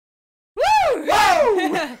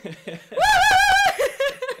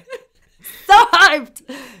So hyped!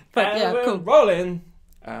 But And yeah, we're cool. rolling.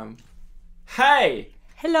 Hey!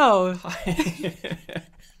 Hello. So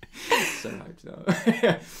hyped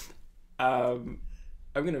now. I'm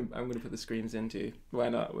gonna put the screams in too. Why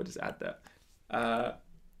not? We'll just add that.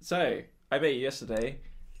 So I met you yesterday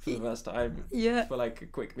for the first time. Yeah. For like a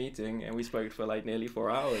quick meeting, and we spoke for like nearly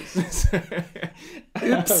 4 hours.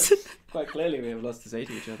 Oops. Quite clearly, we have lots to say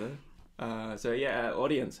to each other. So yeah,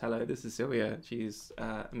 audience, hello. This is Silvia. She's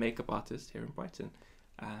a makeup artist here in Brighton,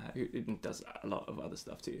 who does a lot of other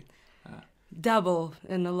stuff too. Dabble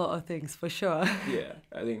in a lot of things for sure. Yeah,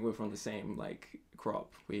 I think we're from the same like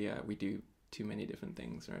crop. We do too many different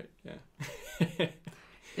things, right? Yeah.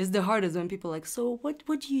 It's the hardest when people are like, so what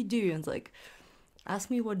do you do? And it's like, ask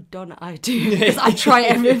me what don't I do, because I try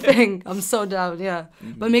everything. I'm so down, yeah.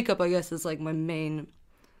 Mm-hmm. But makeup, I guess, is like my main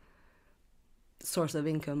source of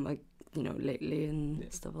income, like, you know, lately and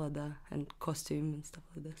stuff like that, and costume and stuff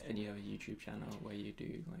like this. And you have a YouTube channel where you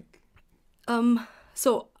do like...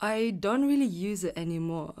 So I don't really use it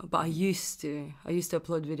anymore, but I used to. I used to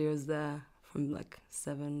upload videos there from like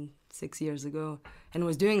 6 years ago, and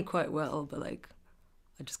was doing quite well, but like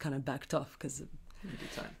I just kind of backed off because... You do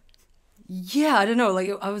time. Yeah, I don't know. Like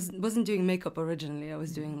I wasn't doing makeup originally. I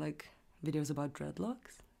was doing like videos about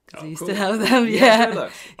dreadlocks. Because I used to have them,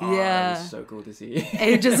 Dreadlocks. Yeah. That was so cool to see.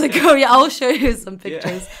 Ages ago, yeah, I'll show you some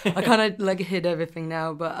pictures. I kind of like hid everything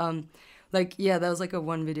now, but like yeah, that was like a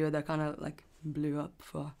one video that kind of like blew up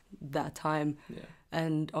for that time. Yeah.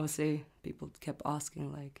 And obviously people kept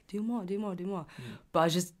asking like, do more. Yeah. But I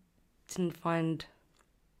just didn't find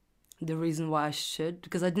the reason why I should,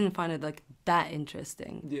 because I didn't find it like that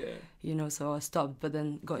interesting. Yeah. You know, so I stopped, but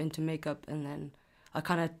then got into makeup, and then I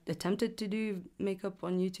kind of attempted to do makeup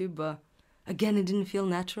on YouTube, but again, it didn't feel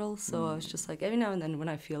natural. So I was just like, every now and then when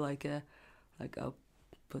I feel like I'll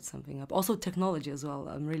put something up. Also technology as well.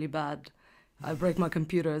 I'm really bad. I break my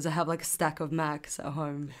computers. I have like a stack of Macs at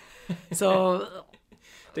home. So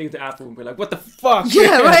Take it to Apple and be like, what the fuck?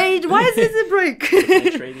 yeah, right? Why is this a break? They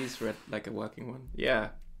trade these for like a working one. Yeah.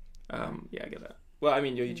 Yeah, I get that. Well, I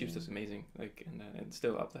mean, your YouTube stuff's amazing. Like, and it's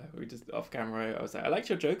still up there. We just off camera. I was like, I liked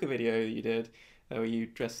your Joker video you did, where you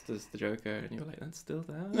dressed as the Joker, and you were like, that's still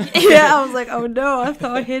there. Yeah, I was like, oh no, I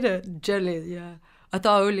thought I hit it. Generally, yeah. I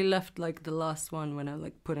thought I only left like the last one when I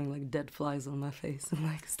like putting like dead flies on my face and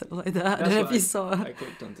like stuff like that. I don't know if you saw. I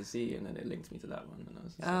clicked on to see, and then it linked me to that one, and I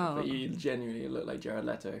was just like, but you genuinely look like Jared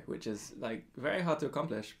Leto, which is like very hard to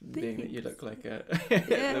accomplish, being that you look like the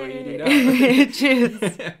way you do now.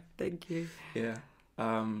 Cheers. Thank you. Yeah.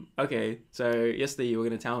 Okay, so yesterday you were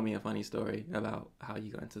going to tell me a funny story about how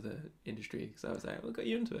you got into the industry, because I was like, what got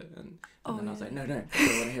you into it? And then I was like, no, I want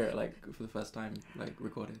to hear it like for the first time, like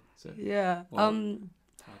recorded. So yeah. how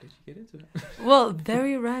did you get into it? Well,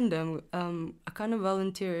 very random. I kind of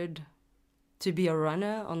volunteered to be a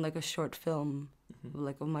runner on like a short film,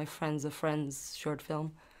 like of my friends, a friend's short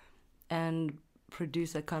film, and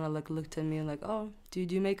producer kind of like looked at me and like, oh, do you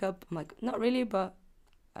do makeup? I'm like, not really, but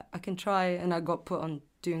I can try. And I got put on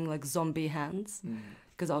doing like zombie hands,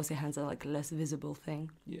 because obviously hands are like a less visible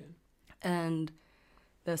thing. Yeah. And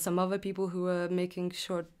there's some other people who were making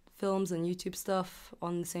short films and YouTube stuff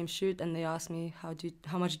on the same shoot, and they asked me,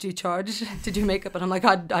 how much do you charge to do makeup? And I'm like,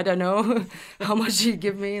 I don't know. How much do you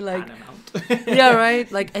give me? Like, An amount. yeah, right.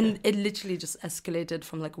 Like, and it literally just escalated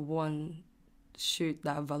from like one shoot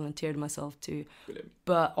that I volunteered myself to, Brilliant.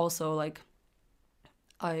 but also like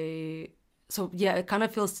so yeah, it kind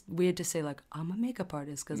of feels weird to say like I'm a makeup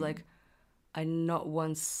artist, because like I not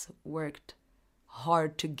once worked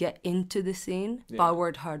hard to get into the scene, but I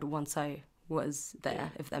worked hard once I was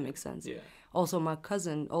there, if that makes sense. Yeah. Also, my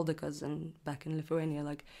older cousin back in Lithuania,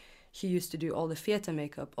 like he used to do all the theater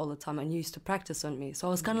makeup all the time and he used to practice on me. So I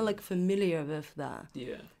was kind of like familiar with that.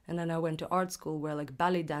 Yeah. And then I went to art school where like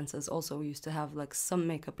ballet dancers also used to have like some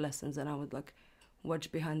makeup lessons, and I would like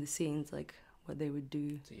watch behind the scenes like what they would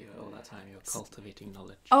do. So all that time you're cultivating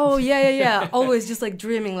knowledge. Oh, yeah. Always just like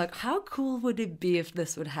dreaming like, how cool would it be if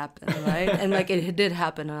this would happen, right? And like it did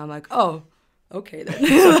happen, and I'm like, oh, okay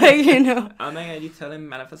then. Like, you know. Oh my god, you tell him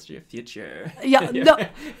manifest your future. Yeah, no.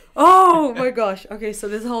 Oh my gosh. Okay, so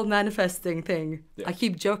this whole manifesting thing, I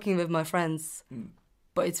keep joking with my friends,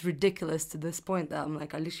 but it's ridiculous to this point that I'm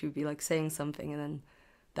like, I literally would be like saying something and then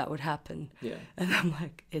that would happen. Yeah. And I'm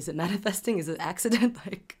like, is it manifesting? Is it accident?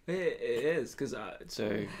 Like it is, because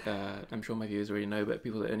I'm sure my viewers already know, but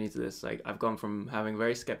people that are new to this, like I've gone from having a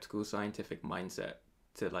very skeptical scientific mindset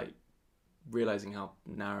to like realizing how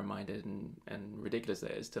narrow-minded and ridiculous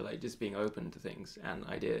it is, to like just being open to things and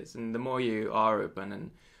ideas. And the more you are open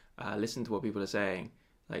and listen to what people are saying,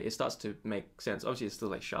 like it starts to make sense. Obviously, there's still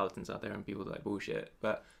like charlatans out there and people that like bullshit,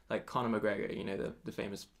 but like Conor McGregor, you know, the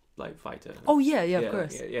famous like fighter. Oh yeah, of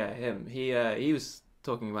course. Yeah, him. He was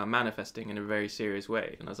talking about manifesting in a very serious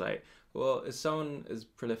way, and I was like, well, as someone as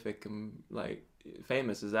prolific and like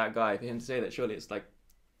famous as that guy, for him to say that, surely it's like,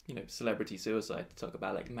 you know, celebrity suicide to talk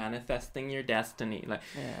about like manifesting your destiny,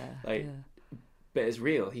 like, but it's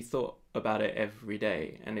real. He thought about it every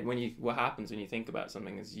day, and what happens when you think about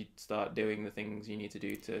something is you start doing the things you need to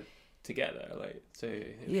do to get there. Like, so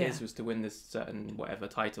his was to win this certain whatever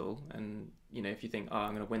title, and you know, if you think, oh,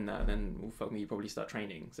 I'm gonna win that, then well, fuck me, you probably start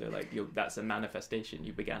training. So like, that's a manifestation.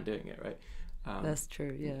 You began doing it, right? That's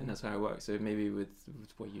true, yeah. And that's how it works. So maybe with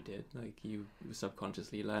what you did, like you were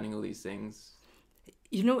subconsciously learning all these things.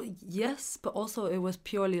 You know, yes, but also it was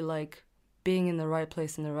purely like being in the right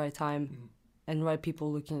place in the right time, and right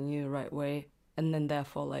people looking at you the right way, and then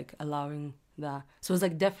therefore like allowing that. So it was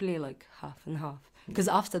like definitely like half and half. Because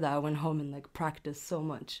after that I went home and like practiced so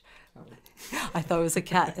much. I thought it was a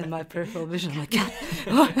cat in my peripheral vision. I'm like, cat,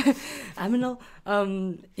 aminal.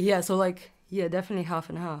 Yeah, so like, yeah, definitely half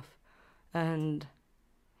and half. And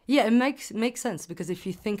yeah, it makes sense, because if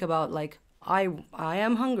you think about like, I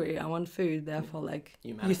am hungry, I want food, therefore like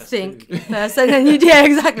you think first and then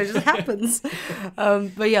exactly, it just happens.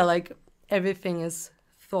 But yeah, like everything is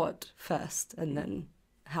thought first and then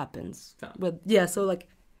happens. But yeah, so like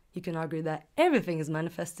you can argue that everything is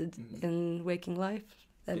manifested in waking life.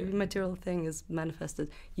 Every material thing is manifested.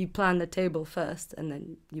 You plan the table first and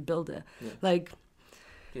then you build it. Like,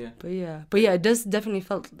 but yeah, it does definitely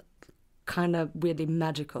felt kind of weirdly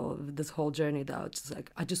magical, this whole journey, that I was just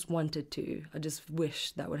like, I just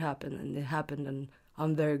wish that would happen, and it happened, and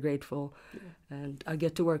I'm very grateful. And I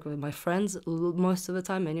get to work with my friends most of the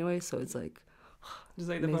time anyway, so it's like just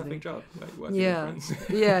like amazing. The perfect job, like working with friends.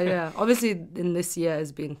 yeah obviously in this year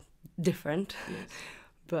has been different,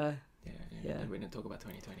 but yeah. We're gonna talk about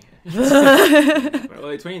 2020 here.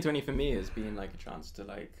 Well, 2020 for me has been like a chance to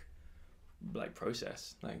like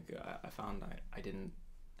process. Like I found I didn't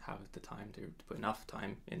have the time to put enough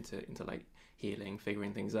time into like healing,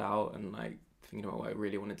 figuring things out, and like thinking about what I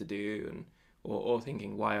really wanted to do, and or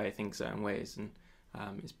thinking why I think certain ways, and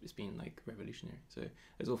it's been like revolutionary. So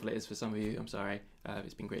as awful it is for some of you, I'm sorry,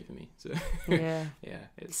 it's been great for me. So yeah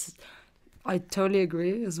I totally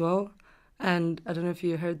agree as well. And I don't know if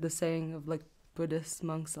you heard the saying of like Buddhist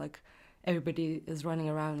monks, like everybody is running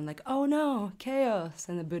around and like, oh no, chaos,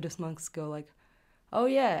 and the Buddhist monks go like, oh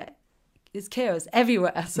yeah, it's chaos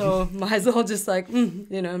everywhere, so might as well just like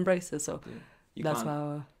embrace it. So that's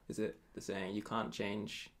how is it the saying, you can't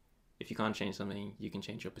change, if you can't change something, you can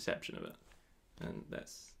change your perception of it, and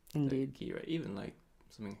that's indeed the key, right? Even like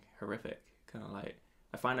something horrific, kind of like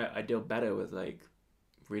I find I deal better with like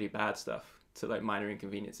really bad stuff to like minor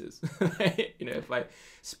inconveniences. You know, if I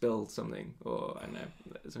spill something, or I don't know,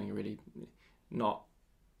 something really not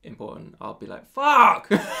important, I'll be like, fuck.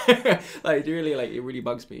 Like really, like it really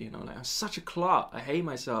bugs me, and I'm like, I'm such a clot, I hate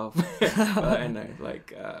myself. But I know,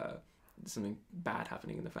 like something bad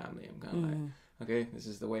happening in the family, I'm kind of like, okay, this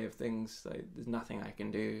is the way of things, like there's nothing I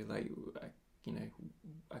can do, like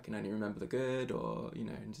I can only remember the good, or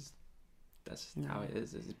and just that's how it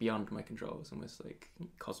is. It's beyond my control. It's almost like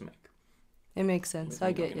cosmic. It makes sense.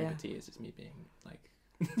 I get, yeah. It's just me being like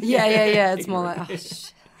yeah it's more like, oh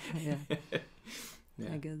shit.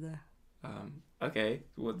 I get that. Okay,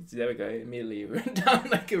 well there we go. Immediately we went down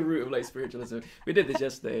like a route of like spiritualism. We did this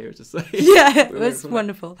yesterday. It was just like it was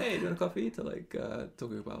wonderful. Hey, do you want a coffee? To like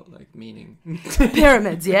talking about like meaning.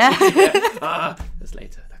 Pyramids, yeah. That's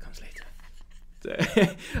later. That comes later. So,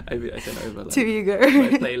 I sent over like, too eager. My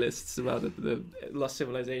playlists about the Lost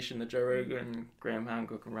Civilization that Joe Rogan, Graham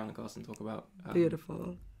Hancock, and Ryan Carson talk about.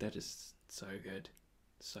 Beautiful. They're just so good,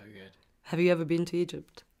 so good. Have you ever been to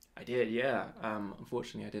Egypt? I did, yeah.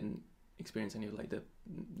 Unfortunately, I didn't experience any of like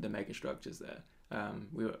the mega structures there.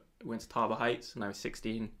 We went to Tarba Heights, and I was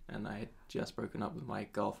 16, and I had just broken up with my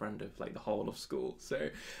girlfriend of like the whole of school. So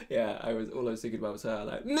yeah, all I was thinking about was her,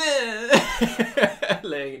 like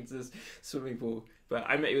laying into this swimming pool. But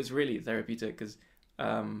it was really therapeutic, because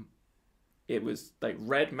it was like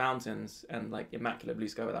red mountains and like immaculate blue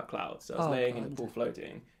sky without clouds. So I was laying in the pool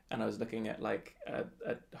floating, and I was looking at like a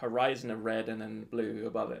horizon of red and then blue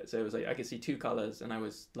above it. So it was like I could see two colors, and I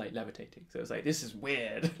was like levitating. So it was like, this is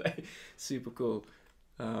weird, like super cool.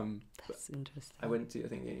 That's interesting. I went to, I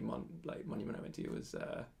think the only monument I went to was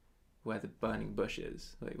where the burning bush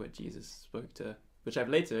is, like where Jesus spoke to, which I've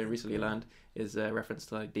later recently learned is a reference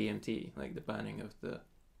to like DMT, like the burning of the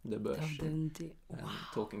the bush, and Wow.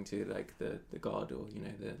 talking to like the god, or you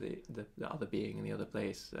know the other being in the other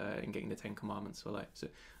place, and getting the 10 Commandments for life. So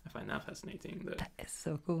I find that fascinating. That is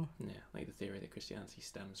so cool. Yeah, like the theory that Christianity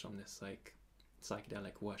stems from this like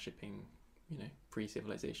psychedelic worshipping, you know,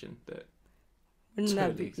 pre-civilization that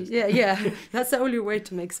totally existed. Yeah. That's the only way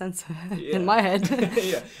to make sense Yeah. in my head.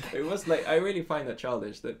 Yeah, it was like, I really find that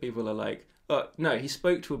childish that people are like, oh no, he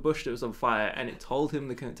spoke to a bush that was on fire and it told him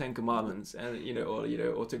the 10 Commandments, and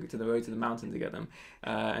or took it to the road to the mountain to get them,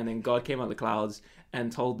 and then God came out of the clouds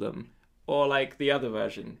and told them. Or like the other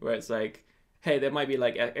version where it's like, hey, there might be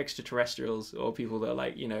like extraterrestrials or people that are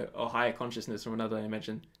like, you know, or higher consciousness from another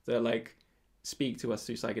dimension that like speak to us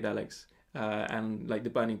through psychedelics. And like the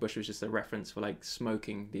burning bush was just a reference for like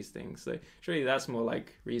smoking these things. So surely that's more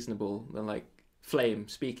like reasonable than like flame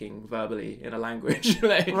speaking verbally in a language.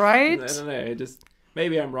 Like, right? I don't know. Just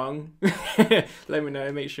maybe I'm wrong. Let me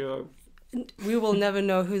know. Make sure. We will never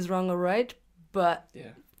know who's wrong or right, but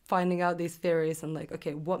Yeah. finding out these theories and like,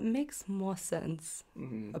 okay, what makes more sense?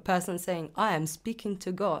 Mm-hmm. A person saying, I am speaking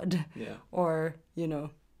to God, Yeah. or, you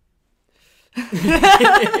know.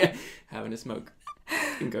 Having a smoke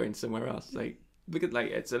and going somewhere else. Like, because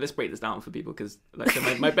like, so let's break this down for people, because like, so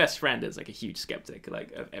my best friend is like a huge skeptic,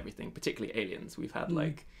 like, of everything, particularly aliens. We've had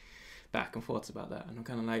like back and forths about that, and I'm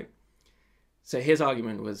kind of like, so his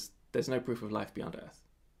argument was there's no proof of life beyond Earth.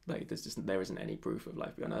 Like there isn't any proof of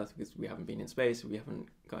life beyond Earth because we haven't been in space, we haven't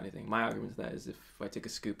got anything. My argument to that is if I took a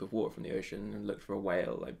scoop of water from the ocean and looked for a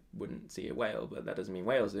whale, I wouldn't see a whale, but that doesn't mean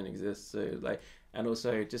whales don't exist. So like, and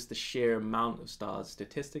also just the sheer amount of stars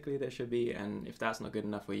statistically there should be, and if that's not good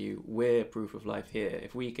enough for you, we're proof of life here.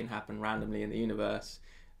 If we can happen randomly in the universe,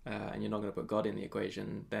 and you're not going to put God in the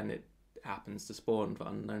equation, then it happens to spawn for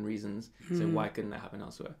unknown reasons. So why couldn't that happen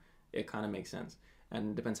elsewhere? It kind of makes sense.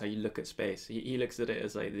 And it depends how you look at space. He looks at it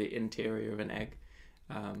as like the interior of an egg,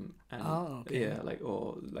 and yeah, like,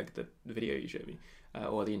 or like the video you showed me,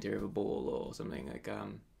 or the interior of a ball or something like,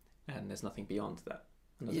 and there's nothing beyond that.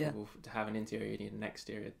 And Yeah. to have an interior, you need an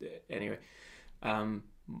exterior. Anyway,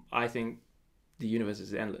 I think the universe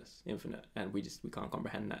is endless, infinite, and we can't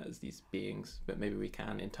comprehend that as these beings, but maybe we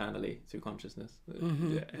can internally through consciousness.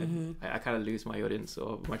 I kind of lose my audience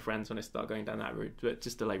or my friends when I start going down that route. But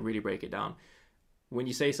just to like really break it down, when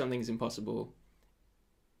you say something's impossible,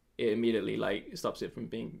 it immediately like stops it from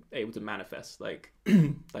being able to manifest. Like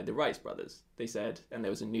like the Wright brothers, they said, and there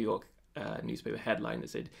was a New York newspaper headline that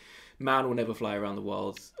said, "Man will never fly around the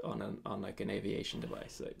world on like an aviation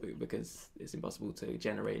device, like, because it's impossible to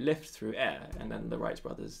generate lift through air." And then the Wright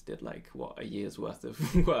brothers did like a year's worth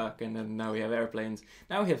of work, and then now we have airplanes.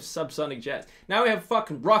 Now we have subsonic jets. Now we have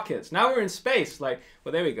fucking rockets. Now we're in space. Like,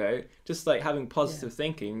 well, there we go. Just like having positive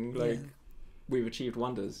thinking, like. Yeah. We've achieved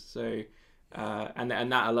wonders. So and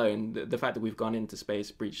that alone, the fact that we've gone into space,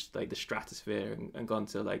 breached like the stratosphere, and gone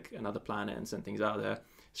to like another planet and sent things out there,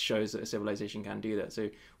 shows that a civilization can do that. So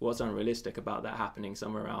what's unrealistic about that happening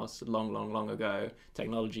somewhere else long ago,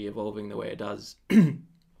 technology evolving the way it does?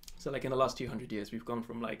 So like in the last 200 years, we've gone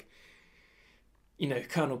from like, you know,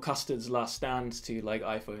 Colonel Custard's last stand to like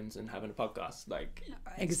iPhones and having a podcast. Like,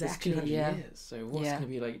 exactly, it's 200 yeah. years. So what's going to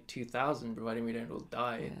be like 2000, providing we don't all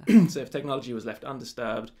die? Yeah. So if technology was left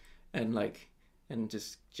undisturbed and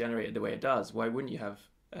just generated the way it does, why wouldn't you have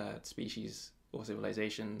species or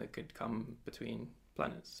civilization that could come between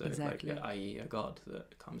planets? So exactly. like, i.e. a god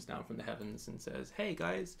that comes down from the heavens and says, hey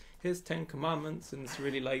guys, here's 10 commandments, and it's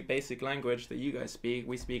really like basic language that you guys speak.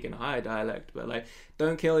 We speak in a higher dialect, but like,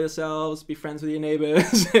 don't kill yourselves, be friends with your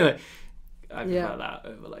neighbors. Like, I prefer that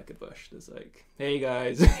over like a bush that's like, hey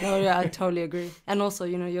guys. No, yeah, I totally agree. And also,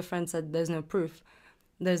 you know, your friend said there's no proof.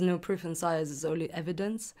 There's no proof in science, it's only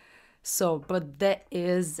evidence. So, but there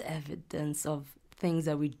is evidence of things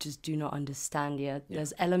that we just do not understand yet. Yeah.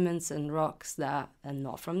 There's elements and rocks that are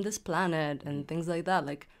not from this planet and things like that.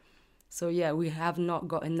 Like, so yeah, we have not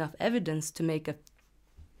got enough evidence to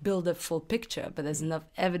build a full picture, but there's enough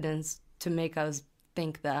evidence to make us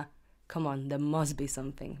think that, come on, there must be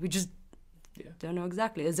something. We just don't know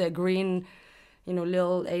exactly. Is it green, you know,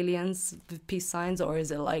 little aliens with peace signs, or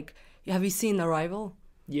is it like, have you seen Arrival?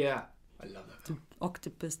 Yeah, I love that. The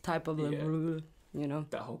octopus type of you know,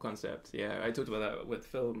 that whole concept. Yeah, I talked about that with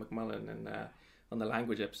Phil McMullen and on the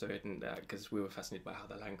language episode, and because we were fascinated by how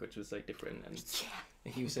the language was like different, and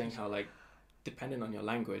he was saying how like depending on your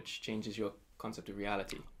language changes your concept of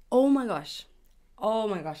reality. Oh my gosh,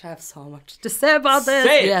 I have so much to say about this.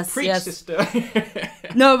 Say it, preach, sister.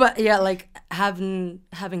 No, but yeah, like having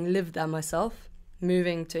lived there myself,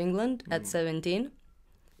 moving to England at 17,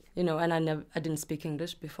 you know, and I didn't speak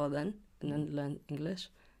English before then, and then learned English,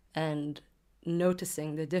 and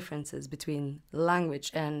noticing the differences between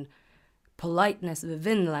language and politeness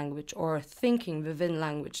within language, or thinking within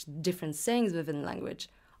language, different sayings within language,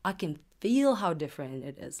 I can feel how different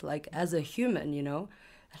it is, like as a human, you know.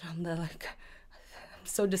 And I'm there like, I'm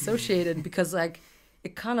so dissociated because like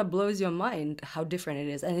it kind of blows your mind how different it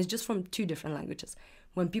is, and it's just from 2 different languages.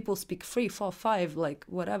 When people speak 3, 4, 5, like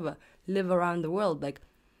whatever, live around the world, like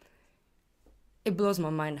it blows my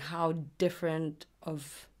mind how different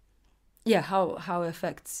of, yeah, how it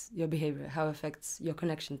affects your behavior, how it affects your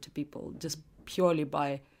connection to people, just purely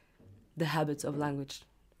by the habits of language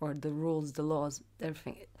or the rules, the laws,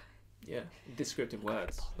 everything. Yeah, descriptive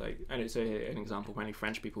words. Like, I know, so an example, many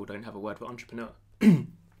French people don't have a word for entrepreneur,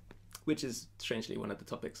 which is strangely one of the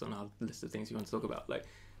topics on our list of things you want to talk about. Like,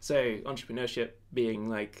 so entrepreneurship being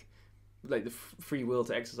like the free will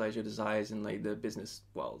to exercise your desires in like the business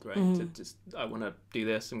world, right? To just, I want to do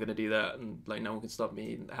this, I'm going to do that, and like no one can stop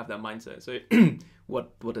me, and have that mindset. So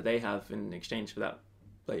what do they have in exchange for that?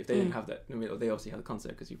 Like if they didn't have that, I mean, they obviously have the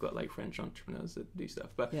concept because you've got like French entrepreneurs that do stuff,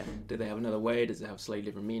 but do they have another way? Does it have slightly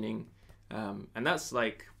different meaning? And that's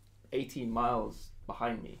like 18 miles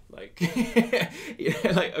behind me, like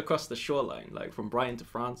like across the shoreline, like from Brighton to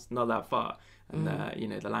France, not that far. And you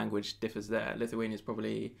know, the language differs there. Lithuania is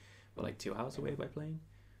probably like 2 hours away by plane.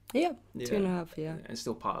 Yeah, 2.5. Yeah, and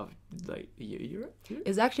still part of like Europe.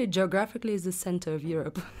 It's actually geographically is the center of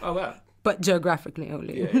Europe. Oh wow. But geographically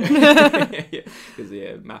only.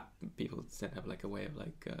 Because map people tend to have like a way of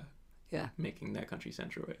like making their country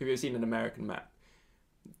central. Have you ever seen an American map?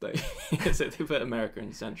 Like, so they put America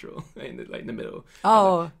in central, in the middle.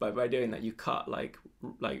 Oh, but by doing that, you cut like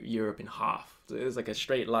Europe in half. So it's like a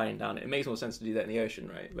straight line down it. It makes more sense to do that in the ocean,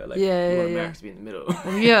 right? But like, you want America to be in the middle.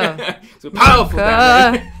 Yeah, so powerful.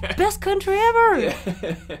 Best country ever.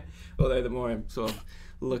 Yeah. Although the more I'm sort of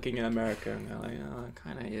looking at America, and I'm like, oh, it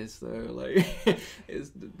kind of is though. Like,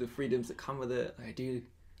 it's the freedoms that come with it. I do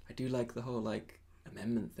like the whole like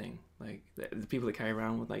amendment thing. Like the people that carry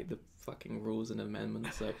around with like the fucking rules and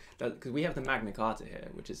amendments, like that, because we have the Magna Carta here,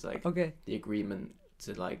 which is like the agreement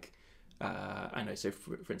to like I know, so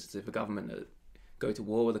for instance, if a government go to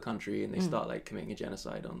war with a country and they start like committing a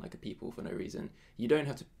genocide on like a people for no reason, you don't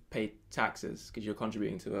have to pay taxes because you're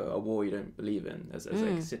contributing to a war you don't believe in as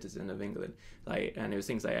like a citizen of England. Like, and it was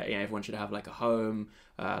things like, you know, everyone should have like a home,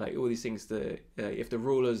 like all these things that if the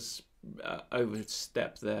rulers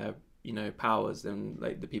overstep their, you know, powers, then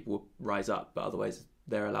like the people will rise up, but otherwise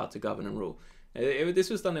they're allowed to govern and rule. This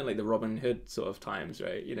was done in like the Robin Hood sort of times,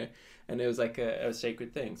 right? You know, and it was like a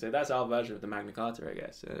sacred thing. So that's our version of the Magna Carta, I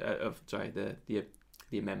guess.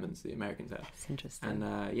 The amendments the Americans have. That's interesting.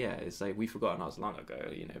 And it's like we've forgotten ours long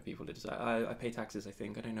ago. You know, people that decide, I pay taxes. I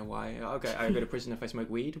think I don't know why. Okay, I go to prison if I smoke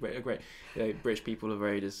weed. Great. British people are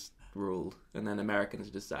very just ruled, and then Americans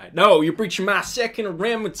decide, no, you're breaching my Second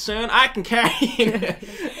Amendment, son. I can carry you.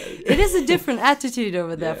 It is a different attitude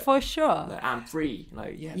over there, for sure. Like, I'm free.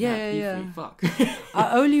 Like, free. Fuck.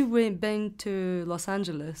 I only been to Los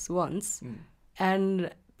Angeles once,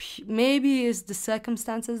 and maybe it's the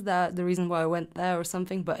circumstances that the reason why I went there or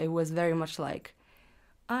something, but it was very much like,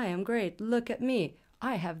 I am great. Look at me.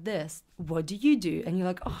 I have this. What do you do? And you're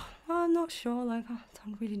like, oh, I'm not sure. Like, I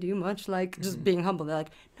don't really do much. Like, just being humble. They're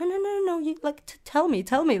like, no. You like tell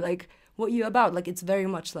me, like, what you about? Like, it's very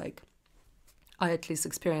much like, I at least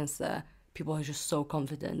experienced there. People are just so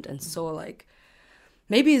confident and so like,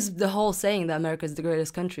 maybe it's the whole saying that America is the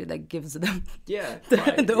greatest country that gives them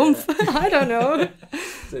the oomph. I don't know.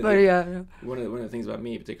 But one of the things about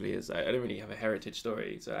me particularly is I don't really have a heritage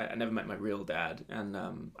story. So I never met my real dad, and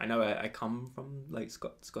I know I come from like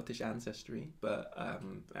Scottish ancestry, but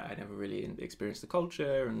I never really experienced the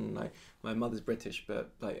culture. And like my mother's British,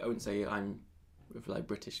 but like I wouldn't say I'm with like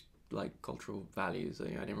British like cultural values. I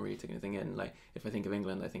didn't really take anything in. Like if I think of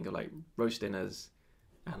England, I think of like roast dinners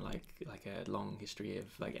and like a long history of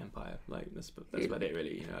like empire. Like that's about it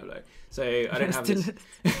really, you know. Like so I don't have this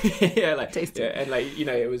and like, you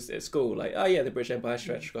know, it was at school like, oh yeah, the British Empire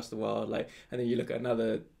stretched across the world, like, and then you look at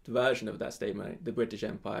another version of that statement, the British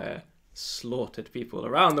Empire slaughtered people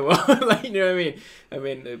around the world. Like, you know what I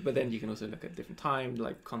mean, but then you can also look at different time,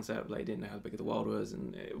 like concept, like didn't know how big the world was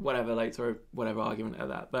and whatever, like throw whatever argument at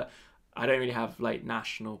that. But I don't really have like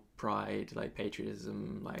national pride, like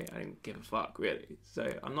patriotism. Like I don't give a fuck really.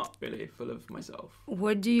 So I'm not really full of myself.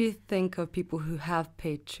 What do you think of people who have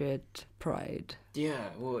patriot pride? Yeah,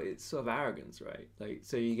 well, it's sort of arrogance, right? Like,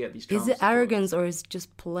 so you get these. Trump supporters. Arrogance or is it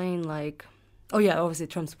just plain like? Oh yeah, obviously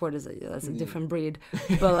Trump supporters, that's a different breed.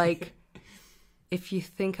 But like, if you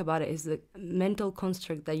think about it, is the mental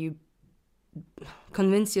construct that you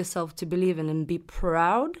convince yourself to believe in and be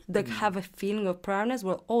proud, like have a feeling of proudness,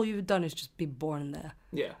 well, all you've done is just be born there.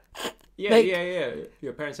 Yeah. Like- Yeah.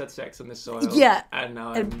 Your parents had sex on this soil. Yeah. And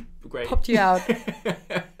now And I'm great. Popped you out.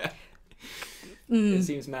 It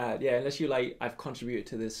seems mad. Yeah, unless you like, I've contributed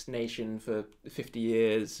to this nation for 50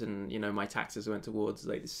 years and, you know, my taxes went towards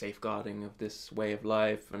like the safeguarding of this way of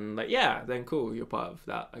life. And like, yeah, then cool, you're part of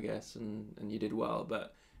that, I guess. And you did well.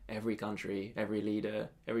 But every country, every leader,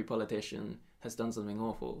 every politician has done something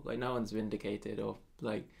awful. Like, no one's vindicated or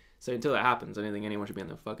like, so until that happens, I don't think anyone should be on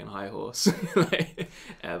the fucking high horse, like,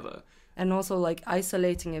 ever. And also, like,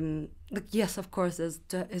 isolating him. Like, yes, of course,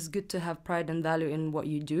 it's good to have pride and value in what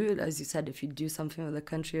you do. As you said, if you do something with the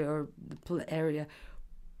country or the area.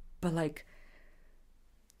 But, like,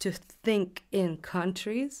 to think in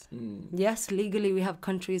countries. Yes, legally we have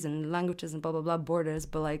countries and languages and blah, blah, blah, borders.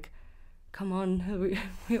 But, like, come on,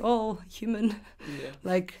 we all human. Yeah.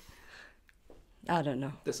 Like, I don't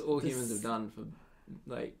know. That's all humans have done for,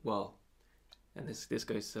 like, well... And this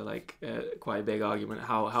goes to like quite a big argument.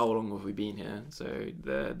 How long have we been here? So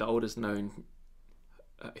the oldest known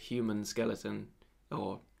human skeleton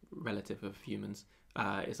or relative of humans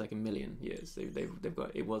is like 1 million years. They've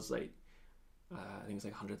got, it was like I think it's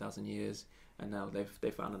like 100,000 years, and now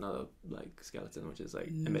they've found another like skeleton which is like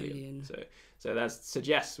 1 million. So that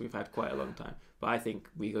suggests we've had quite a long time. But I think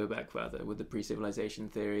we go back further with the pre-civilization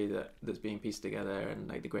theory that's being pieced together, and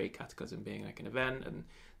like the Great Cataclysm being like an event, and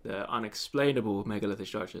the unexplainable megalithic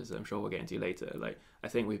structures that I'm sure we'll get into later. Like, I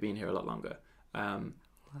think we've been here a lot longer. Wow.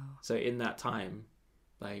 So in that time,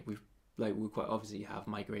 like we quite obviously have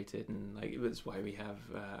migrated, and like that's why we have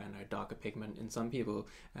I know, darker pigment in some people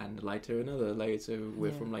and lighter in other. Like, so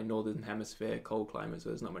we're from like northern hemisphere, cold climate, so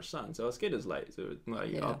there's not much sun, so our skin is light. So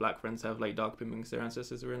like our black friends have like dark pigment because their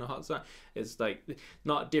ancestors were in a hot sun. It's like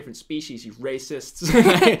not different species, you racists.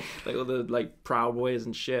 Like all the like Proud Boys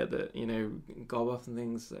and shit that, you know, gob off and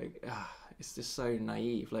things. Like it's just so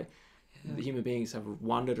naive. Like the human beings have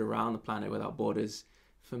wandered around the planet without borders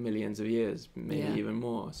for millions of years, maybe even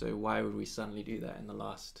more. So why would we suddenly do that in the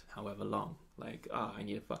last however long? Like, I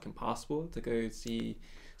need a fucking passport to go see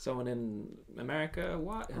someone in America?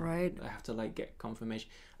 What? Right. I have to like get confirmation.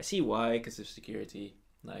 I see why, because of security.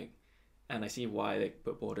 Like, and I see why they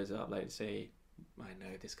put borders up. Like, say, I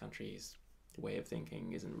know this country's way of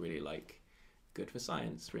thinking isn't really like good for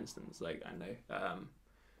science, for instance. Like, I know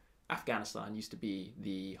Afghanistan used to be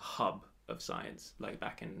the hub of science, like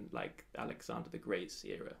back in like Alexander the Great's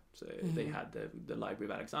era. So they had the Library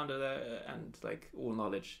of Alexander there, and like all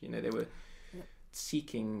knowledge, you know, they were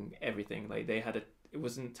seeking everything. Like they had it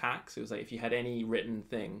wasn't tax, it was like if you had any written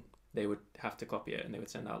thing, they would have to copy it, and they would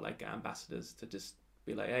send out like ambassadors to just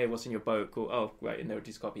be like, hey, what's in your boat? Cool. Oh, right. And they would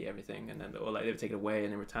just copy everything, and then or like they would take it away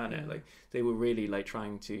and then return it. Like they were really like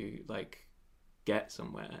trying to like get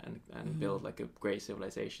somewhere and build like a great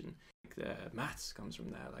civilization. Like the maths comes from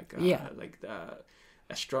there, like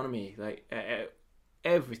astronomy, like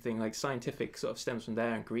everything, like scientific sort of stems from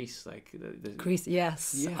there. And Greece, like the Greece,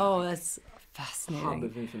 yes. Yeah. Oh, that's fascinating. Hub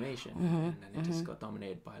of information, and then it just got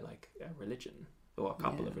dominated by like a religion or a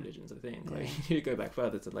couple of religions. I think like you go back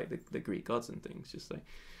further to like the Greek gods and things, just like.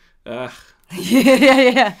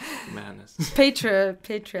 Yeah. Man,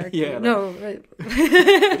 patriarchy. Yeah, like, no, right.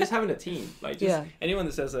 We're just having a team. Like, just anyone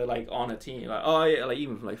that says they're like on a team, like, oh yeah, like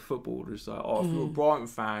even from like football, just like, oh, if you're a Brighton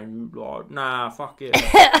fan, you like, nah, fuck it.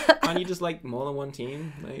 Like, can't you just like more than one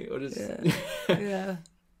team, like, or just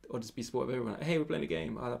or just be sport with everyone? Like, hey, we're playing a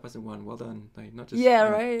game. Oh, that person won. Well done. Like, not just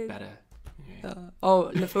right. better. Yeah.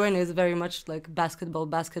 Lithuania is very much like basketball.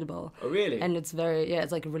 Oh, really? And it's very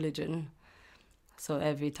it's like a religion. So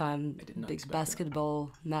every time big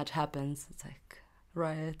basketball match happens, it's like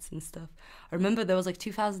riots and stuff. I remember there was like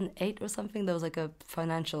 2008 or something. There was like a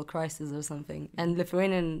financial crisis or something, and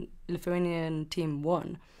Lithuanian team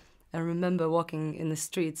won. I remember walking in the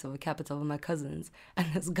streets of the capital with my cousins,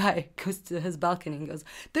 and this guy goes to his balcony and goes,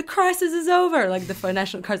 "The crisis is over!" Like the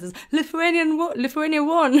financial crisis. Lithuania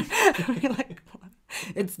won. And we're like,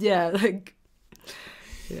 it's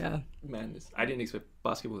Man, I didn't expect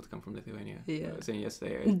basketball to come from Lithuania. I was saying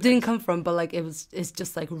yesterday. It didn't come from, but like it's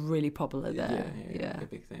just like really popular there. Yeah, a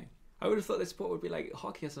big thing. I would have thought this sport would be like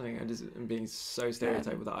hockey or something. I'm being so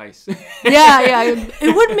stereotyped with the ice.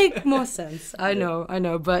 It would make more sense. I know,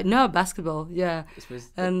 but no, basketball. Yeah, I suppose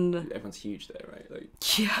and everyone's huge there, right?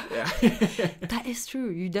 Like, yeah. That is true.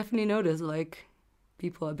 You definitely notice like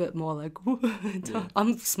people are a bit more like.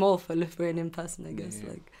 I'm small for a Lithuanian person, I guess.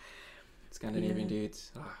 Like. Scandinavian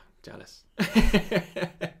dudes. Jealous.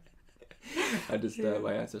 I just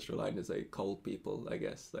my ancestral line is like cold people, I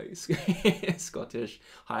guess, like Scottish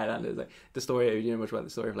Highlanders. Like the story, you know much about the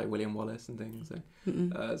story of like William Wallace and things.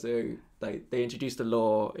 So like they introduced a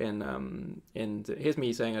law in here's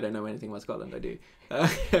me saying I don't know anything about Scotland. I do.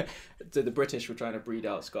 So the British were trying to breed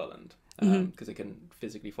out Scotland because they couldn't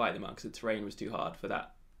physically fight them out because the terrain was too hard for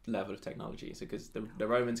that level of technology. So because the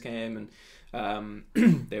Romans came and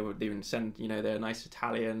they would even send their nice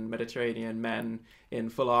Italian Mediterranean men in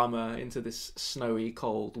full armor into this snowy,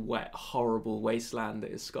 cold, wet, horrible wasteland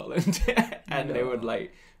that is Scotland, and they would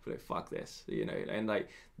like fuck this, and like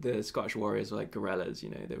the Scottish warriors were like guerrillas,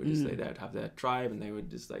 they would just they'd have their tribe and they would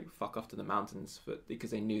just like fuck off to the mountains because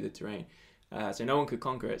they knew the terrain, so no one could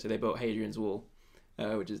conquer it. So they built Hadrian's Wall.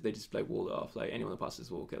 Which is they just like walled it off, like anyone that passes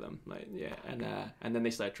the wall kill them, like and then they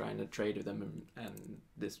started trying to trade with them, and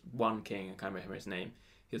this one king, I can't remember his name,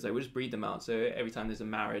 he was like, we'll just breed them out, so every time there's a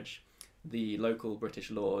marriage the local British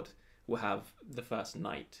lord will have the first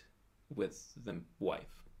knight with the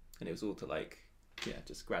wife, and it was all to like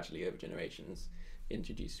just gradually over generations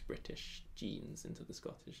introduce British genes into the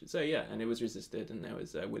Scottish. So and it was resisted, and there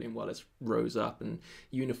was William Wallace rose up and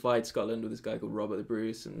unified Scotland with this guy called Robert the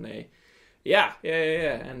Bruce, and they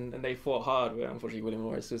and they fought hard. Unfortunately, William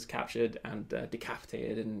Wallace was captured and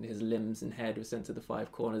decapitated, and his limbs and head were sent to the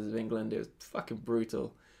five corners of England. It was fucking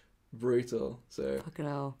brutal. So fucking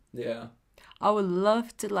hell. Yeah. I would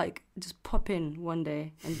love to like just pop in one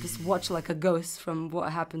day and just watch like a ghost from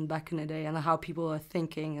what happened back in the day and how people are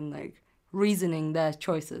thinking and like reasoning their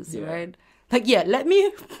choices, right? Like, let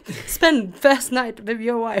me spend first night with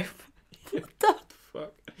your wife. What the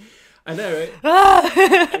fuck? I know,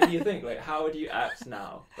 right? And you think, like, how would you act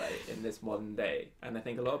now, like, in this modern day? And I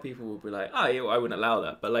think a lot of people would be like, oh, yeah, well, I wouldn't allow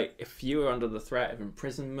that. But, like, if you were under the threat of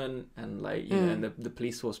imprisonment and, like, you know, and the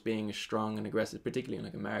police force being strong and aggressive, particularly in,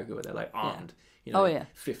 like, America where they're, like, armed,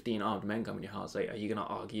 15 armed men come in your house, like, are you going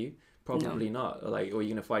to argue? Probably not. Like, or are you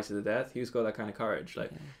going to fight to the death? Who's got that kind of courage? Like,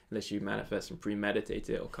 unless you manifest and premeditate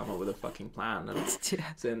it or come up with a fucking plan. And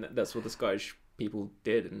so that's what the Scottish people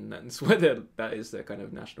did, and that's why that is their kind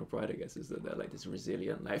of national pride, I guess, is that they're like this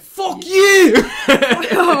resilient, like, fuck you!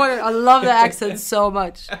 Oh my God, I love the accent so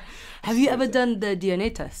much. Have you ever done the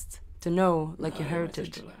DNA test to know, like, your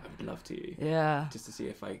heritage? I would love to. Yeah. Just to see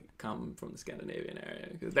if I come from the Scandinavian area,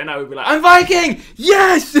 because then I would be like, I'm Viking!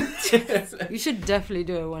 Yes! You should definitely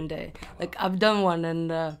do it one day. Like, I've done one,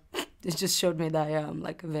 and it just showed me that I'm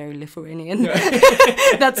like very Lithuanian.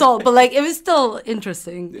 That's all. But like, it was still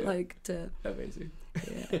interesting. Like to amazing.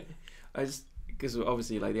 Yeah. I just, because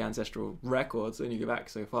obviously like the ancestral records, when you go back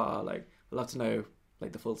so far, like I'd love to know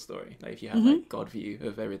like the full story. Like if you have like God view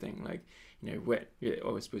of everything, like, you know, where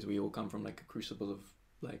I suppose we all come from like a crucible of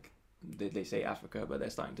like they say Africa, but they're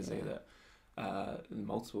starting to say that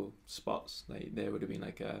multiple spots, like there would have been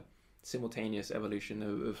like a simultaneous evolution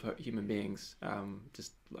of human beings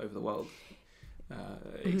just over the world,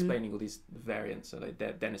 explaining all these variants. So like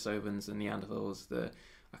Denisovans and Neanderthals,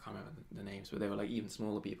 I can't remember the names, but they were like even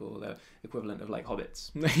smaller people, the equivalent of like hobbits.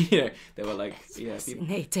 You know, they were like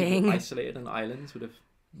people isolated on islands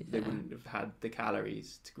they wouldn't have had the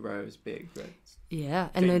calories to grow as big, right? Yeah,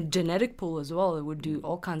 and the genetic pool as well, it would do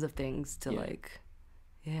all kinds of things to like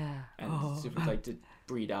and like to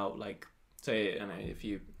breed out, like, say, I know, if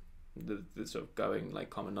you the sort of going like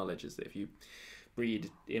common knowledge is that if you breed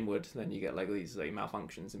inward, then you get like these like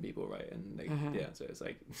malfunctions in people, right? And like, so it's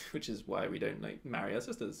like, which is why we don't like marry our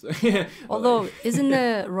sisters. Although, isn't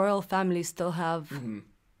the royal family still have?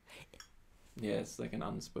 Yeah, it's like an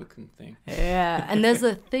unspoken thing. Yeah, and there's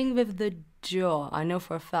a thing with the jaw. I know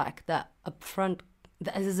for a fact that up front,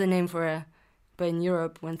 that is a name for it, but in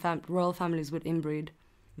Europe, when royal families would inbreed,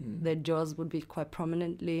 their jaws would be quite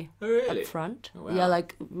prominently up front. Oh, wow. Yeah,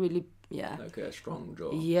 like really, like a strong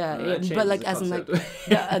jaw. Yeah, but like as in like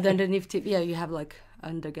underneath tip, you have like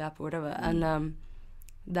undergap or whatever, and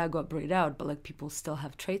that got bred out, but like people still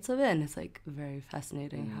have traits of it, and it's like very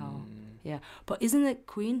fascinating how. Yeah, but isn't the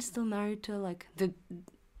Queen still married to like the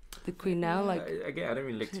Queen now? Like again, I don't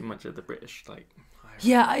really look too much at the British like.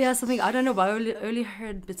 Yeah, something I don't know, but I only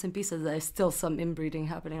heard bits and pieces. There's still some inbreeding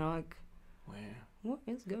happening. I'm like, what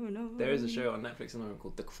is going on? There is a show on Netflix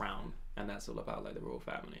called The Crown, and that's all about like the royal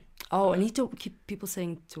family. Oh, I need to keep people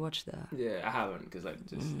saying to watch that. Yeah, I haven't, because like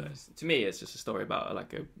just to me, it's just a story about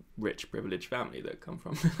like a rich, privileged family that come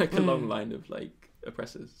from like a long line of like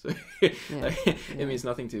oppressors. So it means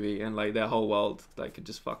nothing to me, and like their whole world like could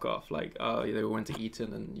just fuck off. Like, oh, they went to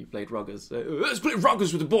Eton and you played ruggers. Let's play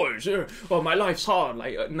ruggers with the boys. Oh, my life's hard.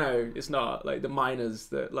 Like, no, it's not. Like the miners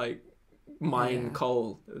that like mine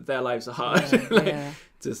coal, their lives are hard.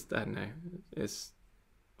 Just I don't know.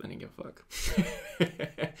 I didn't give a fuck.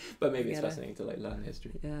 But maybe it's fascinating to like learn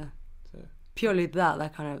history. Yeah. So Purely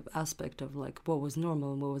that kind of aspect of like what was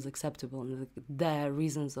normal and what was acceptable, and like, their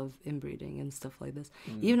reasons of inbreeding and stuff like this.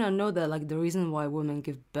 Even I know that like the reason why women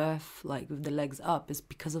give birth like with the legs up is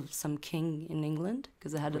because of some king in England,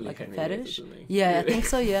 because they had really like Henry a fetish. VIII, Yeah, I think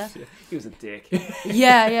so. Yeah. He was a dick.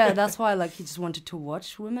 yeah. That's why like he just wanted to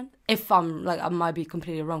watch women. If I'm like I might be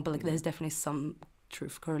completely wrong, but like there's definitely some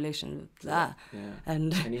truth correlation with that. Yeah.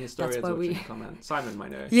 And any historians why watching comment? Simon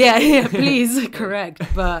might know. Yeah, please correct.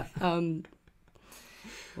 But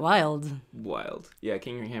wild. Yeah,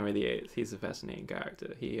 King Henry VIII, he's a fascinating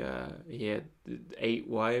character. He had 8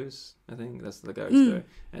 wives, I think that's the ghost story,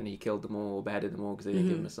 and he killed them all, beheaded them all because they didn't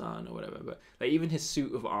give him a son or whatever. But like even his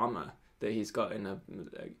suit of armor that he's got in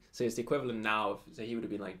so it's the equivalent now of, so he would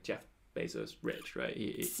have been like Jeff Bezos rich, right?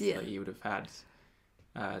 He would have had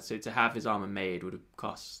so to have his armor made would have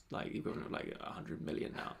cost like equivalent of like 100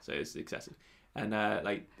 million now, so it's excessive. And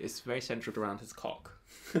like it's very centered around his cock.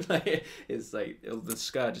 Like it's like the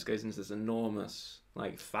skirt just goes into this enormous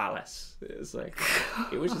like phallus. It's like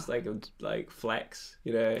it was just like a like flex,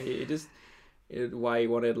 you know. Why he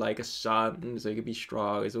wanted like a son so he could be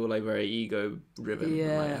strong. It's all like very ego driven.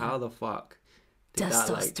 Yeah. Like how the fuck did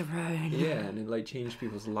Testosterone. that, like, and it like changed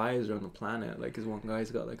people's lives around the planet. Like, cause one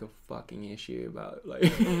guy's got like a fucking issue about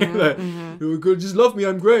like, oh, God, just love me,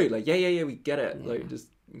 I'm great. Like, yeah, we get it. Like, just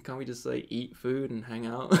can't we just like eat food and hang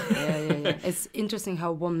out? Yeah. It's interesting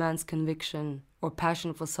how one man's conviction or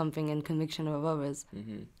passion for something and conviction of others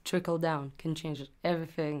trickle down, can change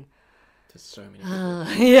everything. To so many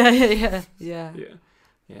people.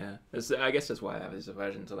 Yeah. I guess that's why I have this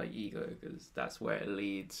aversion to like ego, because that's where it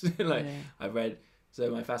leads. Like I've read, so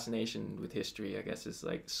my fascination with history, I guess, is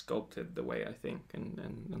like sculpted the way I think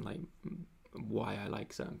and like why I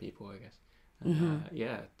like certain people, I guess. And,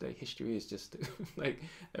 the history is just like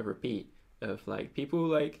a repeat of like people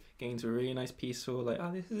like getting to a really nice peaceful like,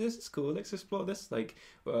 oh, this is cool, let's explore this like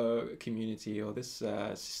community or this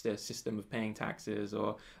system of paying taxes,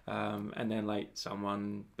 or and then like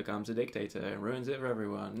someone becomes a dictator and ruins it for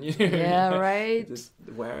everyone. Yeah, right. Just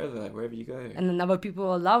wherever you go, and then other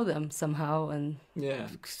people allow them somehow, and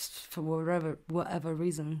for whatever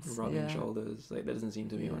reasons, rubbing shoulders. Like there doesn't seem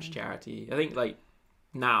to be much charity. I think like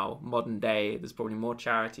now, modern day, there's probably more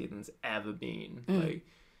charity than there's ever been. Like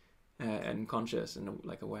and conscious and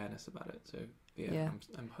like awareness about it. So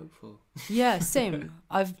I'm hopeful. Yeah, same.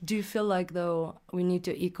 I do feel like though we need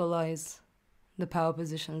to equalize the power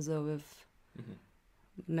positions though with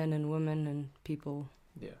men and women and people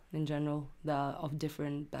in general that are of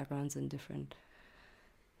different backgrounds and different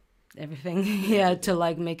everything. To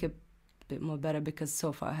like make it a bit more better, because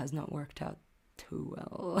so far it has not worked out too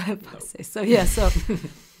well, if I say so.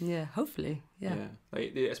 Hopefully.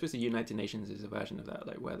 Like I suppose the United Nations is a version of that,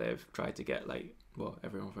 like where they've tried to get like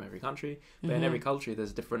everyone from every country, but in every country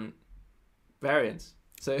there's different variants.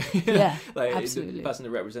 So like absolutely. The person that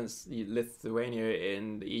represents Lithuania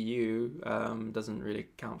in the EU doesn't really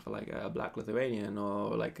count for like a black Lithuanian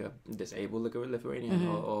or like a disabled Lithuanian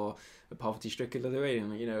or a poverty-stricken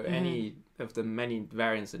Lithuanian. You know, any of the many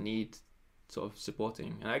variants that need sort of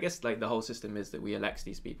supporting. And I guess like the whole system is that we elect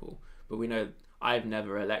these people, but we know I've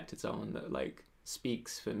never elected someone that like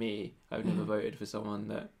speaks for me. I've never voted for someone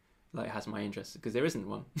that like has my interests, because there isn't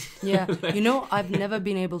one. Like, you know, I've never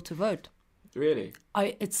been able to vote. Really?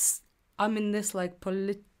 I'm in this like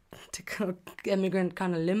political immigrant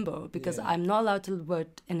kind of limbo, because I'm not allowed to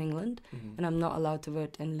vote in England and I'm not allowed to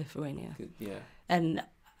vote in Lithuania. And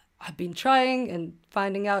I've been trying and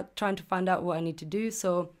trying to find out what I need to do.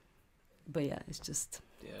 So but it's just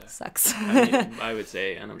sucks. I would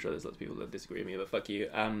say, and I'm sure there's lots of people that disagree with me, but fuck you.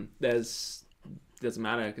 Doesn't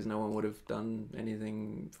matter, because no one would have done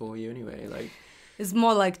anything for you anyway. Like it's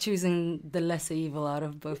more like choosing the lesser evil out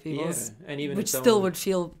of both evils, and even which still would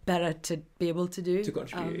feel better to be able to do, to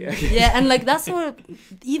contribute. And like that's what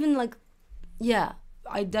even like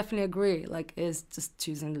I definitely agree. Like is just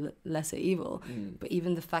choosing the lesser evil, but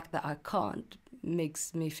even the fact that I can't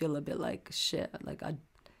makes me feel a bit like shit. Like I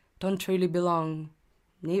don't truly belong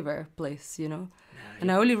neither place, you know.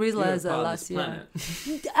 And I only realized that last year.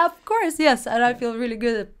 Of course, yes, and I feel really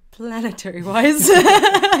good at planetary wise.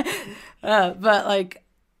 But like,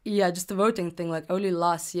 just the voting thing. Like only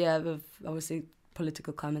last year, with obviously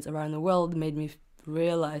political climates around the world, made me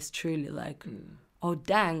realize truly like, oh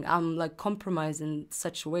dang, I'm like compromised in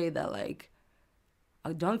such a way that like,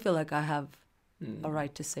 I don't feel like I have a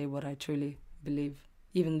right to say what I truly believe,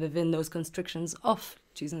 even within those constrictions of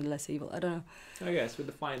choosing the less evil. I don't know. I guess we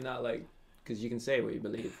define that like because you can say what you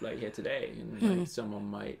believe, like here today, and like someone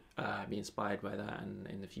might be inspired by that, and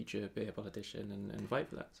in the future be a politician and fight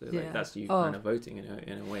for that. So like that's you kind of voting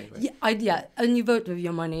in a way, right? Yeah, and you vote with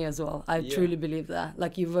your money as well. I Yeah. truly believe that.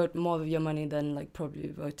 Like you vote more with your money than like probably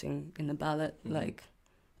voting in the ballot. Like,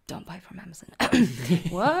 don't buy from Amazon.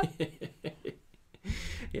 What?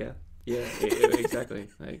 Yeah, exactly.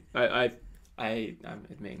 Like I'm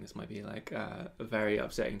admitting this might be like very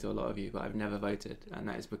upsetting to a lot of you, but I've never voted, and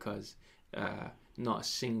that is because not a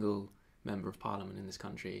single member of parliament in this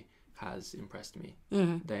country has impressed me.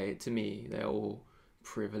 They're all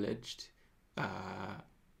privileged,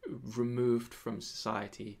 removed from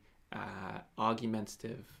society,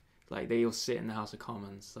 argumentative. Like they all sit in the House of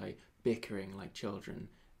Commons, like bickering like children.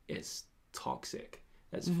 It's toxic.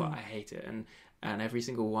 I hate it. And every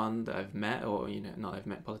single one that I've met, or not I've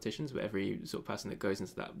met politicians, but every sort of person that goes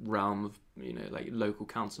into that realm of like local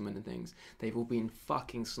councilmen and things, they've all been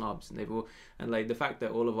fucking snobs, and like the fact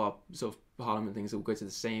that all of our sort of parliament things all go to the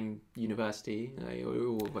same university, like, we're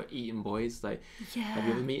all like Eton boys. Like, have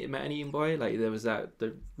you ever met an Eton boy? Like there was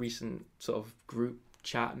the recent sort of group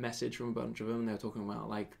chat message from a bunch of them. They were talking about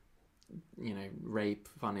like rape,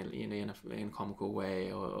 funnily, in a comical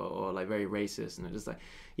way, or like very racist, and it's just like,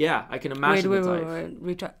 yeah, I can imagine Wait.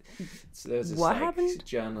 So there was this What happened?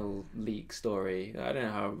 journal leak story. I don't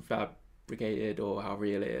know how fabricated or how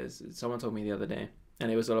real it is. Someone told me the other day,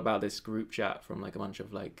 and it was all about this group chat from like a bunch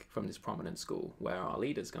of like from this prominent school where our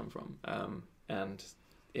leaders come from, and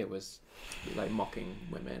it was like mocking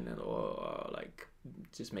women or like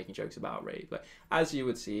just making jokes about rape, like as you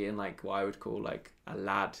would see in like what I would call like a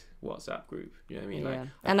lad WhatsApp group. You know what I mean? Yeah.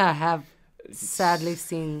 And I have sadly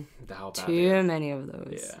seen too many of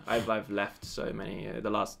those. Yeah, I've left so many.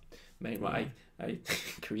 The last main one, I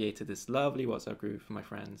created this lovely WhatsApp group for my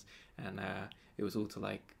friends, and it was all to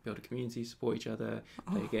like build a community, support each other,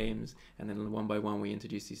 play games, and then one by one we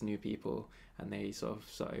introduced these new people, and they sort of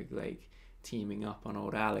started like teaming up on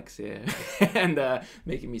old Alex here and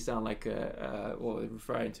making me sound like or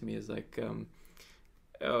referring to me as like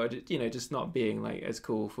just not being like as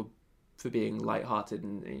cool for being lighthearted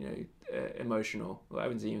and emotional. Well, I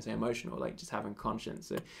wouldn't even say emotional, like just having conscience.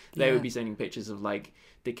 So they would be sending pictures of like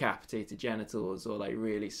decapitated genitals or like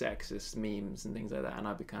really sexist memes and things like that, and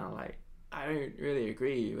I'd be kind of like, I don't really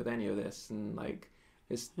agree with any of this, and like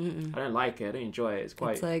I don't like it. I don't enjoy it.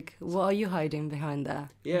 It's like, what are you hiding behind there?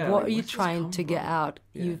 Yeah. What like, are you trying to get out?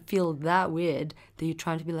 Yeah. You feel that weird that you're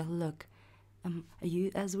trying to be like, look, are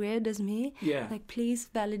you as weird as me? Yeah. Like, please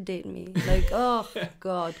validate me. Like, oh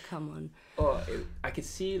God, come on. I could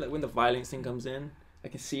see like when the violence thing comes in, I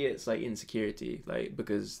can see it's like insecurity, like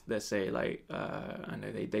because they say like I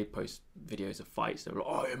know they post videos of fights. They're like,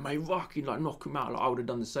 oh yeah, mate, fucking like knock him out. Like I would have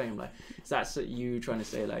done the same. Like so that's you trying to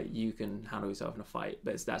say like you can handle yourself in a fight,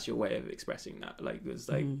 but that's your way of expressing that. Like it's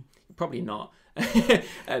like probably not.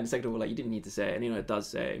 And second of all, like you didn't need to say it, and it does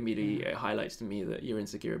say it, immediately it highlights to me that you're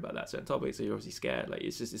insecure about that certain topic, so you're obviously scared. Like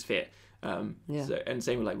it's fear. So, and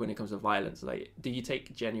same with like when it comes to violence, like do you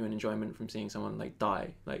take genuine enjoyment from seeing someone like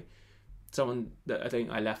die? Like someone that I think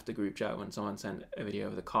I left the group chat when someone sent a video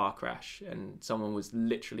of the car crash and someone was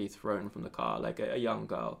literally thrown from the car, like a young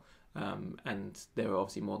girl, and there were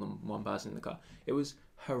obviously more than one person in the car. It was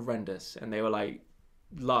horrendous, and they were like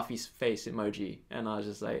laughy face emoji, and I was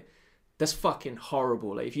just like, that's fucking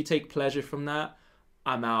horrible. Like if you take pleasure from that,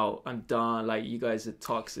 I'm out, I'm done. Like you guys are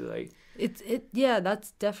toxic. Like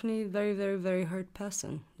that's definitely very, very, very hurt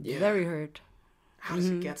person. Very hurt. How does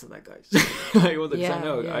it get to that, guys? Like, well,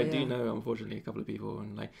 I do know, unfortunately, a couple of people,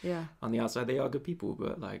 and like on the outside they are good people,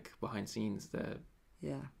 but like behind scenes they're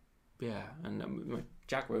And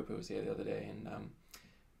Jack Roper was here the other day, and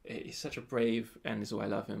he's such a brave, and this is why I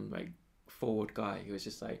love him, like forward guy. He was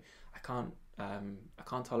just like, I can't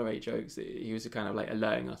tolerate jokes. He was kind of like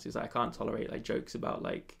alerting us. He was like, I can't tolerate like jokes about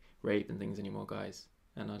like rape and things anymore, guys.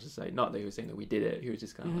 And I was just like, not that he was saying that we did it. He was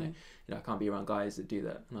just kind of like, I can't be around guys that do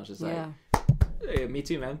that. And I was just like, hey, me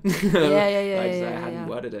too, man. I hadn't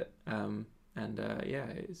worded it.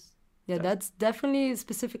 That's definitely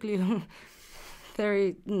specifically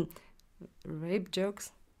very rape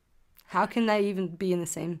jokes. How can that even be in the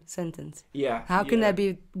same sentence? Yeah. How can that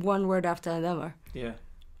be one word after another? Yeah.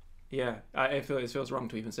 Yeah. I feel it feels wrong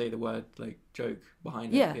to even say the word like joke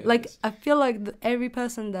behind it. Yeah. Like I feel like every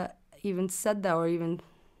person that even said that or even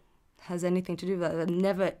has anything to do with that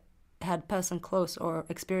never had person close or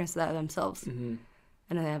experienced that themselves, and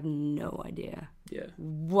I have no idea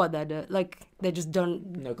what that is. Like they just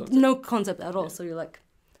don't no concept at all. So you're like,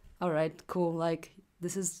 all right, cool, like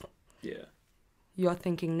this is your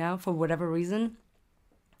thinking now for whatever reason.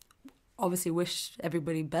 Obviously wish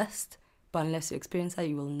everybody best, but unless you experience that,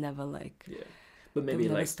 you will never like. Yeah, but maybe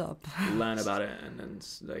never like stop. learn about it, and then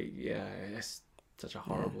like it's such a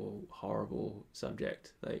horrible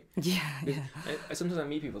subject. Like sometimes I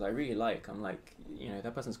meet people that I really like. I'm like,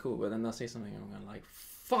 that person's cool, but then they'll say something, and I'm going like,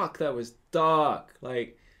 fuck, that was dark.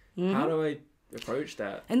 Like, how do I approach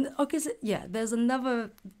that? And okay, so, there's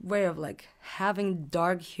another way of like having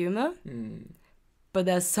dark humor. But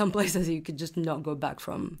there's some places you could just not go back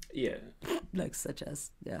from. Yeah. Like such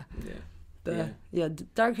as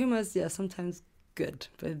dark humor is sometimes good,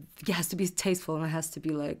 but it has to be tasteful, and it has to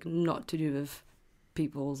be like not to do with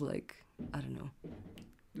people's like, I don't know,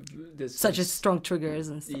 there's such as strong triggers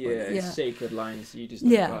and stuff. Sacred lines you just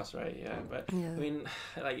don't cross, right? But I mean,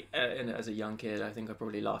 like as a young kid, I think I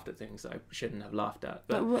probably laughed at things that I shouldn't have laughed at.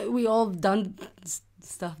 But we all done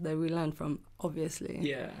stuff that we learned from, obviously.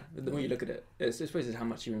 Yeah, but the more you look at it, I suppose it's how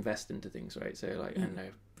much you invest into things, right? So like I know,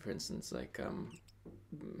 for instance, like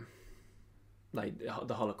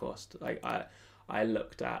the Holocaust. Like I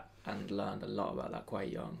looked at and learned a lot about that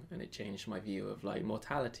quite young, and it changed my view of like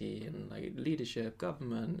mortality and like leadership,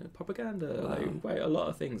 government, propaganda, like quite a lot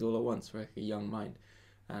of things all at once for like a young mind.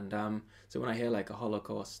 And so when I hear like a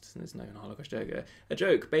Holocaust, and it's not even a Holocaust joke, a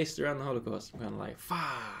joke based around the Holocaust, I'm kind of like,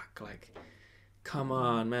 fuck, like, come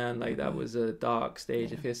on, man, like that was a dark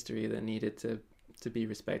stage of history that needed to be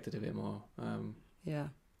respected a bit more.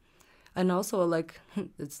 And also like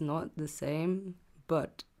it's not the same,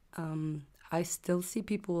 but I still see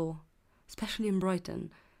people, especially in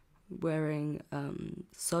Brighton, wearing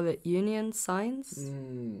Soviet Union signs,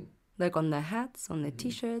 like on their hats, on their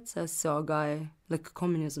T-shirts. I saw a guy, like a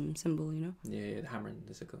communism symbol, Yeah, the hammer and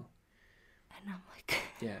the sickle. And I'm like,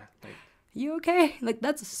 like, you okay? Like,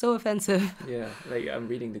 that's so offensive. Yeah, like I'm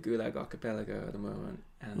reading the Gulag Archipelago at the moment,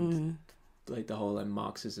 and like the whole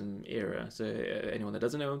Marxism era. So anyone that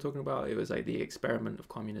doesn't know what I'm talking about, it was like the experiment of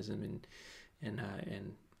communism in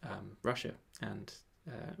Russia, and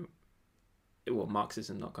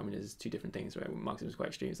Marxism, not communism, is two different things, right? Marxism is quite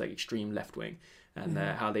extreme. It's like extreme left wing, and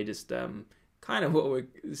how they just kind of what we're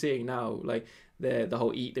seeing now, like the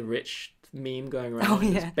whole "eat the rich" meme going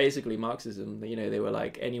around. It's basically Marxism. They were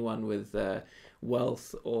like anyone with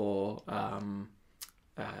wealth or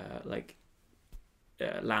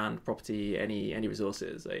land, property, any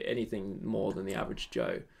resources, like anything more than the average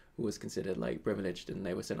Joe was considered like privileged, and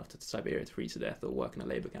they were sent off to Siberia to freeze to death or work in a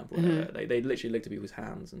labor camp or whatever. They literally looked at people's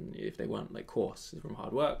hands, and if they weren't like coarse from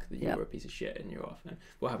hard work, then you were a piece of shit and you're off. And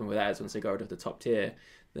what happened with that is once they got rid of the top tier,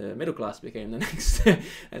 the middle class became the next, and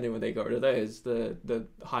then when they got rid of those, the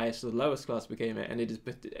highest or the lowest class became it, and it just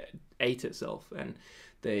ate itself. And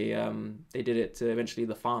they did it to eventually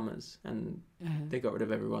the farmers, and they got rid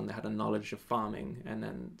of everyone that had a knowledge of farming, and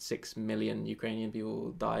then 6 million Ukrainian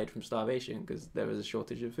people died from starvation because there was a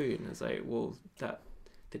shortage of food. And it's like, well, that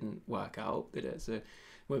didn't work out, did it? So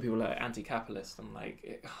when people are anti-capitalist, I'm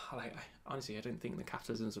like, honestly, I don't think that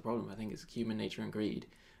capitalism is a problem. I think it's human nature and greed,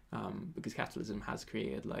 because capitalism has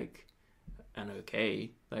created like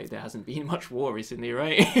like there hasn't been much war recently,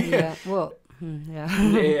 right? there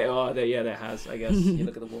has, I guess. You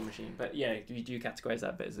look at the war machine, but do you categorize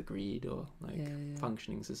that bit as the greed or like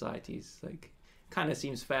functioning societies? Like, kind of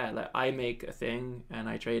seems fair. Like, I make a thing and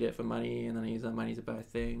I trade it for money, and then I use that money to buy a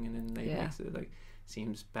thing, and then they makes it. Like,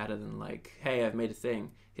 seems better than like, hey, I've made a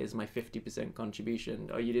thing, here's my 50% contribution.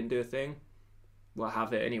 Oh, you didn't do a thing? Well,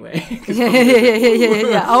 have it anyway.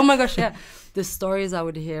 Yeah. Oh my gosh, yeah. The stories I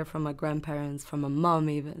would hear from my grandparents, from my mom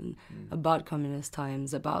even, about communist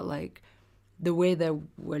times, about like the way they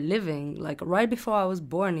were living, like right before I was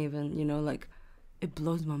born even, like it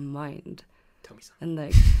blows my mind. Tell me something. And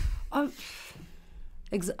like,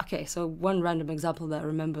 okay, so one random example that I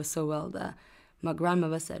remember so well, that my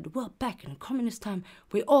grandmother said, well, back in communist time,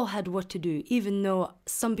 we all had what to do, even though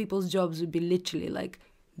some people's jobs would be literally like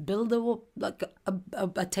build a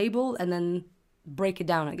table and then break it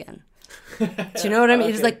down again. Do you know what I mean?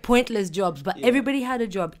 It's like pointless jobs, but everybody had a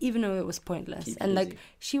job, even though it was pointless. And like,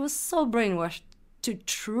 she was so brainwashed to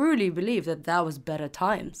truly believe that was better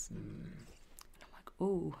times. And I'm like,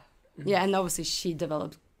 oh. Yeah, and obviously she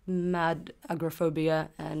developed mad agoraphobia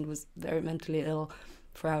and was very mentally ill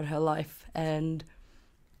throughout her life, and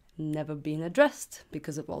never been addressed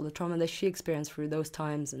because of all the trauma that she experienced through those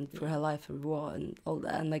times and through her life through war and all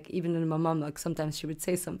that. And like, even in my mom, like sometimes she would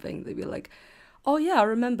say something, they'd be like, oh yeah, I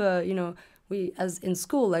remember, we, as in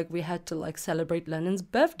school, like we had to like celebrate Lenin's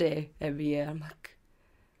birthday every year. I'm like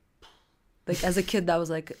as a kid, that was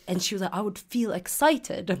like, and she was like, I would feel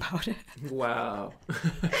excited about it. Wow.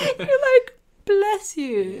 You're like, bless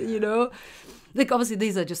you, like obviously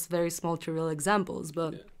these are just very small trivial examples,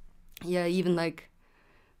 but even like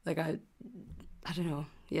I don't know,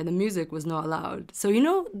 yeah, the music was not allowed. So you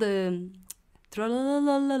know the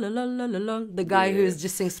the guy who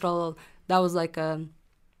just sings tralala, that was like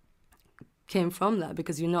came from that,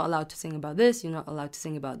 because you're not allowed to sing about this, you're not allowed to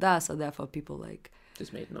sing about that, so therefore people like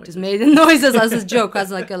just made noises. Just made the noises as a joke,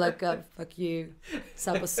 as like a fuck you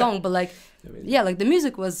type of song. But like, yeah, like the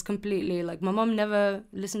music was completely like, my mom never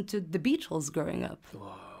listened to the Beatles growing up.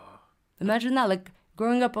 Whoa. Imagine that, like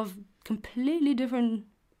growing up of completely different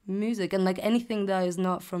music, and like anything that is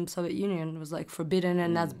not from Soviet Union was like forbidden,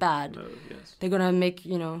 and that's bad. No, yes. They're gonna make,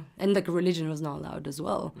 you know, and like religion was not allowed as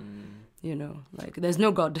well. You know, like there's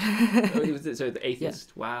no God. So the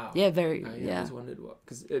atheist. Yeah. Wow. Yeah, very. I yeah. always wondered what,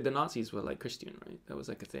 because the Nazis were like Christian, right? That was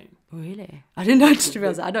like a thing. Really? I didn't know. To be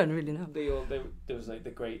honest, I don't really know. There was like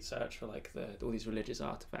the great search for like all these religious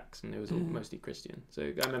artifacts, and it was all mostly Christian. So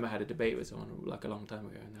I remember I had a debate with someone like a long time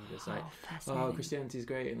ago, and they were just like, "Oh, Christianity's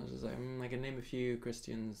great," and I was just like, "I can name a few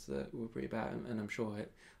Christians that were pretty bad," and I'm sure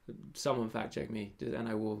someone fact check me, and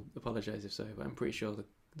I will apologize if so, but I'm pretty sure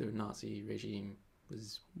the Nazi regime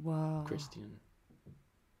was Christian.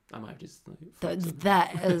 I might just like,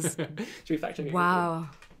 that is should we fact check it? Wow.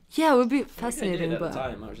 Yeah, it would be fascinating. At the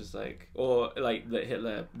time, I was just like, or like that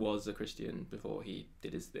Hitler was a Christian before he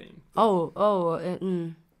did his thing.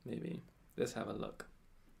 Maybe let's have a look.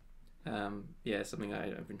 Yeah, something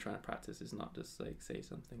I've been trying to practice is not just like say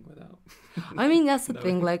something without. I mean, that's the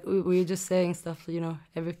thing. Like we're just saying stuff. You know,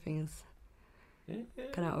 everything's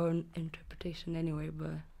kind of our own interpretation anyway.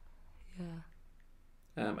 But yeah.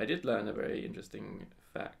 I did learn a very interesting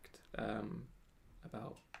fact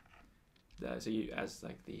about so as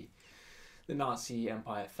like the Nazi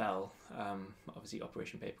Empire fell, obviously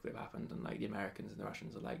Operation Paperclip happened, and like the Americans and the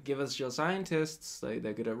Russians are like, give us your scientists, like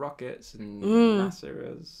they're good at rockets, and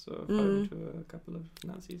NASA is sort of home to a couple of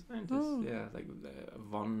Nazi scientists. Yeah, like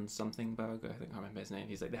von Somethingberg, I think I remember his name.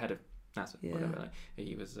 He's like the head of NASA, whatever. Like,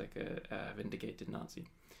 he was like a vindicated Nazi.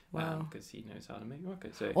 Wow, because he knows how to make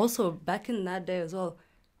rockets. So also back in that day as well,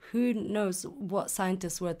 who knows what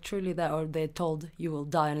scientists were truly there, or they're told you will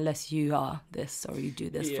die unless you are this or you do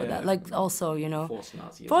this for that. Like also, you know,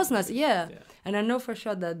 forced Nazi, yeah. And I know for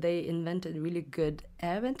sure that they invented really good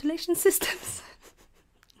air ventilation systems.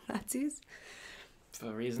 Nazis.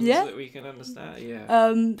 For reasons that we can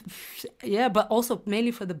understand, yeah, but also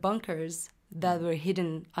mainly for the bunkers that were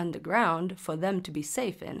hidden underground for them to be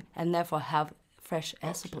safe in, and therefore have fresh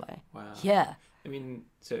air supply. Wow. Yeah. I mean,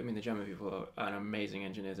 the German people are amazing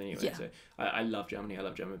engineers anyway. Yeah. So I love Germany. I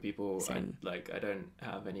love German people. Same. I don't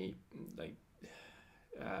have any like.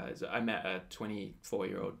 So I met a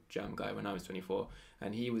 24-year-old German guy when I was 24,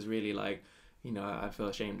 and he was really like, you know, I feel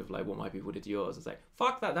ashamed of like what my people did to yours. It's like,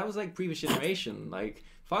 fuck that. That was like previous generation. Like,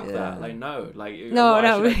 fuck that. Like, no. Like, why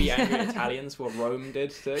should I be angry at Italians for what Rome did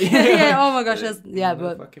to? Oh my gosh. That's, no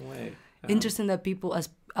but fucking way. Interesting that people us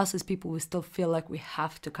as people, we still feel like we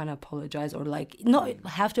have to kind of apologize, or like not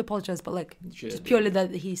have to apologize, but like just purely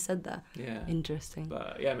that he said that. Yeah. Interesting.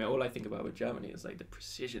 But yeah, I mean, all I think about with Germany is like the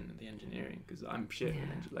precision of the engineering, because I'm shit.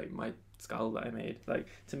 Like my skull that I made, like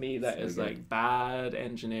to me that is good. Like bad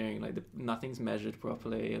engineering. Like nothing's measured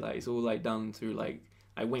properly. Like it's all like done through like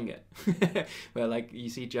I wing it. Where like you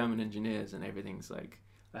see German engineers and everything's like,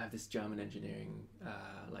 I have this German engineering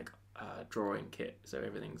drawing kit, so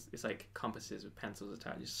it's like compasses with pencils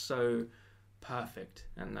attached. It's so perfect.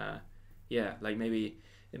 And like maybe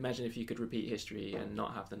imagine if you could repeat history and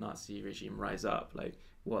not have the Nazi regime rise up, like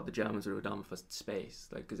what the Germans would have done for space,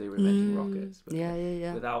 like because they were inventing rockets. But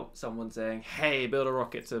without someone saying, hey, build a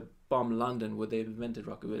rocket to bomb London, would they have invented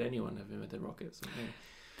rocket? Would anyone have invented rockets?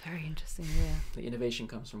 Very interesting. The innovation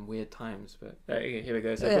comes from weird times. But okay, here we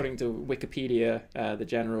go. So according to Wikipedia, the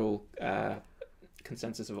general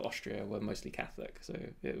consensus of Austria were mostly Catholic, so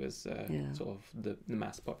it was sort of the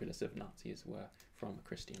mass populace of Nazis were from a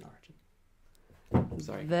Christian origin.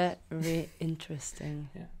 Sorry. Very interesting.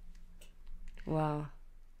 Yeah. Wow.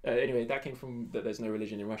 Anyway, that came from that there's no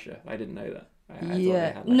religion in Russia. I didn't know that. I thought they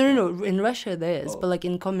had, like, no. In Russia there is, but like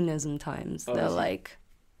in communism times, they're like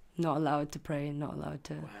not allowed to pray, not allowed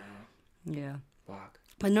to. Wow. Yeah. Fuck.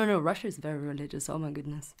 But no, Russia is very religious. Oh my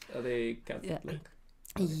goodness. Are they Catholic?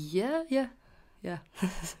 Yeah.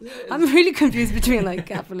 I'm really confused between like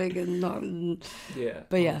Catholic and not. Yeah.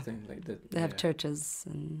 But yeah, like they have churches,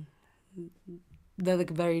 and they're like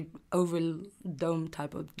very oval dome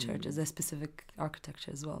type of churches. They're specific architecture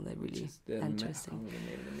as well. They're really interesting.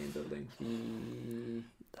 The main building.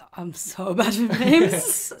 I'm so bad with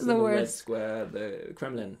names. The Red Square, the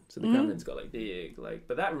Kremlin. So the Kremlin's got like big, like,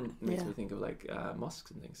 but that makes me think of like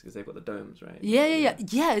mosques and things, because they've got the domes, right? Yeah.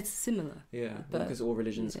 It's similar. Yeah, because all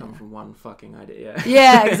religions come from one fucking idea.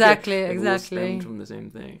 Yeah, exactly. All stemmed from the same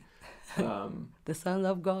thing. The Son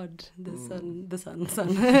of God, the Son.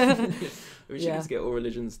 We should just get all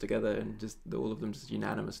religions together and just all of them just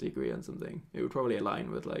unanimously agree on something. It would probably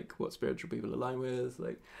align with like what spiritual people align with,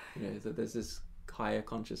 like, you know, that there's this higher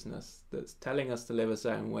consciousness that's telling us to live a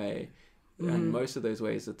certain way, and most of those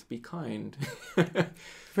ways are to be kind.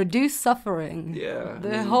 Reduce suffering. Yeah.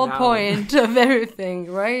 The whole point of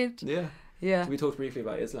everything, right? Yeah. Yeah. So we talked briefly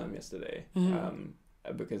about Islam yesterday,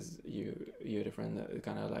 because you had a friend that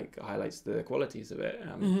kind of like highlights the qualities of it,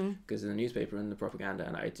 because in the newspaper and the propaganda,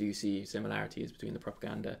 and I do see similarities between the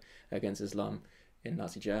propaganda against Islam in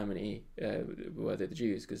Nazi Germany, were the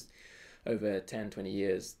Jews, because over 10, 20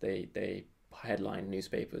 years, they headlined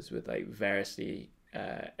newspapers with like variously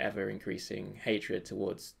ever increasing hatred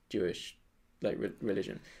towards Jewish like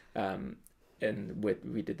religion, and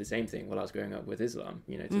we did the same thing while I was growing up with Islam,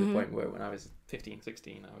 you know, to the point where when I was 15,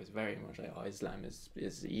 16, I was very much like, oh, Islam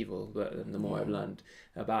is evil. But the more I've learned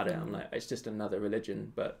about it, I'm like, it's just another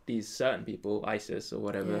religion. But these certain people, ISIS or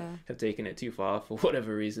whatever, have taken it too far for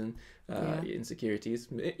whatever reason, insecurities,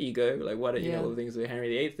 ego, like what, you know, all the things that Henry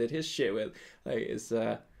VIII did his shit with. Like, it's...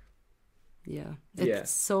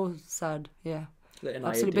 it's so sad. Yeah. Like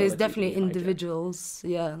absolutely. But it's definitely individuals,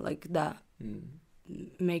 like that,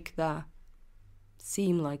 make that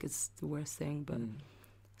seem like it's the worst thing, but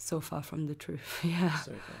so far from the truth. Yeah.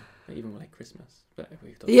 So far. Even like Christmas. But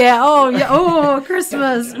we've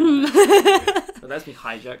Christmas. But that's been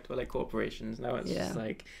hijacked by like corporations. Now it's just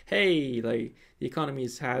like, hey, like the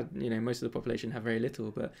economy's had, you know, most of the population have very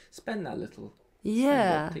little, but spend that little.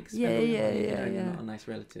 Yeah. You're not a nice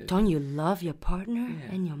relative. Don't you love your partner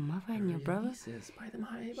and your mother and your brother? Jesus, buy them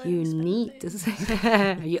high, you need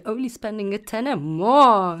to. You're only spending a tenner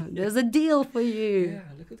more. There's a deal for you. Yeah,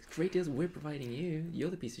 look at the great deals we're providing you. You're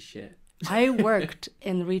the piece of shit. I worked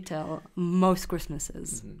in retail most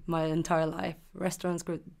Christmases, my entire life. Restaurants,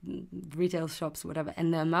 retail shops, whatever.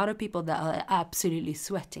 And the amount of people that are absolutely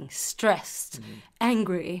sweating, stressed,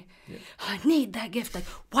 angry. Yeah. I need that gift. Like,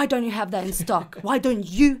 why don't you have that in stock? Why don't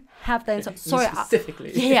you have that in stock? Sorry.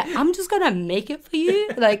 Specifically. I'm just going to make it for you.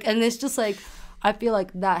 Like, and it's just like, I feel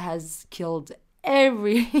like that has killed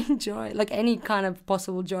every joy, like any kind of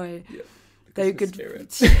possible joy. Yeah. That you could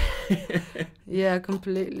yeah,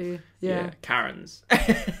 completely. Yeah. Karens.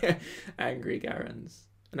 Angry Karens.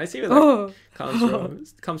 And I see where that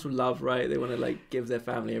comes from love, right? They want to like give their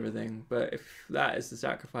family everything, but if that is the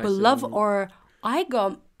sacrifice, but love, or I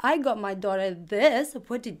got my daughter this,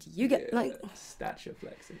 what did you get? Like stature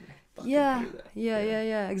flexing. Yeah,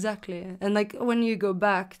 exactly. And like when you go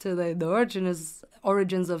back to the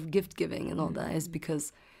origins of gift giving and all that, is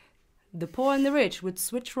because the poor and the rich would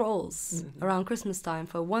switch roles around Christmas time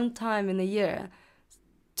for one time in a year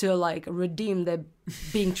to like redeem their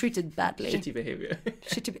being treated badly. Shitty behavior.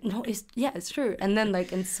 It's true. And then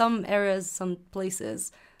like in some areas, some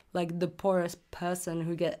places, like the poorest person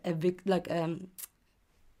who get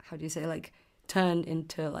turned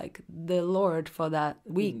into like the Lord for that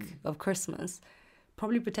week of Christmas,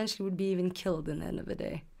 probably potentially would be even killed in the end of the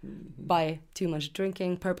day by too much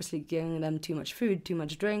drinking, purposely giving them too much food, too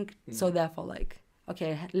much drink. So therefore, like,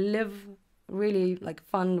 okay, live really like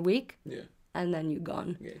fun week, and then you're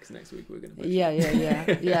gone. Yeah, because next week we're gonna.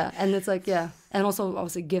 Yeah. And it's like and also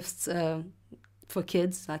obviously gifts for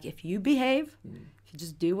kids. Like if you behave, if you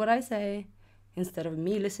just do what I say, instead of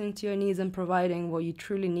me listening to your needs and providing what you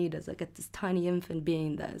truly need as like this tiny infant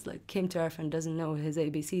being that is like came to earth and doesn't know his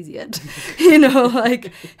ABCs yet, you know,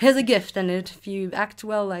 like here's a gift, and if you act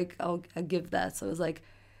well, like I'll give that. So it's like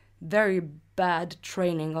very bad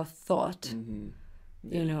training of thought,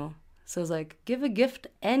 you know. So it's like give a gift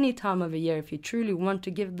any time of the year if you truly want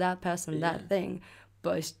to give that person that thing,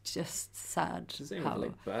 but it's just sad. It's the same with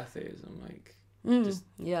like birthdays. I'm like.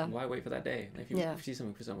 Why wait for that day? If you see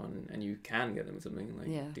something for someone and you can get them something,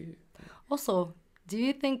 like do. Also, do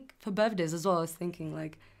you think for birthdays as well? I was thinking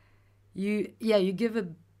like, you give a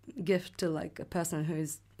gift to like a person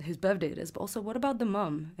whose birthday it is, but also what about the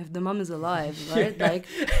mum? If the mum is alive, right? Like,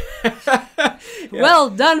 well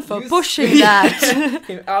done for pushing that.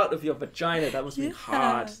 Came out of your vagina. That must be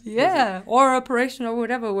hard. Yeah, or operation or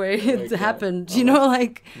whatever way it happened. You know,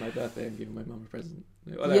 like my birthday, I'm giving my mum a present.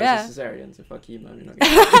 Well, that was a cesarean, so fuck you, man. You're not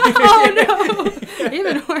oh no,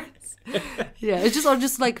 even worse. Yeah, it's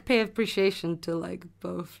just like pay appreciation to like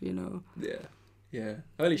both, you know. Yeah.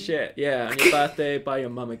 Holy shit. Yeah, on your birthday, buy your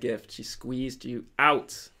mum a gift. She squeezed you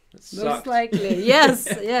out. Most likely, yes.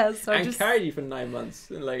 So and carried you for 9 months,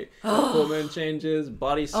 and like hormone changes,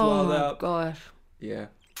 body swelled up. Oh my gosh. Yeah.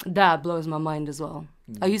 That blows my mind as well.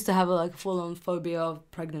 I used to have a like full-on phobia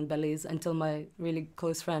of pregnant bellies until my really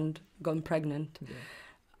close friend got pregnant.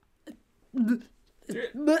 you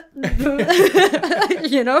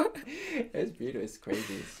know. It's beautiful. It's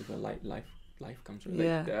crazy. It's super life comes from.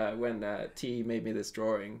 Yeah. When T made me this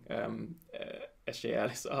drawing, SJ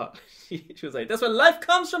Alice art, she was like, "That's where life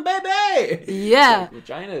comes from, baby." Yeah. Like,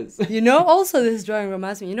 vaginas. You know, also this drawing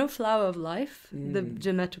reminds me, you know, Flower of Life, the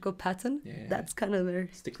geometrical pattern. Yeah. That's kind of very.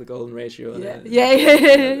 Stick the golden ratio on it.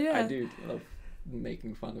 Yeah. I do love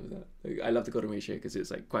making fun of that. Like, I love the golden ratio because it's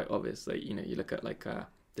like quite obvious. Like, you know, you look at like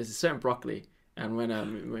there's a certain broccoli, and when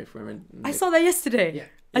I saw that yesterday. Yeah.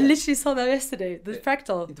 I literally saw that yesterday. The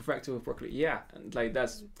fractal. The fractal of broccoli, yeah, and like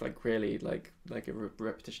that's like really like a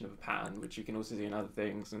repetition of a pattern, which you can also see in other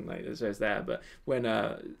things, and like there's there. But when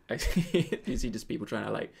you see just people trying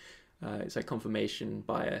to like. It's like confirmation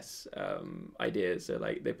bias ideas. So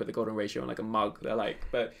like they put the golden ratio on like a mug. They're like,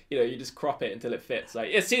 but you know, you just crop it until it fits.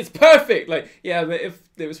 Like, yes, it's perfect. Like, yeah, but if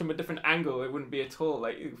it was from a different angle, it wouldn't be at all.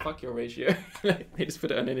 Like, fuck your ratio. Like, they just put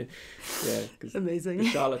it on any. Yeah, cause amazing. The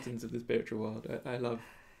charlatans of the spiritual world. I love.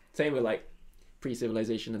 Same with like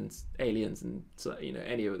pre-civilization and aliens and you know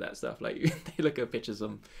any of that stuff. Like they look at pictures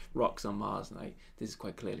of rocks on Mars and like this is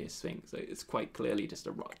quite clearly a sphinx. Like it's quite clearly just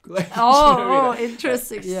a rock. Like, oh, you know what I mean? Like,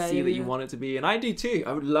 interesting. I see that you want it to be, and I do too.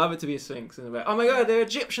 I would love it to be a sphinx. And like, oh my god, they're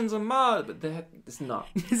Egyptians on Mars, but it's not.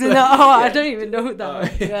 Is it not? Oh, I don't even know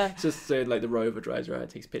that. Yeah. It's just so like the rover drives around,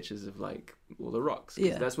 takes pictures of like all the rocks.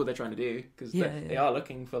 Yeah. That's what they're trying to do because they are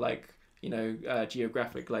looking for like you know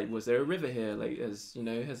geographic. Like, was there a river here? Like, has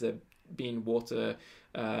there been water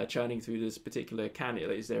churning through this particular canyon?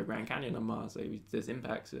 Like, is there a Grand Canyon on Mars? Like, there's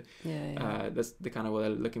impacts. That's the kind of what they're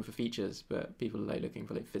looking for features, but people are like looking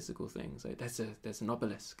for like physical things. Like there's an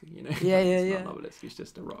obelisk, you know. It's not an obelisk, it's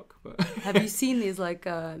just a rock. But have you seen these like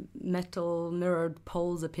metal mirrored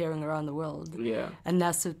poles appearing around the world? Yeah. And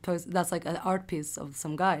that's like an art piece of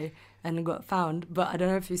some guy and it got found. But I don't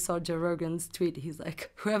know if you saw Joe Rogan's tweet. He's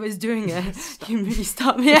like, whoever's doing it, you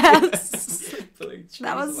stop me. Yes.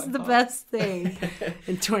 That was the best thing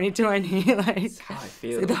in 2020. Like, that's how I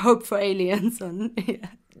feel. So the hope for aliens and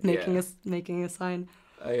making a sign.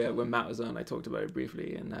 When Matt was on, I talked about it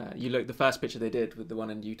briefly, and you look the first picture they did with the one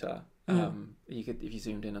in Utah. You could, if you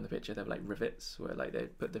zoomed in on the picture, there were like rivets where like they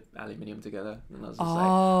put the aluminium together, and I was just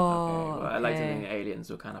I like to think aliens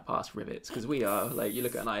were kind of past rivets because we are. Like you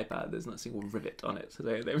look at an iPad, there's not a single rivet on it, so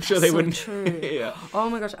I'm sure they wouldn't. True. Yeah. Oh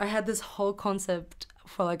my gosh, I had this whole concept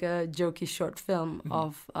for like a jokey short film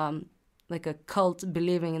of like a cult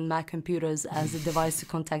believing in Mac computers as a device to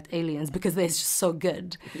contact aliens because they're just so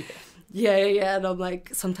good. Yeah. And I'm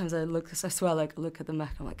like, sometimes I look at the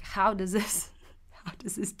Mac, I'm like, how does this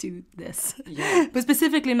do this? Yeah. But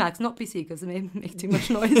specifically Macs, not PC, because it may make too much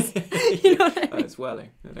noise. You know what I mean? It's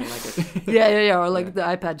whirling. I don't like it. Yeah. Or like the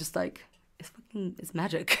iPad, just like, it's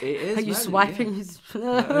magic. It is. Like you swiping.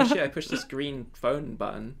 Oh shit! I pushed this green phone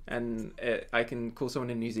button, and I can call someone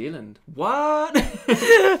in New Zealand. What?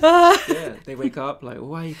 Yeah, they wake up like,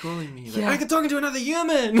 why are you calling me? Like, I can talk to another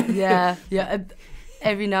human. Yeah.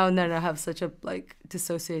 Every now and then I have such a like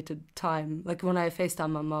dissociated time. Like when I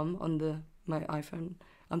FaceTime my mum on my iPhone,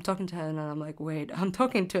 I'm talking to her and I'm like, wait, I'm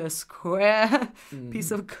talking to a square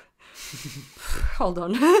piece of. Hold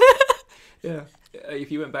on. Yeah,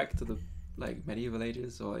 if you went back to the like medieval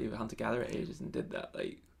ages or even hunter-gatherer ages and did that,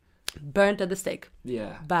 like burnt at the stake.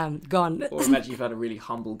 Yeah. Bam, gone. Or imagine you found a really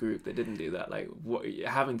humble group that didn't do that. Like, what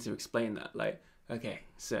having to explain that, like, okay,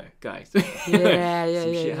 so guys, some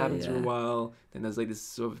shit happens for a while. Then there's like this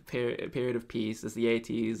sort of period of peace. There's the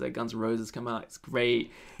 80s, like Guns N' Roses come out. It's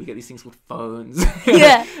great. We get these things called phones.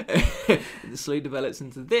 Yeah. It slowly develops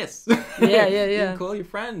into this. Yeah. You can call your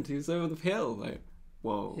friend who's over the hill. Like,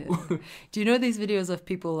 whoa. Yeah. Do you know these videos of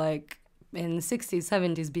people like in the 60s,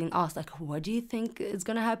 70s being asked like, what do you think is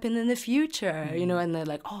going to happen in the future? You know, and they're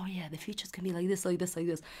like, oh yeah, the future's going to be like this, like this, like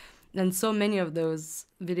this. And so many of those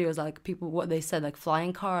videos, like people, what they said, like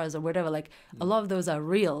flying cars or whatever, like a lot of those are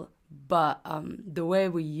real. But the way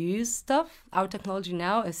we use stuff, our technology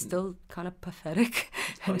now is still kind of pathetic.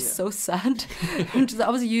 And it's so sad. I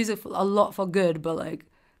was using it a lot for good, but like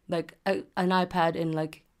an iPad in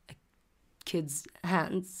like kids'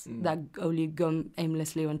 hands that only go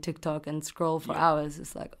aimlessly on TikTok and scroll for hours.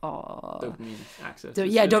 It's like, oh. Dopamine access.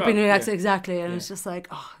 Dopamine access, exactly. And it's just like,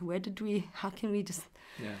 oh, how can we just...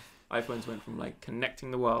 Yeah. iPhones went from like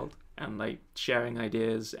connecting the world and like sharing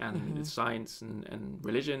ideas and science and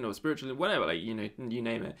religion or spiritual, whatever, like, you know, you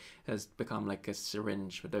name it, has become like a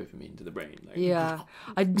syringe for dopamine to the brain. Like, yeah.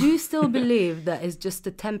 I do still believe that it's just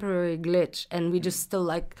a temporary glitch and we just still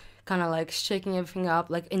like kind of like shaking everything up,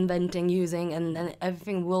 like inventing, using, and then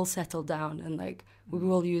everything will settle down and like we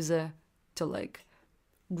will use it to like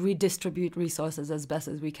redistribute resources as best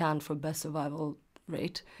as we can for best survival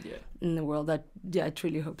rate Yeah. in the world. That I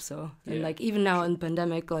truly hope so. And Yeah, like even now in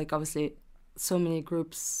pandemic, like obviously so many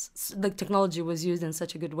groups, like technology was used in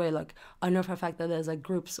such a good way. Like I know for a fact that there's like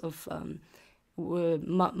groups of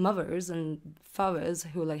mothers and fathers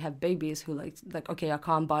who like have babies who like okay, I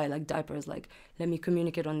can't buy like diapers, like let me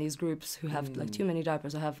communicate on these groups who have like too many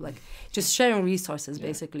diapers, or have like just sharing resources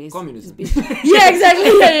basically. Communism. Yeah,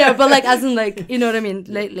 exactly. Yeah, but like as in like, you know what I mean,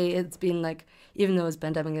 lately it's been like, even though it's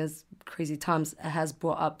pandemic is crazy times, it has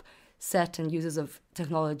brought up certain uses of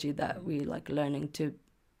technology that we like learning to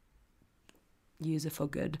use it for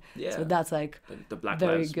good. Yeah. So that's like the Black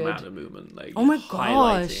very Lives good. Matter movement, like Oh my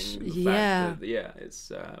gosh, highlighting the yeah. fact that,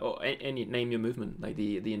 it's or any name your movement, like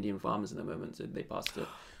the Indian farmers in the movement, so they passed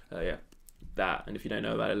that, and if you don't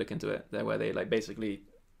know about it, look into it. They're where they like basically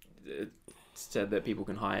said that people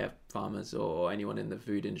can hire farmers or anyone in the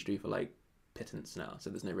food industry for like pittance now, so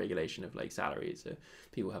there's no regulation of like salaries, so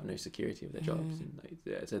people have no security of their jobs, and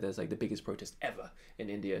like, so there's like the biggest protest ever in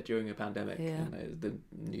India during a pandemic, and the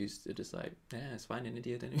news are just like, it's fine in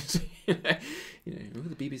India, don't you?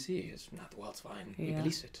 The BBC is not, the world's fine, we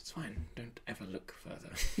police it, it's fine, don't ever look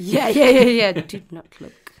further. yeah do not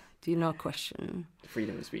look, do not question.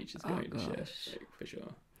 Freedom of speech is going to shit, like, for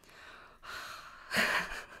sure.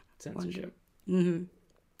 Censorship.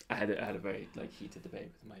 I had a very like heated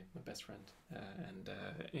debate with my best friend, and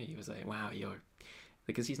he was like, "Wow, you're,"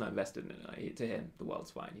 because he's not invested in it. Like, to him, the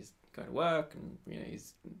world's fine. He's going to work, and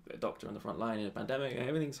he's a doctor on the front line in a pandemic, and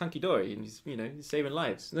everything's hunky dory, and he's saving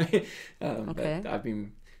lives. Okay. But I've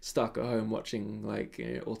been stuck at home watching like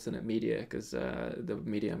alternate media because the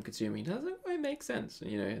media I'm consuming doesn't quite make sense.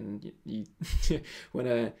 And you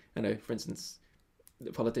when I know, for instance,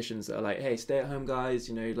 the politicians that are like, hey, stay at home guys,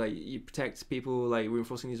 like you protect people, like we're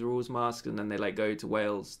enforcing these rules, masks, and then they like go to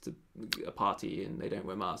Wales to a party and they don't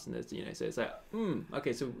wear masks, and there's so it's like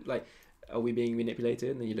okay, so like, are we being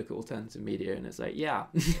manipulated? And then you look at alternative media and it's like, you are.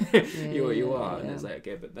 And it's like,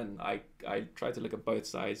 okay, but then I try to look at both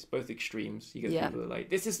sides, both extremes. You get people that are like,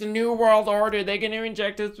 this is the new world order, they're going to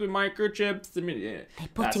inject us with microchips. They're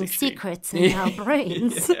putting secrets in our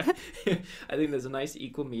brains. I think there's a nice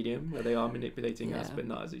equal medium where they are manipulating us, but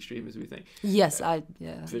not as extreme as we think. Yes,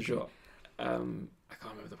 for sure. I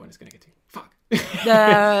can't remember the point it's going to get to. Fuck.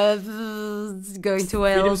 Going to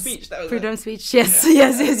Wales. Freedom of speech. Yes.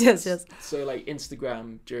 So like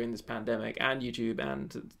Instagram during this pandemic, and YouTube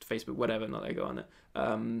and Facebook, whatever, not they go on it,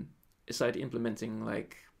 started implementing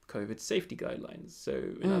like COVID safety guidelines. So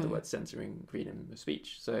in other words, censoring freedom of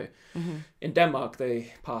speech. So in Denmark,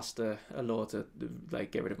 they passed a law to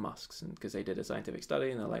like get rid of masks, and because they did a scientific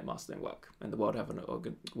study and they're like, masks don't work. And the World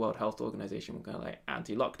Health Organization were kind of like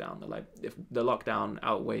anti-lockdown. They're like, if the lockdown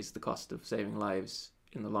outweighs the cost of saving lives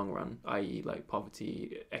in the long run, i.e. like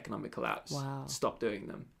poverty, economic collapse, stop doing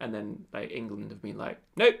them. And then like England have been like,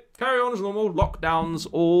 nope, carry on as normal, lockdowns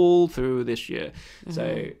all through this year.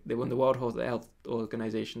 So when the World Health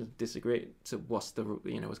Organization disagree to what's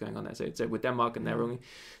going on there. So with Denmark and their ruling,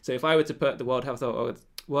 so if I were to put the World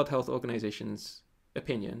Health Organization's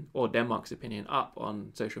opinion or Denmark's opinion up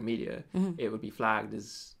on social media, it would be flagged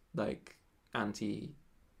as like anti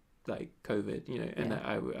like COVID, and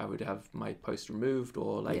I would have my post removed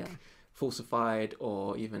or like falsified,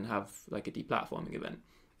 or even have like a deplatforming event.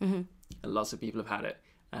 And lots of people have had it,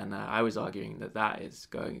 and I was arguing that is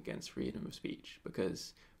going against freedom of speech,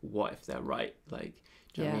 because what if they're right? Like,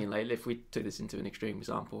 do you know what I mean? Like, if we took this into an extreme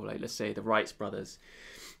example, like let's say the Wright brothers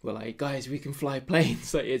were like, guys, we can fly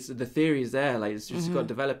planes. Like, it's the theory is there. Like, it's just got to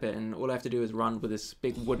develop it, and all I have to do is run with this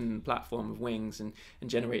big wooden platform of wings and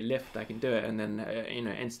generate lift. I can do it. And then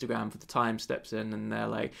Instagram for the time steps in, and they're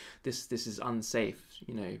like, this is unsafe.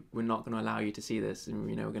 We're not going to allow you to see this, and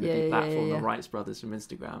we're going to deplatform the Wright brothers from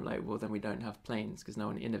Instagram. Like, well, then we don't have planes because no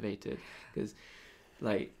one innovated. Because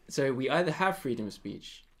like, so we either have freedom of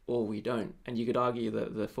speech or we don't. And you could argue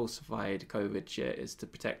that the falsified COVID shit is to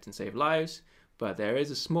protect and save lives, but there is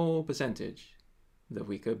a small percentage that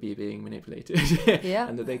we could be being manipulated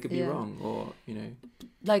and that they could be wrong, or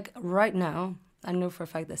like right now I know for a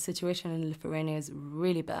fact the situation in Lithuania is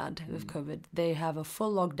really bad with COVID. They have a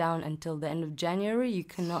full lockdown until the end of January. You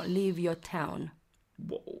cannot leave your town.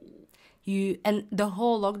 Whoa. And the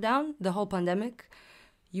whole lockdown, the whole pandemic,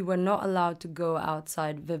 you were not allowed to go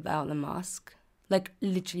outside without a mask. Like,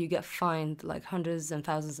 literally, you get fined like hundreds and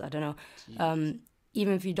thousands, I don't know.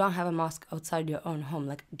 Even if you don't have a mask outside your own home,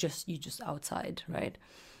 like you just outside, right?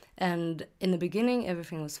 And in the beginning,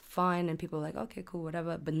 everything was fine, and people were like, okay, cool,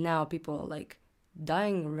 whatever. But now people are like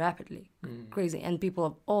dying rapidly, crazy, and people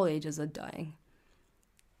of all ages are dying.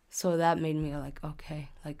 So that made me like, okay,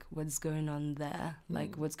 like what's going on there?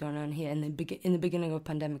 Like what's going on here? And in the beginning of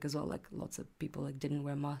pandemic as well, like lots of people like didn't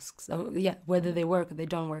wear masks. Oh, yeah, whether they work or they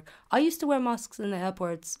don't work. I used to wear masks in the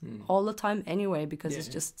airports all the time anyway because it's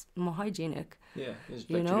just more hygienic. Yeah, it's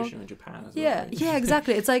like tradition in Japan as well. Yeah, right? yeah,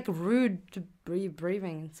 exactly. It's like rude to be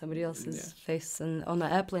breathing in somebody else's face, and on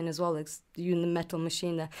the airplane as well, like you in the metal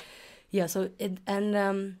machine there. Yeah, so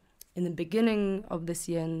in the beginning of this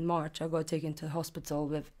year in March, I got taken to hospital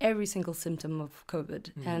with every single symptom of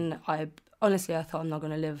COVID. And I thought I'm not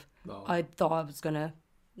going to live. Oh. I thought I was going to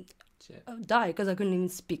die because I couldn't even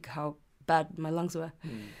speak how bad my lungs were.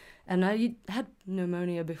 And I had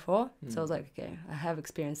pneumonia before. So I was like, okay, I have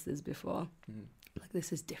experienced this before. Like,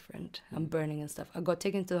 this is different. I'm burning and stuff. I got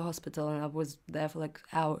taken to the hospital and I was there for like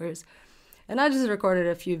hours. And I just recorded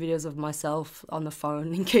a few videos of myself on the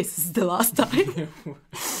phone in case it's the last time.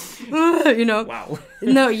 You know? Wow.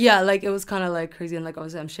 No, yeah, like it was kind of like crazy and like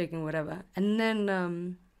obviously I'm shaking, whatever. And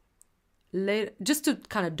then later, just to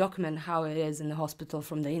kind of document how it is in the hospital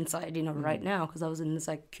from the inside, you know, right now, because I was in this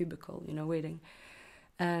like cubicle, you know, waiting.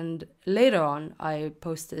 And later on, I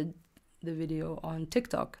posted the video on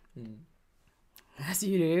TikTok. As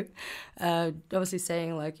you do, obviously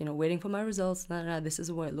saying like, you know, waiting for my results. This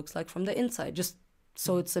is what it looks like from the inside, just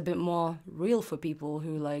so it's a bit more real for people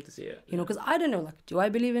who like, you know, because I don't know, like, do I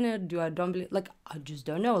believe in it? Do I don't believe? Like, I just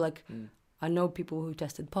don't know. Like, I know people who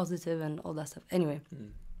tested positive and all that stuff. Anyway,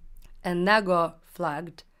 and that got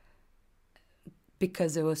flagged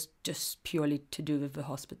because it was just purely to do with the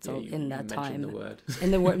hospital in that time. The word.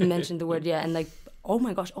 And mentioned the word, yeah, and like, oh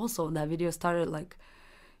my gosh! Also, that video started like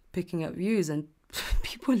picking up views and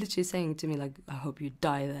people literally saying to me like, I hope you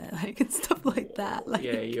die there, like, and stuff like that. Like,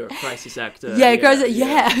 yeah, you're a crisis actor. Yeah.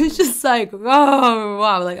 It's just like, oh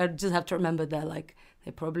wow, like I just have to remember they're like,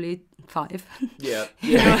 they're probably 5. Yeah.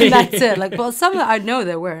 You know, and that's it. Like, well, some I know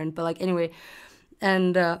they weren't, but like anyway,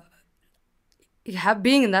 and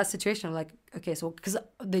being in that situation, like, okay, so because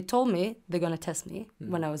they told me they're gonna test me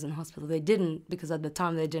when I was in hospital, they didn't, because at the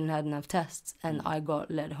time they didn't have enough tests, and I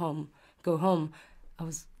got go home.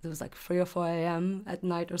 There was like 3 or 4 a.m. at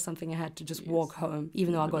night or something. I had to just walk home,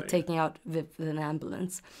 even though I got taken out with an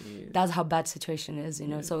ambulance. Yeah. That's how bad situation is, you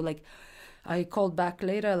know. So like, I called back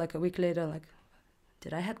later, like a week later, like,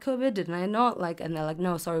 did I had COVID? Did I not? Like, and they're like,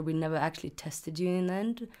 no, sorry, we never actually tested you in the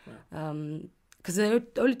end, because they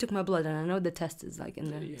only took my blood, and I know the test is like in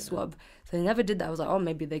the swab, so they never did that. I was like, oh,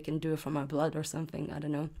 maybe they can do it from my blood or something. I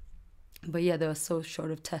don't know, but yeah, they were so short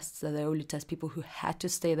of tests that they only test people who had to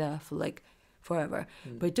stay there for like forever.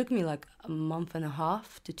 But it took me like a month and a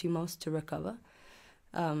half to 2 months to recover.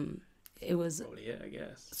 It was probably it, I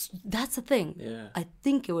guess. That's the thing. Yeah, I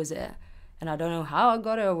think it was it, and I don't know how I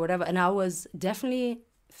got it or whatever. And I was definitely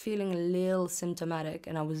feeling a little symptomatic,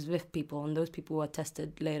 and I was with people, and those people were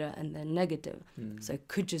tested later and they're negative. So it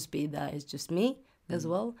could just be that it's just me as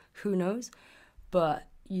well. Who knows? But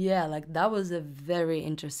yeah, like that was a very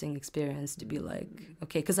interesting experience to be like,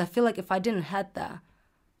 okay, because I feel like if I didn't had that,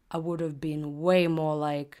 I would have been way more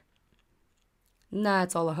like, nah,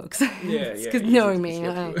 it's all a hoax. Yeah, because knowing me,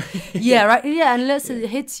 yeah, right, yeah. Unless it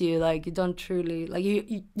hits you, like you don't truly like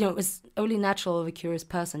you know, it's only natural of a curious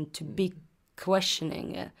person to be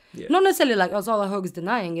questioning it. Yeah. Not necessarily like, oh, it's all a hoax,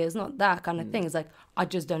 denying it. It's not that kind of thing. It's like, I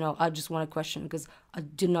just don't know. I just want to question because I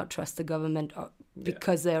do not trust the government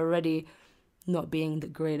because they're already not being the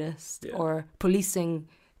greatest or policing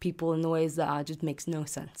people in the ways that just makes no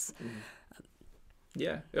sense.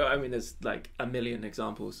 Yeah, I mean, there's like a million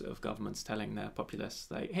examples of governments telling their populace,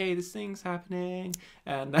 like, "Hey, this thing's happening,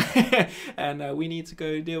 and and we need to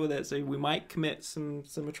go deal with it. So we might commit some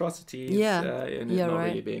atrocities, and it's not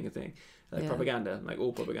really being a thing, like propaganda, like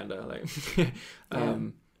all propaganda, like."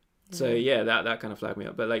 So that kind of flagged me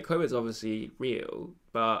up. But like, COVID's obviously real,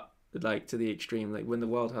 but like to the extreme, like when the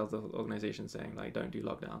World Health Organization saying like don't do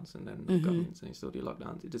lockdowns, and then the government saying still do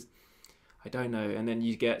lockdowns, it just, I don't know. And then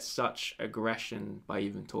you get such aggression by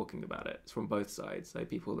even talking about it. It's from both sides. Like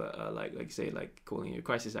people that are like you say, like calling you a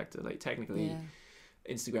crisis actor. Like technically,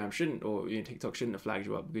 Instagram shouldn't, or TikTok shouldn't have flagged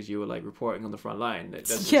you up because you were like reporting on the front line. That's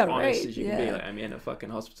as honest as you can be. Like, I'm in a fucking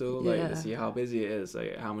hospital. Like to see how busy it is.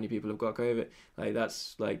 Like how many people have got COVID. Like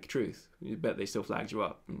that's like truth. You bet they still flagged you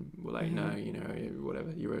up and were like, no, you know, whatever.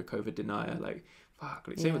 You're a COVID denier. Like fuck.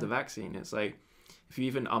 Like, same with the vaccine. It's like, if you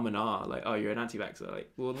even and ah, like, oh, you're an anti-vaxxer, like,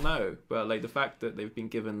 well, no. But like the fact that they've been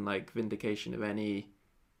given like vindication of any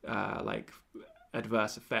like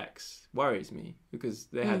adverse effects worries me, because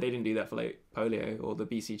they didn't do that for like polio or the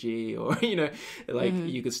BCG, or you know, like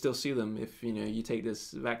you could still sue them if you know you take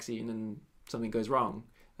this vaccine and something goes wrong.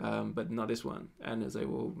 but not this one. And it's like,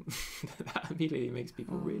 well, that immediately makes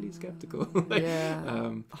people really skeptical.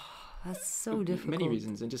 That's so difficult. Many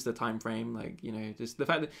reasons, and just the time frame, like, you know, just the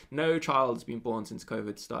fact that no child's been born since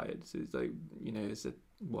COVID started. So it's like, you know, it's a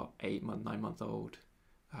 9-month old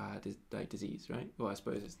disease, right? Well, I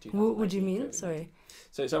suppose it's 2019. What do you mean? COVID. Sorry.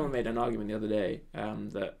 So someone made an argument the other day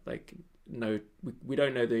that like we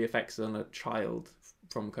don't know the effects on a child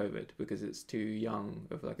from COVID because it's too young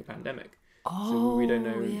of like a pandemic. So we don't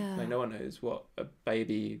know. Like no one knows what a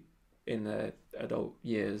baby in their adult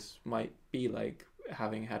years might be like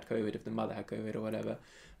having had COVID if the mother had COVID or whatever.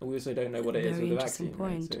 And we also don't know what it is with the vaccine.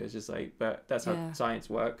 Right? So it's just like, but that's how science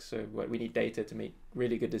works. So we need data to make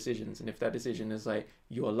really good decisions. And if that decision is like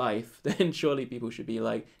your life, then surely people should be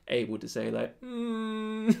like able to say like,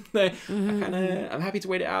 I'm happy to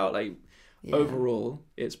wait it out. Like overall,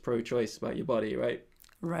 it's pro-choice about your body, right?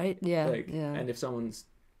 Right. Yeah. And if someone's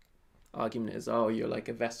argument is, oh, you're like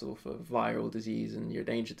a vessel for viral disease and you're a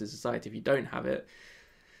danger to society if you don't have it,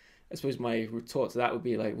 I suppose my retort to that would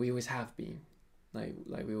be like, we always have been.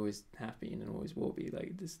 Like we always have been and always will be.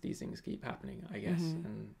 Like these things keep happening, I guess.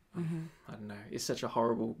 And I don't know. It's such a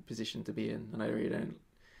horrible position to be in, and I really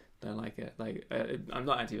don't like it. Like I'm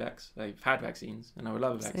not anti-vax. I've had vaccines, and I would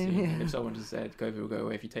love a vaccine. And if someone just said COVID will go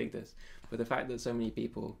away if you take this, but the fact that so many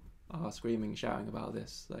people are screaming, shouting about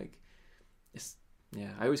this, like it's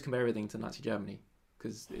I always compare everything to Nazi Germany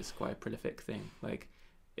because it's quite a prolific thing. Like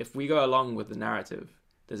if we go along with the narrative,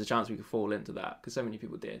 there's a chance we could fall into that because so many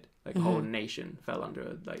people did. Like a whole nation fell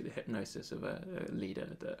under like the hypnosis of a leader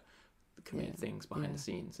that committed things behind the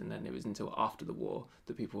scenes, and then it was until after the war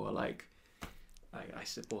that people were like, I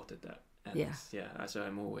supported that. And so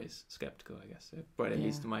I'm always skeptical, I guess. But at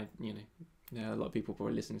least my, a lot of people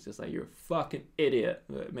probably listening to this like, you're a fucking idiot.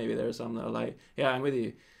 But maybe there are some that are like, yeah, I'm with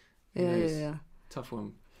you. Yeah. Tough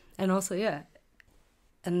one. And also,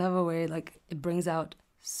 another way, like it brings out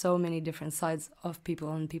so many different sides of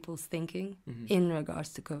people and people's thinking in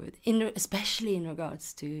regards to COVID, especially in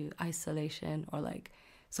regards to isolation or like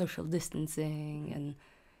social distancing and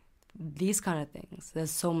these kind of things.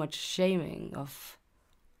 There's so much shaming of,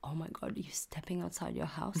 oh my God, you're stepping outside your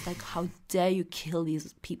house. Like, how dare you kill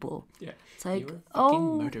these people? Yeah. It's like, you're a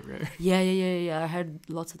fucking murderer. Yeah. I heard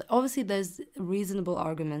lots of that. Obviously, there's reasonable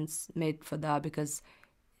arguments made for that because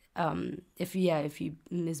if you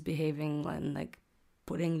misbehaving and like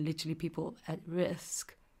putting literally people at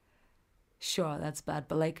risk, sure, that's bad.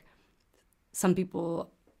 But like some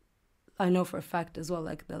people, I know for a fact as well,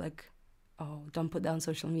 like they're like, oh, don't put down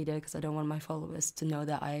social media because I don't want my followers to know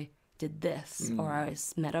that I did this or I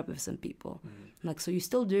met up with some people. Like, so you're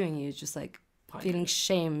still doing it, it's just like feeling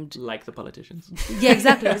shamed. Like the politicians. Yeah,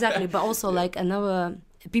 exactly. But also like another,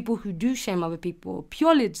 people who do shame other people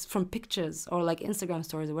purely just from pictures or like Instagram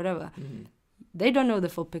stories or whatever, they don't know the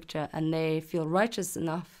full picture and they feel righteous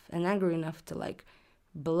enough and angry enough to like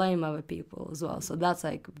blame other people as well. So that's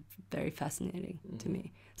like very fascinating to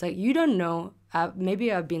me. It's like, you don't know,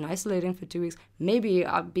 maybe I've been isolating for 2 weeks, maybe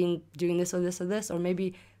I've been doing this or this or this, or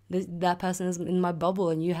maybe that person is in my bubble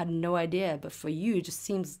and you had no idea, but for you it just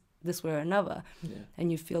seems this way or another,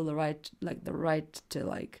 and you feel the right to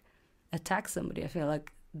like attack somebody. I feel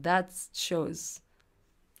like that shows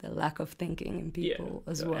the lack of thinking in people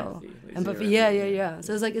as well.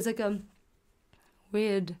 So it's like a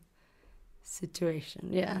weird situation.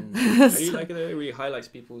 Are you like it really highlights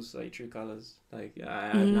people's like true colors? Like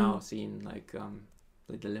I've now seen like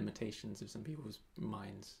the limitations of some people's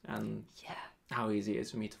minds and how easy it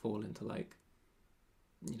is for me to fall into like,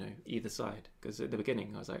 either side. Because at the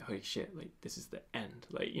beginning I was like, holy shit, like this is the end.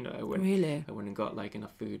 Like, I went and got like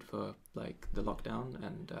enough food for like the lockdown,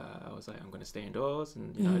 and I was like, I'm gonna stay indoors,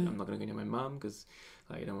 and I'm not gonna go near my mum because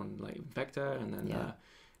like I don't want to like infect her. And then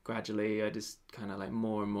gradually I just kind of like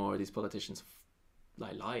more and more of these politicians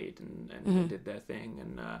like lied and they did their thing,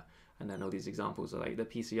 and then all these examples are like the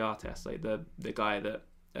PCR test, like the guy that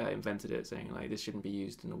invented it saying like this shouldn't be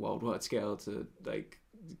used in a worldwide scale to like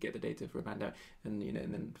get the data for a pandemic, and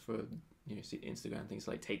and then for see Instagram things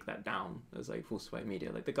like take that down as like falsified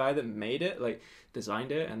media. Like the guy that made it like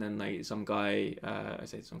designed it, and then like some guy a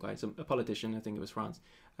politician, I think it was France,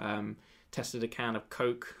 tested a can of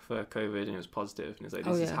Coke for COVID and it was positive, and it's like,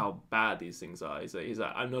 this is how bad these things are. He's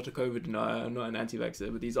like I'm not a COVID denier, I'm not an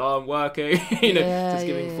anti-vaxxer, but these aren't working. Just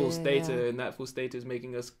giving false data, and that false data is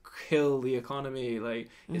making us kill the economy. Like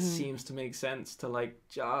it seems to make sense to like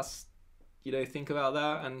just think about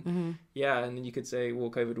that, and and then you could say, well,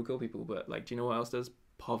 COVID will kill people, but like, do you know what else does?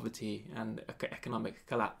 Poverty and economic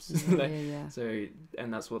collapse. So,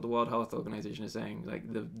 and that's what the World Health Organization is saying, like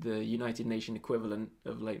the United Nations equivalent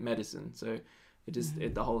of like medicine. So It just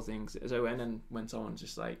the whole thing. So and then when someone's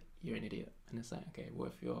just like, you're an idiot, and it's like, okay, well,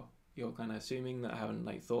 if you're kind of assuming that I haven't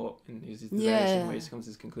like thought and is the various ways to come to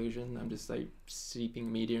this conclusion, I'm just like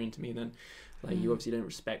seeping media into me, then like you obviously don't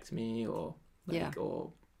respect me or like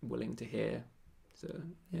or willing to hear. So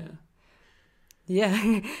yeah.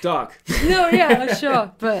 Dark. No, yeah,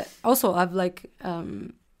 sure. But also I've like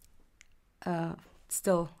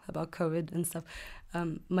still about COVID and stuff.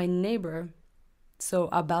 My neighbor, so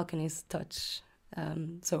our balconies touch,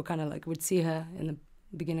 so kind of like would see her in the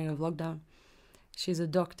beginning of lockdown. She's a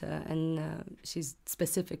doctor, and she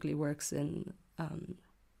specifically works in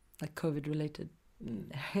like COVID related.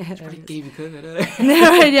 She probably gave you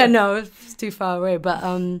COVID. No, it's too far away. But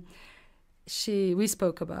we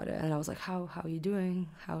spoke about it, and I was like, how are you doing?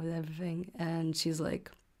 How is everything? And she's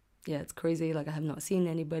like, yeah, it's crazy. Like, I have not seen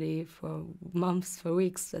anybody for months, for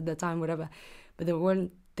weeks at the time, whatever. But the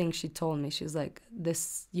one thing she told me, she's like,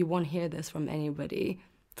 this, you won't hear this from anybody,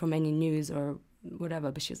 from any news or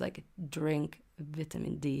whatever. But she's like, drink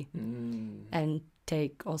vitamin D and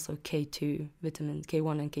take also K2, vitamin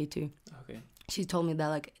K1 and K2. Okay. She told me that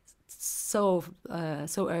like so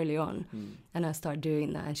early on, and I started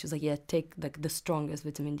doing that. And she was like, yeah, take like the strongest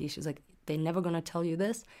vitamin D. She's like, they're never gonna tell you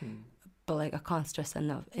this, but like I can't stress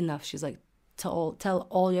enough. She's like, tell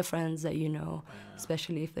all your friends that you know,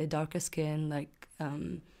 especially if they're darker skin, like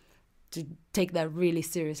to take that really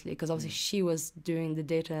seriously, because obviously she was doing the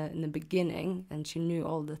data in the beginning and she knew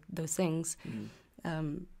all those things.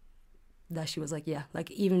 That she was like, yeah, like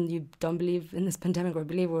even you don't believe in this pandemic or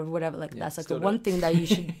believe or whatever, like that's like the one thing that you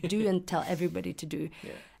should do and tell everybody to do.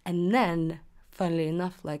 And then funnily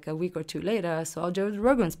enough, like a week or two later, I saw Joe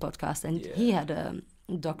Rogan's podcast, and he had a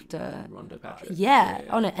Dr. Rhonda Patrick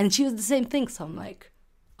on it, and she was the same thing. So I'm like,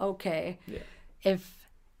 okay, if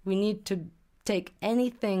we need to take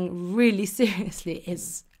anything really seriously,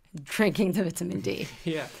 it's drinking the vitamin D.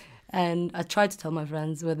 And I try to tell my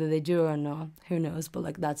friends, whether they do or not, who knows, but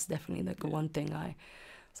like that's definitely like one thing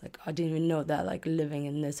it's like I didn't even know that like living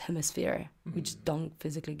in this hemisphere we just don't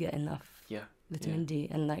physically get enough vitamin D.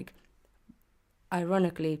 And like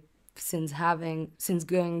ironically, since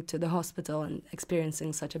going to the hospital and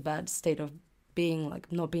experiencing such a bad state of being like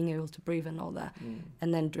not being able to breathe and all that,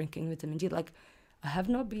 and then drinking vitamin D, like I have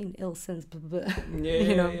not been ill since, but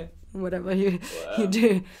whatever you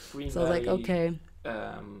do. Green so I was like, okay.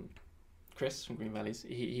 Chris from Green Valleys,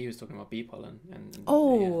 he was talking about bee pollen and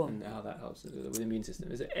how that helps with the immune system.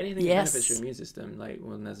 Is there anything that benefits your immune system, like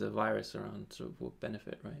when there's a virus around, sort of will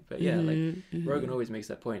benefit, right? But Rogan always makes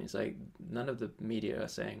that point. It's like none of the media are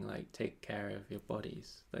saying like take care of your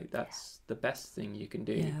bodies. Like that's the best thing you can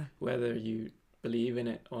do, whether you believe in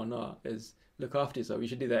it or not. Is look after yourself. You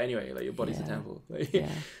should do that anyway. Like your body's a temple. Like,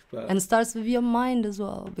 and it starts with your mind as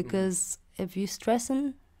well, because if you're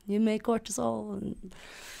stressing, you make cortisol and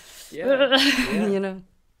you know,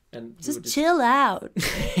 and just chill out.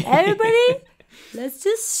 Everybody, let's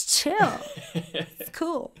just chill. It's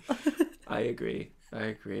cool. I agree.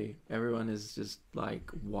 Everyone is just like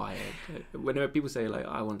wired. Whenever people say like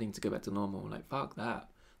I want things to go back to normal, like fuck that.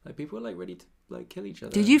 Like people are like ready to like kill each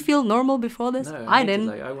other. Did you feel normal before this? No, I didn't.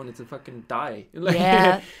 Like I wanted to fucking die.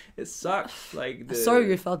 Like, it sucked. Like sorry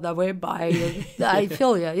you felt that way, but I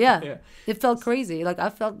feel you. Yeah. It felt crazy. Like I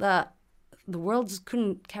felt that the world just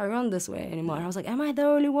couldn't carry on this way anymore. And I was like, am I the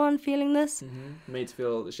only one feeling this? Made to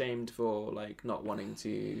feel ashamed for like not wanting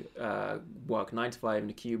to work 9 to 5 in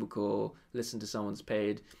a cubicle, listen to someone's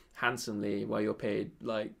paid handsomely while you're paid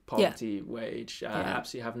like poverty wage,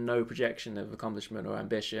 absolutely have no projection of accomplishment or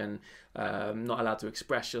ambition, not allowed to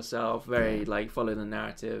express yourself, very like follow the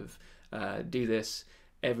narrative, do this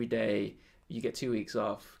every day, you get 2 weeks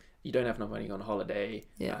off, you don't have enough money on holiday,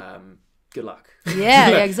 good luck.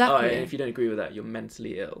 Exactly. And if you don't agree with that, you're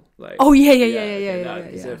mentally ill. Like for years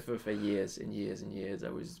and years and years I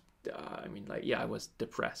was I was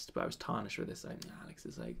depressed, but I was tarnished with this. Like, Alex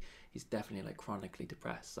is like, he's definitely like chronically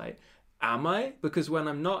depressed. Like, am I? Because when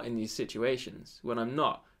I'm not in these situations, when I'm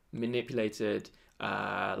not manipulated,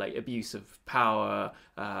 like abuse of power,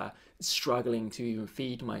 struggling to even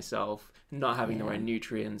feed myself, not having the right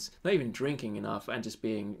nutrients, not even drinking enough, and just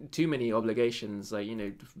being too many obligations, like, you know,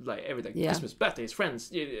 like everything, Christmas, birthdays,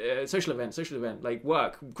 friends, social event, like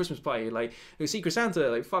work, Christmas party, like Secret Santa,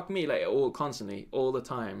 like fuck me, like all constantly, all the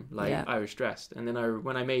time, like I was stressed. And then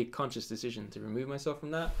when I made conscious decision to remove myself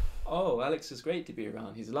from that, Alex is great to be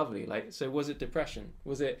around, he's lovely. Like, so was it depression?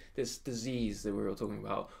 Was it this disease that we were all talking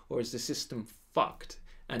about? Or is the system fucked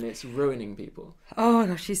and it's ruining people? Oh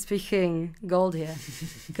no, she's speaking gold here.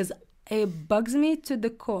 Because it bugs me to the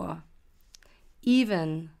core,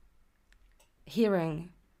 even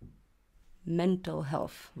hearing mental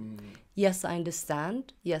health. Yes, I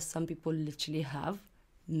understand. Yes, some people literally have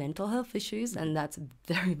mental health issues, and that's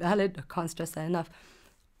very valid. I can't stress that enough.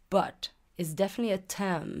 But it's definitely a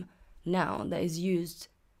term now that is used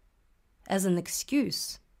as an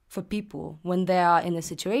excuse for people when they are in a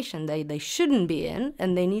situation they shouldn't be in,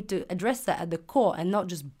 and they need to address that at the core and not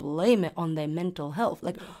just blame it on their mental health.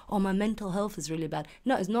 Like, oh, my mental health is really bad.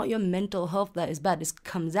 No, it's not your mental health that is bad. It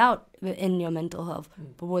comes out in your mental health.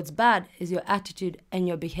 But what's bad is your attitude and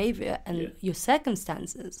your behavior and your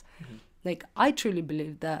circumstances. Like, I truly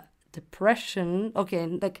believe that depression, okay,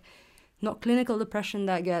 like, not clinical depression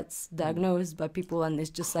that gets diagnosed by people and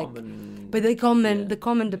it's just common, like, but the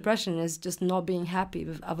common depression is just not being happy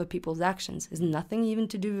with other people's actions. It's nothing even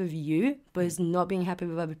to do with you, but it's not being happy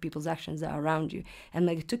with other people's actions that are around you. And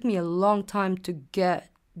like, it took me a long time to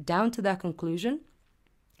get down to that conclusion.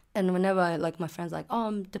 And whenever my friends like, oh,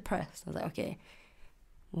 I'm depressed, I was like, okay,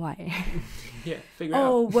 why? Figure out.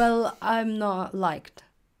 Oh, well, I'm not liked,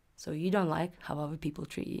 so you don't like how other people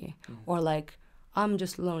treat you. Or like, I'm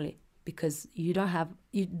just lonely, because you don't have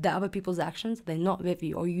the other people's actions, they're not with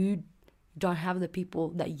you, or you don't have the people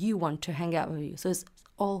that you want to hang out with you. So it's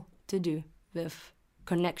all to do with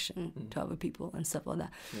connection to other people and stuff like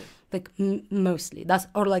that. Like, mostly that's,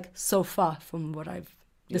 or like, so far from what I've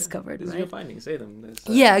discovered. These right? are your findings, say them.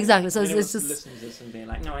 Exactly. So it's just listens to this and being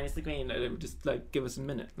like, no, I disagree. No, just like, give us a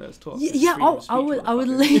minute, let's talk. I would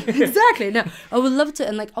exactly. No, I would love to,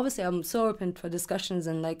 and like, obviously I'm so open for discussions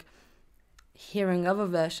and like hearing other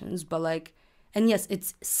versions, but like, and yes,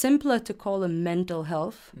 it's simpler to call it mental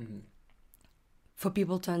health for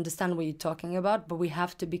people to understand what you're talking about, but we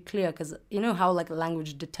have to be clear, because you know how like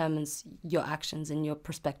language determines your actions and your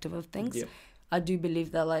perspective of things. I do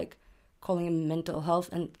believe that like calling it mental health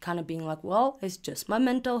and kind of being like, well, it's just my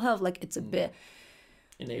mental health, like, it's a bit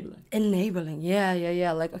enabling.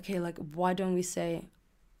 Yeah, like, okay, like, why don't we say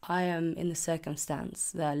I am in a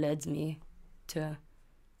circumstance that led me to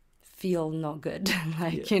feel not good,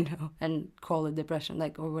 like, you know, and call it depression,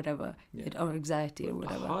 like, or whatever, or anxiety or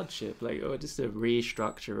whatever. A hardship, like, or just a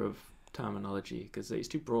restructure of terminology, because it's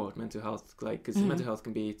too broad. Mental health, like, because mental health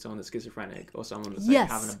can be someone that's schizophrenic or someone that's like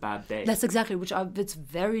having a bad day. That's exactly, it's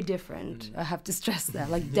very different. I have to stress that,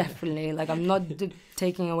 like, definitely, like, I'm not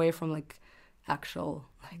taking away from like actual,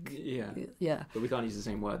 like, but we can't use the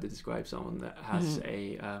same word to describe someone that has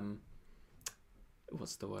a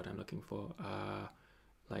what's the word I'm looking for,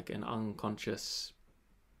 like an unconscious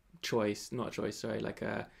choice, not a choice, sorry, like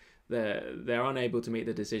they're unable to make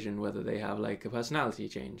the decision whether they have like a personality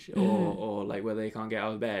change or like whether they can't get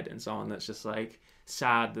out of bed, and someone that's just like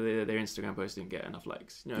sad that their Instagram post didn't get enough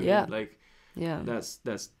likes. You know what I mean? Like,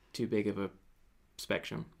 that's too big of a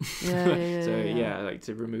spectrum. Like,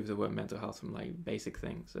 to remove the word mental health from like basic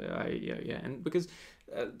things. So and because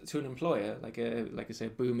to an employer, like I say,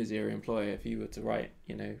 boomers era employer, if you were to write,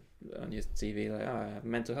 you know, on your CV like, I have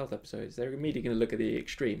mental health episodes, they're immediately going to look at the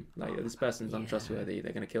extreme, like, this person's untrustworthy,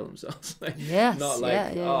 they're going to kill themselves. Like, not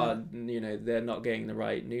like, you know, they're not getting the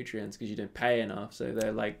right nutrients because you didn't pay enough, so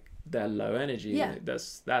they're low energy. Like,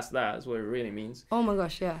 that's what it really means. Oh my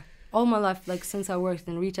gosh, all my life, like, since I worked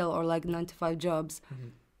in retail or like 9-to-5 jobs,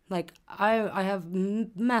 like, I have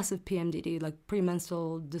massive PMDD, like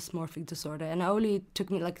premenstrual dysmorphic disorder, and it only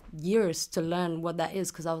took me like years to learn what that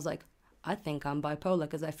is, because I was like, I think I'm bipolar,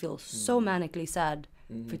 because I feel so manically sad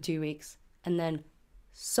for 2 weeks, and then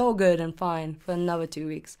so good and fine for another 2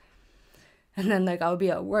 weeks, and then like I'll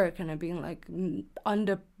be at work and I'm being like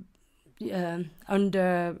underachieving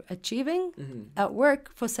at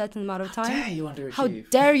work for a certain amount of time. How dare you underachieve? How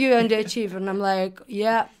dare you underachieve? And I'm like,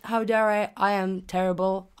 how dare I? I am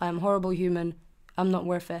terrible. I am a horrible human. I'm not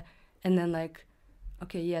worth it. And then like,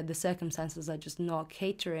 okay, the circumstances are just not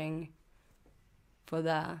catering for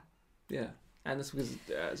that. Yeah, and that's because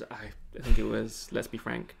I think it was, let's be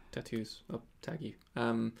frank, tattoos, I'll tag you.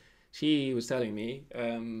 She was telling me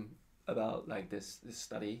about like this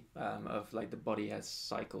study of like the body has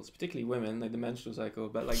cycles, particularly women, like the menstrual cycle,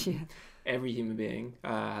 but like every human being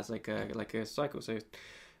has like a cycle. So at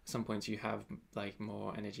some points you have like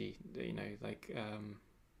more energy, you know, like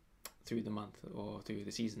through the month or through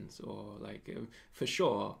the seasons, or like for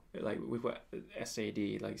sure, like we've got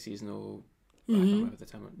SAD, like seasonal. I can't remember the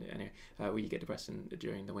term anyway. Where you get depressed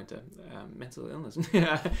during the winter, mental illness,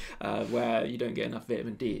 where you don't get enough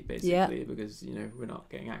vitamin D, basically, because you know we're not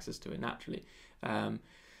getting access to it naturally.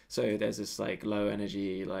 So there's this like low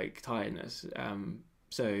energy, like tiredness.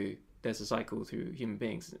 So there's a cycle through human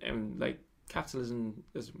beings, and like capitalism,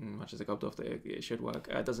 as much as I got off that it should work,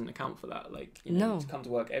 doesn't account for that. Like, you know, to come to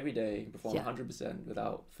work every day, perform 100%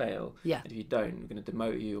 without fail. Yeah. And if you don't, we're going to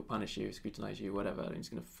demote you or punish you, scrutinize you, whatever, and it's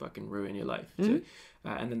going to fucking ruin your life. So,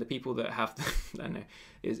 and then the people that have to, I don't know,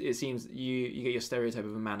 it seems you get your stereotype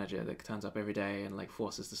of a manager that turns up every day and like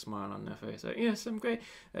forces to smile on their face. Like, yes, I'm great.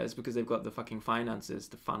 It's because they've got the fucking finances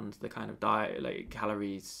to fund the kind of diet, like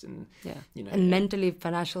calories and, you know. And mentally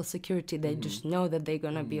financial security, they just know that they're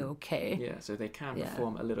going to be okay. Yeah, so they can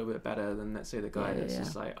perform a little bit better than, let's say, the guy that's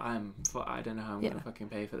just like, I don't know how I'm going to fucking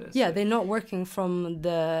pay for this. Yeah, so. They're not working from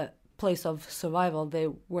the place of survival.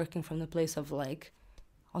 They're working from the place of like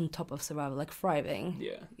on top of survival, like thriving.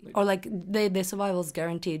 Yeah. Or like their survival is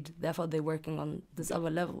guaranteed, therefore they're working on this other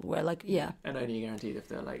level where like, And only guaranteed if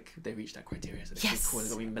they're like, they reach that criteria. So they're cool, they're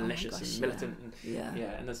going to be malicious and militant. And,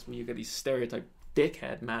 and that's when you get these stereotype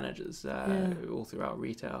dickhead managers all throughout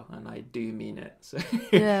retail, and I do mean it. So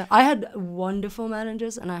yeah, I had wonderful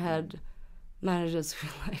managers, and I had managers who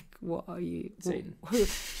were like, what are you? Satan.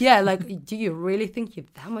 Yeah, like, do you really think you're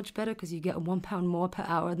that much better because you get £1 more per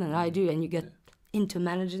hour than I do, and you get into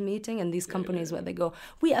managers meeting and these companies where they go,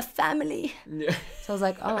 we are family. Yeah. So I was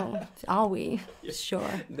like, oh, are we? Yeah.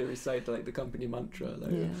 Sure. They recite like the company mantra.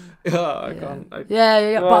 Like, I can't.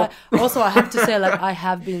 But also I have to say, like, I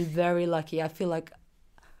have been very lucky. I feel like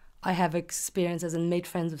I have experiences and made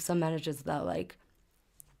friends with some managers that like,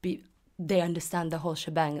 they understand the whole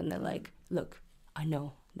shebang, and they're like, look, I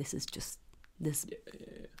know this is just this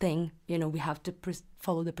thing, you know, we have to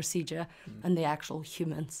follow the procedure, and the actual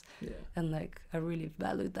humans, and like I really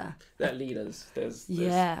valued that. They're leaders. There's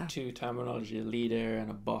two terminology: a leader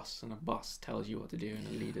and a boss. And a boss tells you what to do, and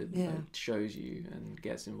a leader like, shows you and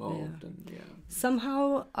gets involved. And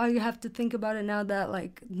somehow I have to think about it now that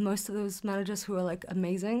like most of those managers who are like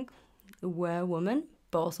amazing were women,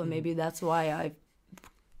 but also maybe that's why I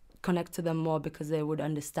connect to them more, because they would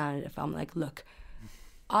understand if I'm like, look,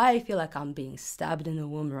 I feel like I'm being stabbed in the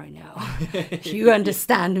womb right now. You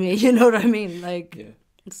understand me, you know what I mean? Like,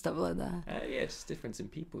 stuff like that. It's difference in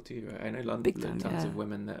people too, right? I know tons of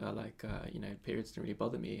women that are like, you know, periods don't really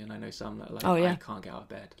bother me, and I know some that are like, I can't get out of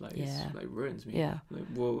bed. Like, it's like ruins me. Yeah. Like,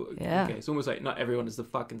 well, okay, it's almost like not everyone is the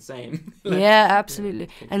fucking same. Like, absolutely.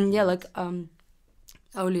 And like,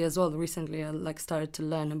 Oli as well, recently I like started to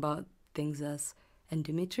learn about things as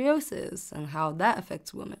endometriosis and how that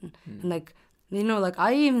affects women. And like, you know, like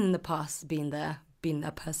I even in the past been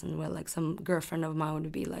that person where like some girlfriend of mine would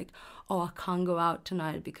be like, oh, I can't go out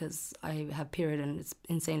tonight because I have period and it's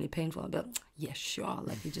insanely painful. I'd be like, yeah, sure,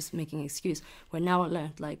 like you're just making an excuse. Where now I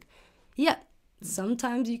learned like,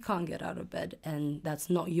 sometimes you can't get out of bed and that's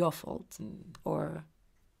not your fault, or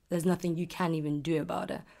there's nothing you can even do about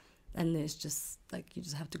it. And it's just like, you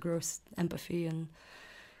just have to grow empathy and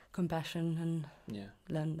compassion and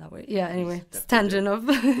learn that way. Yeah, anyway, it's tangent of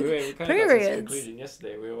we kind of got to this periods. conclusion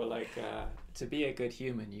yesterday. We were like, to be a good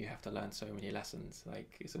human, you have to learn so many lessons.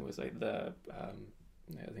 Like, it's almost like the,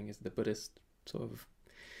 I think it's the Buddhist sort of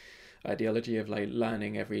ideology of like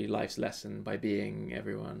learning every life's lesson by being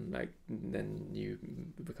everyone. Like, then you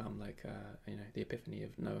become like, you know, the epiphany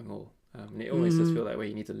of knowing all. And it always does feel that way.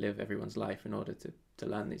 You need to live everyone's life in order to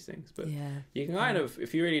learn these things. But you can kind of,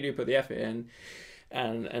 if you really do put the effort in,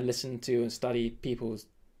 and listen to and study people's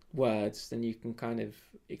words, then you can kind of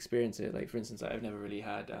experience it. Like, for instance, I've never really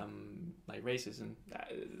had like racism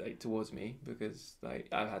like towards me, because like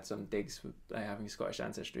I've had some digs with having Scottish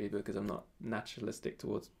ancestry, because I'm not naturalistic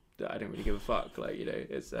towards, I don't really give a fuck, like, you know,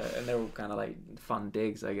 it's and they're all kind of like fun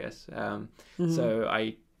digs, I guess. So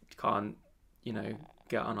I can't, you know,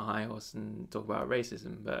 get on a high horse and talk about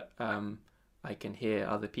racism, but I can hear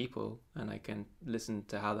other people and I can listen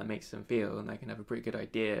to how that makes them feel, and I can have a pretty good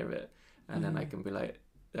idea of it, and then I can be like,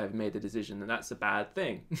 I've made the decision and that's a bad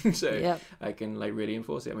thing. So I can like really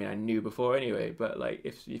enforce it. I mean, I knew before anyway, but like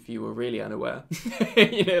if you were really unaware,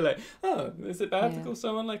 you know, like, oh, is it bad to call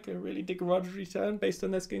someone like a really derogatory term based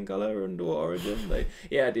on their skin color and or origin? Like,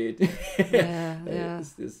 yeah, dude.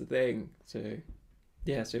 It's the thing. So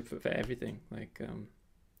so for everything, like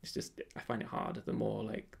it's just, I find it hard the more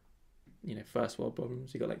like, you know, first world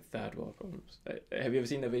problems, you got like third world problems. Have you ever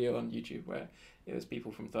seen the video on YouTube where it was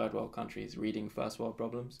people from third world countries reading first world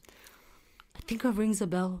problems? I think it rings a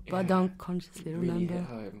bell, but I don't consciously remember. Really hit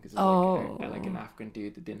home, because it's like an African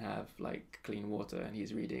dude that didn't have like clean water, and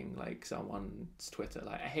he's reading like someone's Twitter,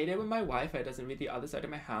 like, I hate it when my Wi-Fi doesn't reach the other side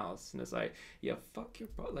of my house, and it's like, yeah, fuck your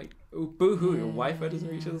like, oh, boo-hoo, your Wi-Fi doesn't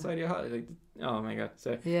reach the other side of your house. Like, oh my god.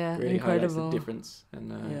 So really highlights the difference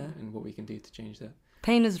and what we can do to change that.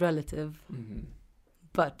 Pain is relative,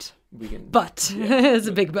 but we can. But yeah, it's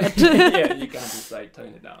a big but. Yeah, you can't just like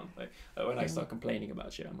tone it down. Like when I start complaining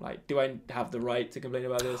about shit, I'm like, do I have the right to complain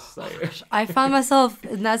about this? Like, I find myself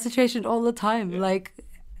in that situation all the time, like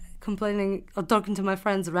complaining or talking to my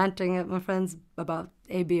friends, ranting at my friends about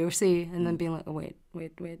A, B, or C, and then being like, oh, wait.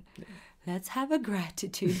 Yeah. Let's have a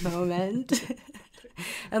gratitude moment.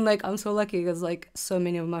 And like, I'm so lucky because like so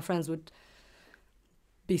many of my friends would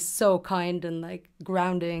be so kind and like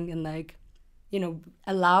grounding and like, you know,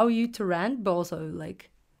 allow you to rant, but also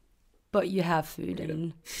like, but you have food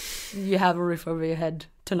and you have a roof over your head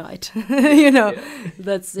tonight. You know,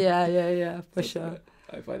 that's for sure.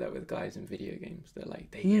 I find that with guys in video games, they're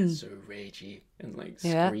like, they get so ragey and like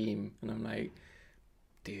scream, and I'm like,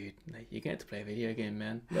 dude, like you get to play a video game,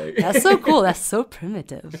 man. Like, that's so cool. That's so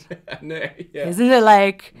primitive. No, yeah. Isn't it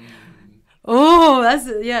like? Oh, that's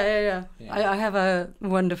yeah. I have a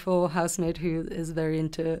wonderful housemate who is very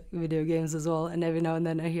into video games as well, and every now and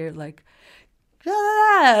then I hear like,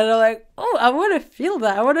 ah, and I'm like, oh, I want to feel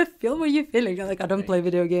that. I want to feel what you're feeling. Like I don't play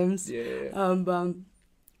video games.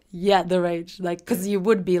 Yeah, the rage, like, because you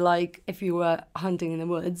would be like if you were hunting in the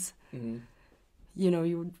woods. You know,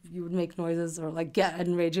 you would make noises or like get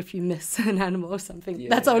enraged if you miss an animal or something.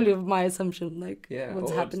 That's only my assumption, like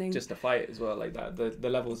what's happening. Just a fight as well, like that. The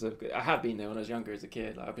levels of I have been there when I was younger as a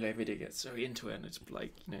kid. Like I'd be like, video get so into it, and it's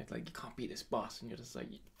like, you know, like you can't beat this boss, and you're just like,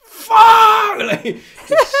 fuck, like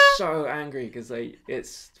just so angry because like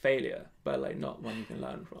it's failure, but like not one you can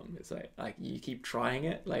learn from. It's like you keep trying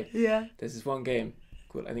it. Like there's this one game.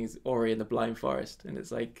 I think it's Ori in the Blind Forest, and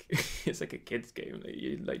it's like it's like a kid's game. Like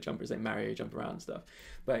you like jump, it's like Mario, jump around and stuff.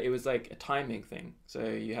 But it was like a timing thing, so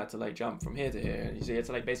you had to like jump from here to here, and so you had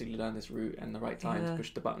to like basically learn this route and the right time to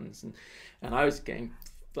push the buttons. And I was getting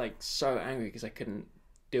like so angry because I couldn't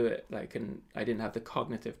do it. Like I didn't have the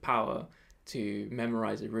cognitive power to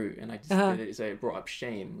memorize a route, and I just did it, so it brought up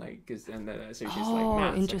shame, like because so it's just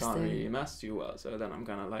like maths, I can't really maths too well, so then I'm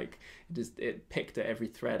kind of like it picked at every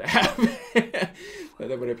thread I have. But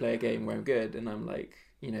then when I play a game where I'm good and I'm like,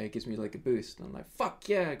 you know, it gives me like a boost, and I'm like, fuck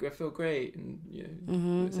yeah, I feel great, and you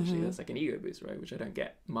know, essentially that's like an ego boost, right, which I don't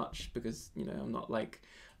get much because, you know, I'm not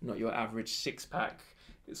your average six-pack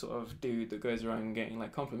sort of dude that goes around getting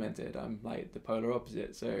like complimented. I'm like the polar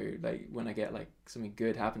opposite. So like when I get like something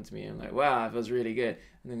good happen to me, I'm like, wow, that feels really good,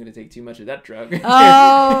 and I'm gonna take too much of that drug.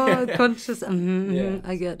 Oh, conscious.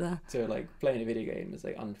 I get that. So like playing a video game is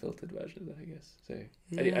like unfiltered version of that, I guess. So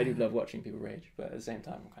I do love watching people rage, but at the same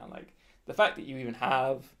time I'm kind of like the fact that you even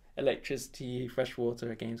have electricity, fresh water,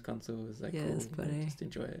 a games console is like cool. It's funny. Just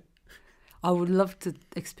enjoy it. I would love to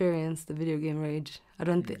experience the video game rage.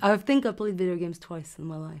 I think I played video games twice in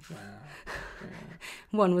my life. Wow. Yeah.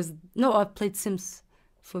 One was I played Sims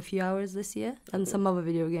for a few hours this year, and some other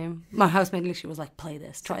video game. My housemate literally was like, "Play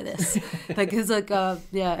this, try this." Like it's like like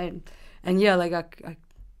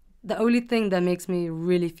the only thing that makes me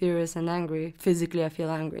really furious and angry, physically I feel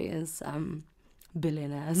angry, is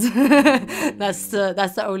billionaires. That's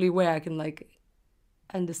the only way I can like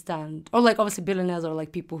understand, or like obviously billionaires are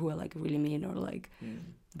like people who are like really mean or like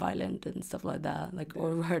violent and stuff like that, like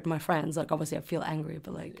or hurt my friends. Like obviously I feel angry,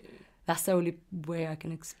 but like that's the only way I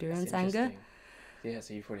can experience anger. Yeah,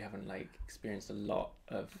 so you probably haven't like experienced a lot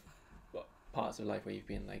of parts of life where you've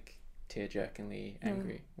been like tear-jerkingly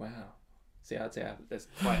angry. Wow. See, I'd say there's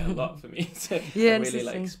quite a lot for me to really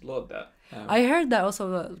like explored that. I heard that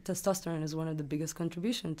also testosterone is one of the biggest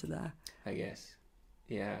contribution to that, I guess.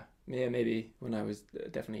 Yeah, maybe when I was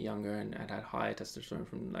definitely younger and had higher testosterone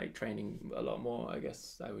from like training a lot more, I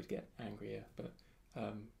guess I would get angrier. But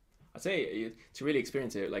I'd say to really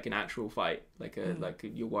experience it, like an actual fight, like like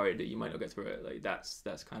you're worried that you might not get through it. Like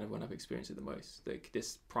that's kind of when I've experienced it the most. Like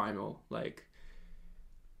this primal, like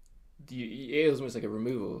it was almost like a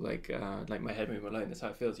removal. Like my head movement alone. That's how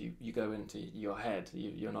it feels. You go into your head.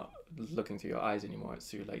 You're not looking through your eyes anymore.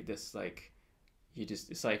 It's through like this. Like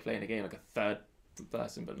it's like playing a game like a third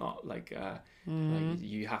person, but not like like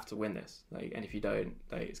you have to win this, like, and if you don't,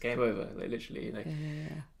 like it's game over, like literally, like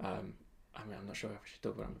I mean, I'm not sure if I should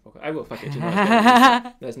talk about it on the podcast. I will, fuck it, you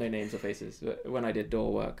know, there's no names or faces. But when I did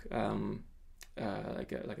door work,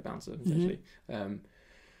 like a bouncer essentially,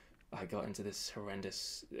 I got into this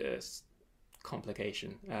horrendous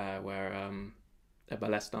complication where a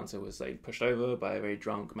ballet dancer was like pushed over by a very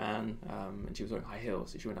drunk man, and she was wearing high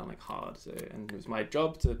heels, so she went down like hard. So, and it was my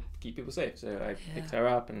job to keep people safe. So I picked her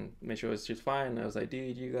up and made sure she was fine. And I was like,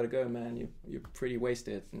 dude, you gotta go, man. You're pretty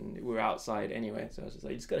wasted. And we were outside anyway, so I was just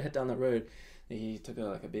like, you just gotta head down that road. And he took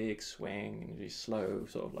like a big swing, and really slow,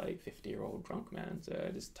 sort of like 50-year-old drunk man. So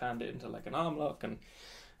I just turned it into like an arm lock, and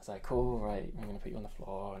was like, cool, right, I'm gonna put you on the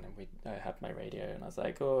floor, and then I had my radio, and I was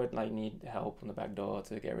like, oh, I'd like need help on the back door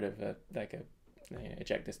to get rid of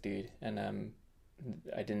eject this dude, and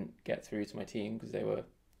I didn't get through to my team because they were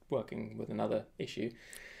working with another issue,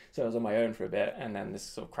 so I was on my own for a bit, and then this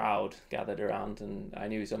sort of crowd gathered around, and I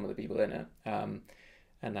knew some of the people in it,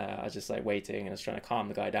 and I was just like waiting, and I was trying to calm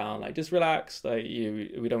the guy down, like, just relax, like,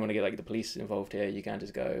 we don't want to get like the police involved here, you can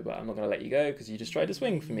just go, but I'm not going to let you go because you just tried to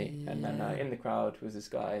swing for me. And then in the crowd was this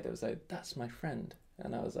guy that was like, that's my friend,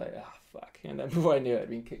 and I was like, ah, fuck. And then before I knew it,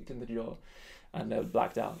 I'd been kicked in the jaw and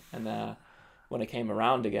blacked out. And when I came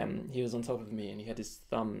around again, he was on top of me, and he had his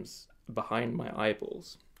thumbs behind my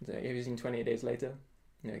eyeballs. Have you seen 28 Days Later?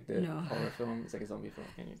 Like the horror film, it's like a zombie film.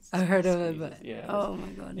 I've heard of it, but yeah. Oh my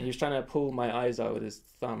god! And he was trying to pull my eyes out with his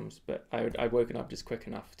thumbs, but I'd woken up just quick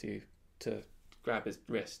enough to grab his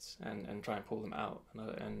wrists and try and pull them out.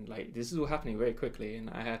 And like, this is all happening very quickly,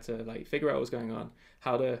 and I had to like figure out what was going on,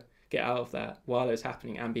 how to get out of that while it was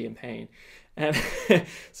happening and be in pain. And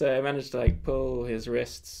so I managed to like pull his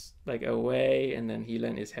wrists like away, and then he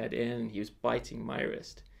leant his head in, and he was biting my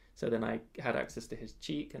wrist. So then I had access to his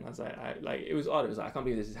cheek, and I was like, it was odd. It was like, I can't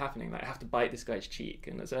believe this is happening. Like, I have to bite this guy's cheek,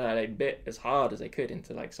 and so I like bit as hard as I could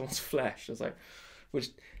into like someone's flesh. I was like, which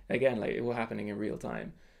again, like, it was happening in real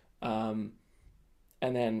time. And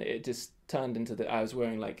then it just turned into I was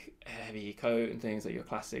wearing like a heavy coat and things, like your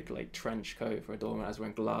classic like trench coat for a doorman. I was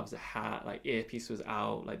wearing gloves, a hat, like earpiece was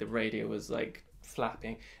out, like the radio was like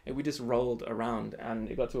flapping, and we just rolled around, and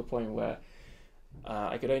it got to a point where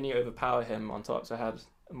I could only overpower him on top. So I had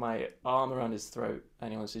my arm around his throat.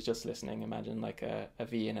 Anyone who's just listening, imagine like a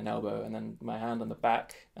V and an elbow, and then my hand on the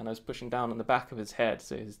back, and I was pushing down on the back of his head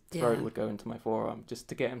so his throat would go into my forearm, just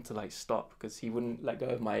to get him to like stop, because he wouldn't let go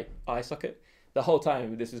of my eye socket. The whole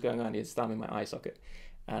time this was going on, he was slamming my eye socket,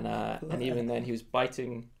 and even then he was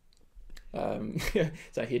biting. So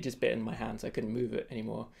he had just bitten my hand, so I couldn't move it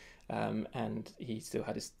anymore, and he still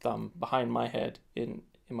had his thumb behind my head in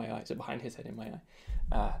my eye, so behind his head in my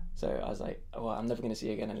eye. So I was like, well, I'm never going to see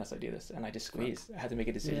you again unless I do this. And I just squeezed. I had to make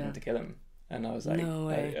a decision to kill him. And I was like,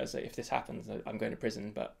 I was like, if this happens, I'm going to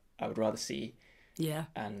prison, but I would rather see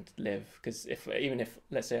and live. Because even if,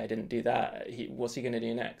 let's say I didn't do that, what's he going to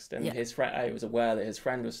do next? And his friend, I was aware that his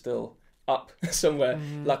friend was still up somewhere.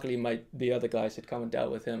 Luckily, the other guys had come and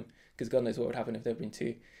dealt with him, because God knows what would happen if there had been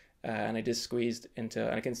two. And I just squeezed into,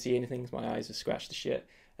 and I couldn't see anything because my eyes were scratched to shit.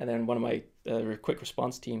 And then one of my quick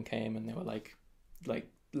response team came, and they were like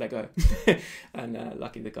let go. And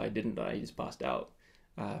luckily the guy didn't die, he just passed out.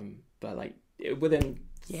 But like within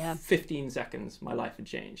 15 seconds my life had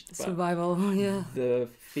changed. But survival. The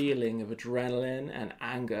feeling of adrenaline and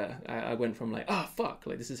anger, I went from like, oh fuck,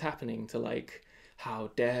 like this is happening, to like,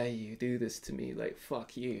 how dare you do this to me, like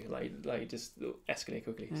fuck you, like just escalate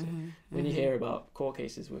quickly. So when you hear about court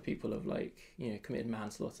cases where people have like, you know, committed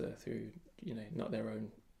manslaughter through, you know, not their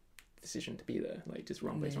own decision to be there, like just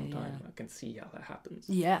wrong place, wrong time, I can see how that happens.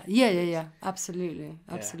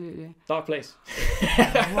 Absolutely. Dark place.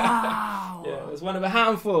 Wow. Yeah, it was one of a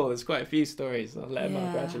handful. There's quite a few stories. I'll let them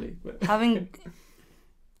out gradually, but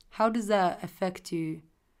how does that affect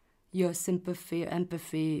your sympathy,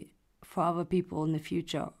 empathy for other people in the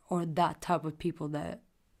future, or that type of people that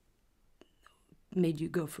made you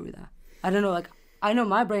go through that? I don't know, like, I know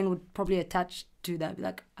my brain would probably attach to that,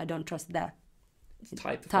 like, I don't trust that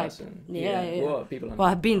type of person. Well,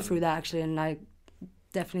 I've been through that actually, and I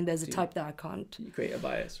definitely, there's a type that I can't. You create a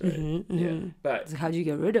bias, right? Yeah, but so how do you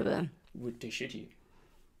get rid of it? Should you?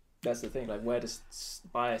 That's the thing. Like, where does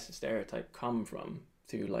bias and stereotype come from?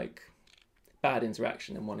 Through like bad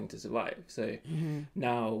interaction and wanting to survive. So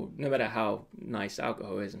now, no matter how nice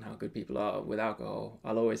alcohol is and how good people are with alcohol,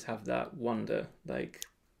 I'll always have that wonder, like,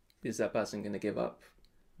 is that person going to give up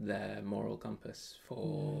their moral compass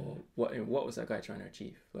for what was that guy trying to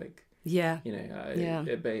achieve? Like,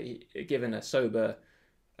 given a sober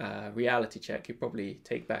reality check, he'd probably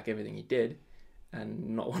take back everything he did and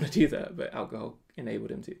not want to do that, but alcohol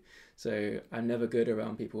enabled him to. So I'm never good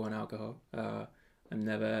around people on alcohol. I'm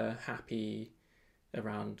never happy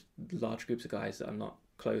around large groups of guys that I'm not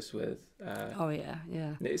close with.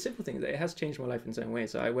 It's simple things. It has changed my life in its own way.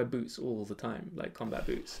 So I wear boots all the time, like combat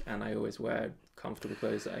boots, and I always wear comfortable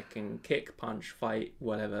clothes that I can kick, punch, fight,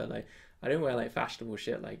 whatever. Like, I don't wear like fashionable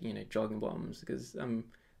shit, like, you know, jogging bottoms, because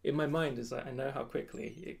in my mind is like, I know how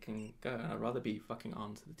quickly it can go, and I'd rather be fucking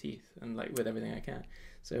armed to the teeth and like with everything I can.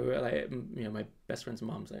 So like, you know, my best friend's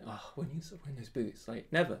mom's like, oh, when you start wearing those boots? Like,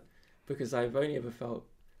 never, because I've only ever felt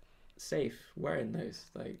safe wearing those,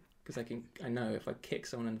 like, because I know if I kick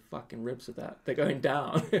someone in the fucking ribs with that, they're going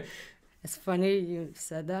down. It's funny you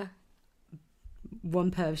said that.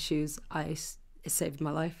 One pair of shoes I it saved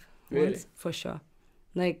my life. Really? Once, for sure.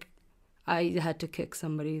 Like, I had to kick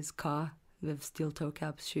somebody's car with steel toe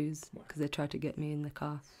caps, shoes, because they tried to get me in the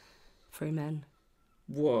car. 3 men.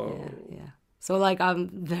 Whoa. Yeah. So, like, I'm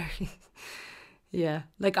very... yeah.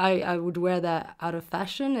 Like, I would wear that out of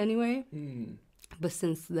fashion anyway. But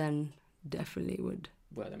since then, definitely would...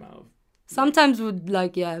 wear them out of... Sometimes would,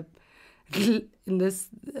 like, yeah... in this...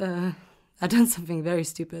 I done something very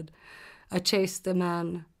stupid. I chased a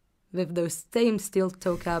man with those same steel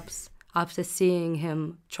toe caps after seeing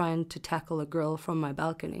him trying to tackle a girl from my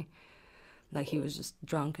balcony. Like, he was just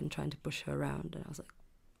drunk and trying to push her around. And I was like,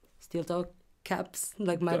 steel toe caps,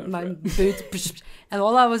 like my boots. And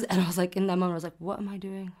I was like, in that moment, I was like, what am I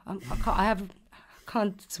doing? I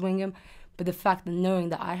can't swing him. But the fact that knowing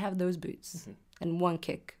that I have those boots and one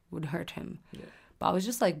kick would hurt him. Yeah. But I was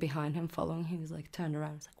just like behind him following. He was like turned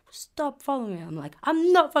around. He was like, stop following me. I'm like,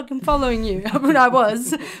 I'm not fucking following you. I mean, I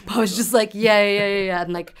was. But I was just like, yeah.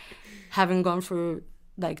 And like having gone through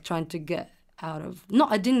like trying to get out of... No,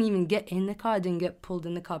 I didn't even get in the car. I didn't get pulled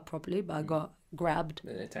in the car properly, but I got grabbed.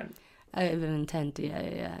 With intent. With intent,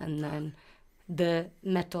 yeah. And then the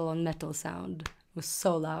metal on metal sound was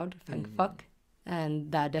so loud, thank fuck.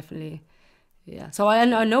 And that definitely... Yeah, so I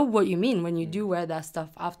know what you mean when you do wear that stuff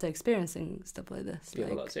after experiencing stuff like this. Feel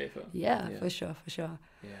like, a lot safer. Yeah, for sure. Yeah.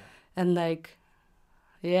 And like,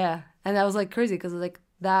 yeah, and that was like crazy because like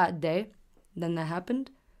that day, then that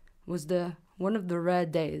happened, was one of the rare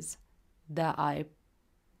days that I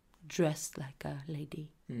dressed like a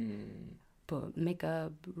lady, put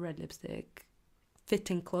makeup, red lipstick,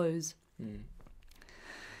 fitting clothes, and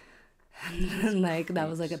like that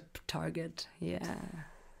was like a target. Yeah.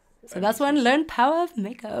 So that's when I learned power of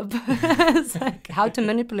makeup. It's like how to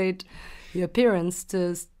manipulate your appearance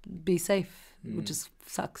to be safe, which just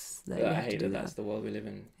sucks. That you have I hate to do that's the world we live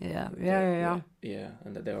in. Yeah,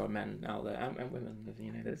 and that there are men out there and women.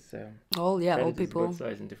 You know, there's all people. Both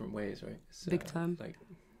sides in different ways, right? So, big time. Like,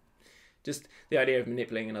 just the idea of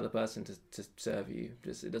manipulating another person to serve you,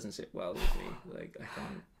 just it doesn't sit well with me. Like I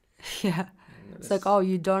can't. Yeah, it's like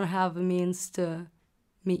you don't have a means to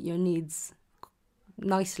meet your needs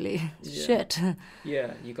nicely. Shit.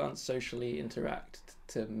 Yeah, you can't socially interact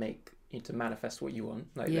to manifest what you want.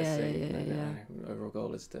 Like let's say overall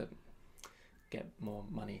goal is to get more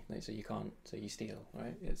money. Like, so you can't, so you steal,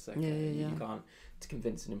 right? It's like you can't to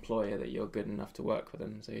convince an employer that you're good enough to work for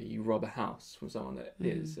them. So you rob a house from someone that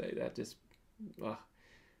is that just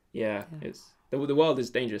it's the world is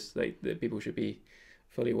dangerous. Like the people should be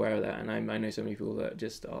fully aware of that. And I know so many people that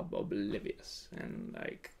just are oblivious and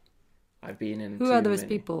like. I've been in. Who are those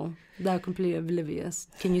people that are completely oblivious?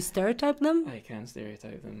 Can you stereotype them? I can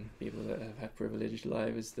stereotype them. People that have had privileged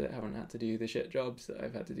lives that haven't had to do the shit jobs that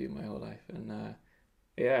I've had to do my whole life, and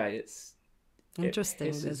it's interesting.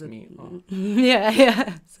 It pisses me off.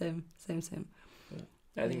 Yeah, same.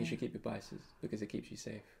 But I think you should keep your biases because it keeps you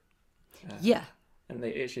safe. And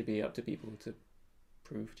it should be up to people to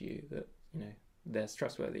prove to you that they're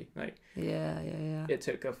trustworthy. Like it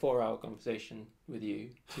took a 4-hour conversation with you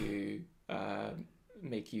to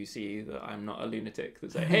make you see that I'm not a lunatic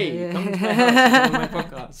that's like, hey, come to my house, come on my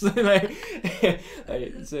podcast. like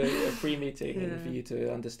it's a free meeting and for you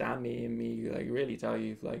to understand me and me like really tell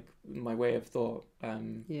you like my way of thought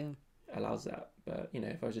allows that. But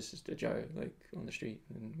if I was just a Joe like on the street,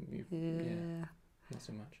 then not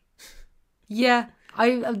so much.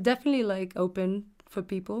 I'm definitely like open for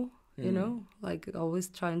people. Like always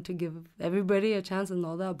trying to give everybody a chance and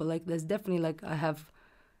all that, but like there's definitely like I have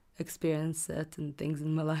experienced certain things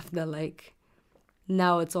in my life that like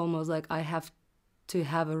now it's almost like I have to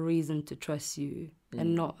have a reason to trust you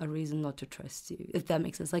and not a reason not to trust you, if that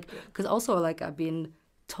makes sense. Like because also like I've been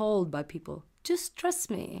told by people, just trust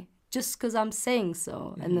me just because I'm saying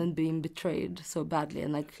so, and then being betrayed so badly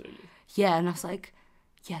and like and I was like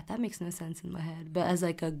that makes no sense in my head, but as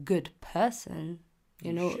like a good person,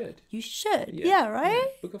 you should. Yeah, right?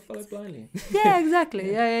 Yeah. Book of follow blindly. Yeah,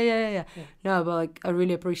 exactly. Yeah. No, but like I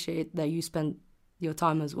really appreciate that you spent your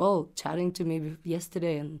time as well chatting to me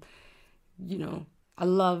yesterday, and I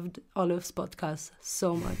loved Olive's podcast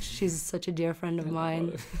so much. She's such a dear friend of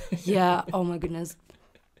mine. Yeah, oh my goodness.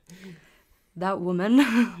 That woman.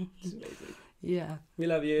 It's amazing. Yeah. We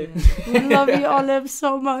love you. Yeah. We love you, Olive,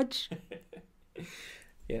 so much.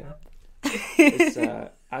 Yeah. It's,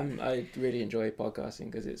 I really enjoy podcasting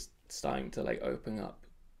because it's starting to like open up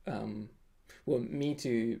me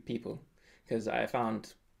to people, because I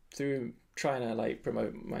found through trying to like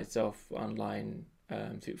promote myself online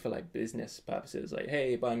for like business purposes, like,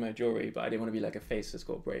 hey, buy my jewelry, but I didn't want to be like a faceless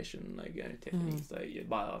corporation, like, you know, Tiffany's, like, you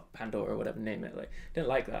buy Pandora or whatever, name it. Like, didn't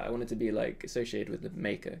like that. I wanted to be like associated with the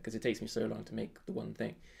maker, because it takes me so long to make the one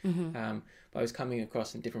thing. But I was coming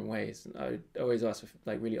across in different ways, and I always ask for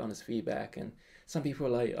like really honest feedback. And some people are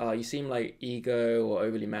like, oh, you seem like ego or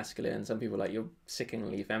overly masculine. Some people are like, you're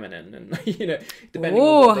sickeningly feminine, and you know, depending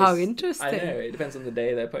on what how interesting. I know, it depends on the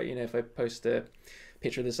day. They put, you know, if I post a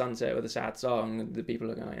picture of the sunset with a sad song, the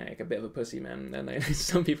people are going like a bit of a pussy, man. And like,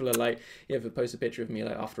 some people are like, yeah, if I post a picture of me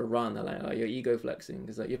like after a run, they're like, oh, you're ego flexing,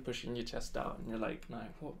 because like you're pushing your chest out, and you're like, no,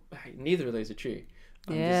 well, neither of those are true.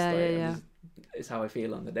 It's how I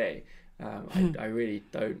feel on the day. I really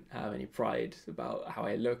don't have any pride about how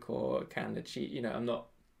I look or can achieve. You know, I'm not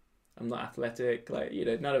athletic. Like, you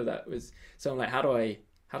know, none of that was. So I'm like, how do I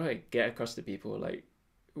get across to people like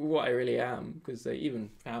what I really am? Because even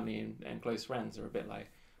family and close friends are a bit like,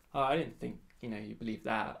 oh, I didn't think, you know, you believe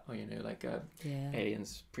that, or, you know, like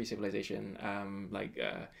aliens, pre-civilization,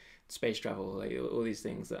 space travel, like all these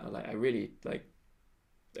things that are like I really like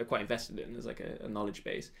are quite invested in as like a knowledge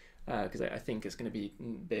base, because I think it's going to be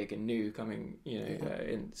big and new coming, you know,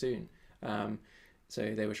 in soon.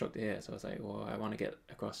 So they were shocked to hear. So I was like, well, I want to get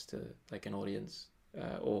across to like an audience,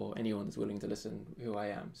 or anyone that's willing to listen, who I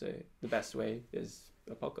am. So the best way is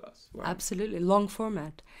a podcast. Absolutely, long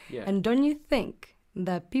format. Yeah. And don't you think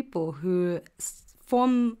that people who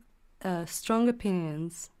form strong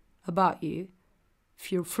opinions about you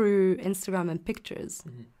through Instagram and pictures,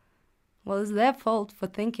 well, it's their fault for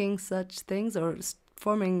thinking such things or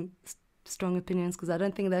forming strong opinions? Because I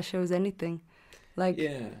don't think that shows anything. Like,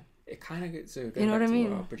 yeah, it kind of gets, so you know what I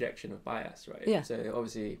mean? Our projection of bias, right? Yeah. So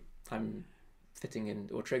obviously I'm fitting in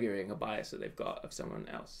or triggering a bias that they've got of someone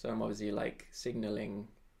else. So I'm obviously like signaling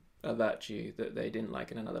a virtue that they didn't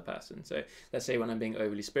like in another person. So let's say when I'm being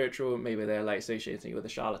overly spiritual, maybe they're like associating with the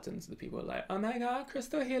charlatans. The people are like, oh my god,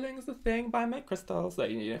 crystal healing is the thing, buy my crystals,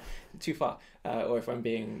 like, you know, too far. Or if I'm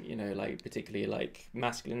being, you know, like particularly like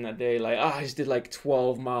masculine that day, like, I just did like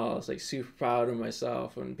 12 miles, like super proud of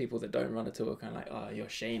myself, and people that don't run at all are kind of like, oh, you're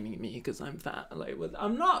shaming me because I'm fat. Like, well,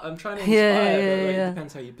 I'm not, I'm trying to inspire, but like, it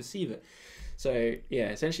depends how you perceive it. So yeah,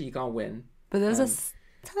 essentially you can't win. But there's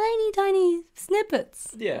tiny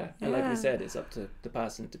snippets. Yeah, and like we said, it's up to the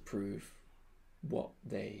person to prove what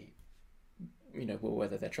they, you know,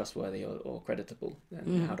 whether they're trustworthy or creditable.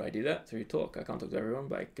 And how do I do that? Through talk. I can't talk to everyone,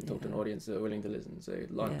 but I can talk to an audience that are willing to listen. So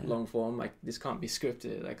long form, like this can't be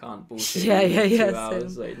scripted. I can't bullshit. 2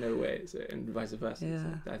 hours, like no way. So, and vice versa. Yeah.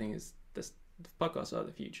 So I think the podcasts are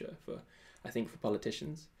the future for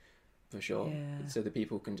politicians. For sure. Yeah. So the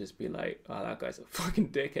people can just be like, oh, that guy's a fucking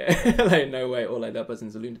dickhead. Like, no way. Or like, that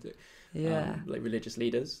person's a lunatic. Yeah. Like religious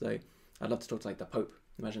leaders. Like, I'd love to talk to like the Pope.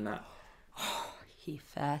 Imagine that. Oh, he's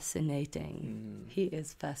fascinating. He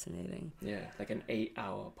is fascinating. Yeah. Like an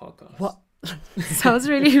 8-hour podcast. What? Sounds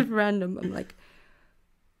really random. I'm like,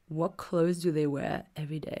 what clothes do they wear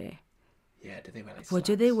every day? Yeah, do they wear like what slacks?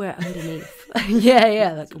 do they wear underneath?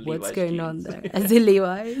 yeah, like what's Levi's going jeans. on there? Is it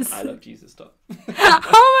Levi's? I love Jesus stuff.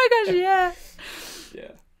 Oh my gosh,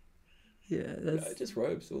 yeah. Yeah, that's just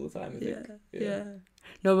robes all the time, I think. Yeah.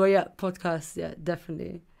 No, but yeah, podcasts, yeah,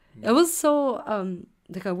 definitely. It was so,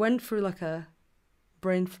 like I went through like a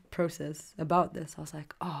brain process about this. I was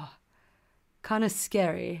like, oh, kind of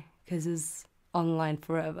scary because it's online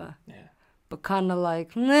forever. Yeah. But kind of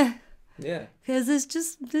like, meh. Yeah. Because it's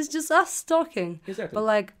just us talking. Exactly. But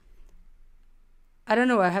like, I don't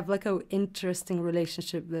know, I have like an interesting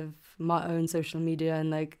relationship with my own social media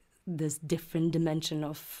and like this different dimension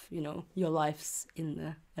of, you know, your lives in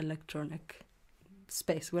the electronic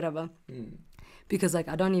space, whatever. Because like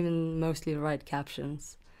I don't even mostly write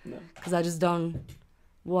captions. No. Because I just don't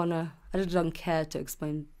care to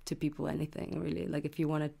explain to people anything really. Like if you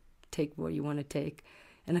want to take what you want to take.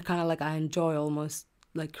 And I kind of like, I enjoy almost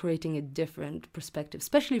like creating a different perspective,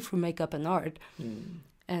 especially for makeup and art,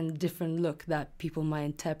 and different look that people might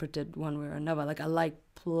interpret it one way or another. Like I like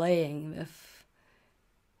playing with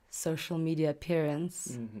social media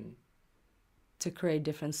appearance to create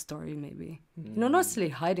different story, maybe. You know, not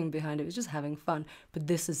necessarily hiding behind it, it's just having fun. But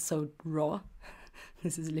this is so raw.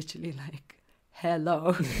 This is literally like,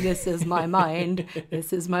 hello, this is my mind,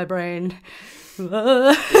 this is my brain.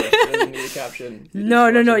 Doesn't need a caption. No.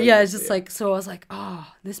 Yeah, it's just like, so I was like,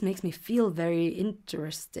 this makes me feel very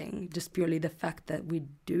interesting. Just purely the fact that we're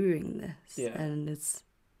doing this. Yeah. And it's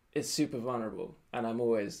super vulnerable. And I'm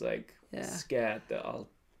always like scared that I'll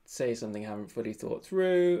say something I haven't fully thought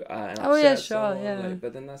through. And someone, like,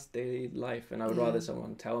 but then that's daily life. And I would rather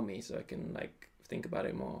someone tell me so I can like think about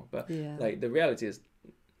it more. But like the reality is,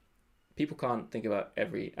 people can't think about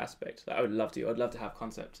every aspect. Like, I would love to. I'd love to have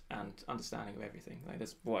concept and understanding of everything. Like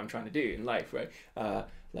that's what I'm trying to do in life, right?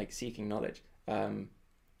 Like seeking knowledge.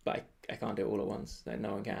 But I can't do it all at once. Like,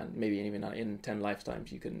 no one can. Maybe even in 10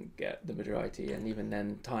 lifetimes you can get the majority, and even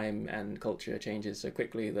then time and culture changes so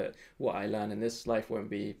quickly that what I learn in this life won't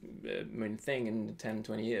be a main thing in 10,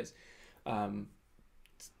 20 years.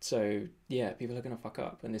 So yeah, people are going to fuck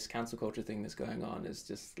up, and this cancel culture thing that's going on is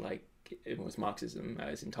just like, it was Marxism,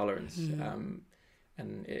 it's intolerance.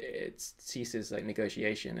 And it ceases like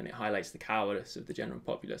negotiation, and it highlights the cowardice of the general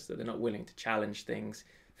populace, that they're not willing to challenge things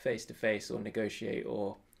face to face or negotiate,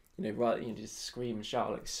 or rather just scream and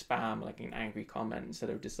shout, like spam like an angry comment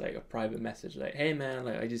instead of just like a private message like, hey man,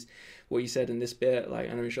 like what you said in this bit, like,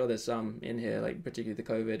 and I'm sure there's some in here, like particularly the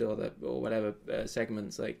COVID or whatever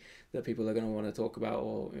segments like that people are going to want to talk about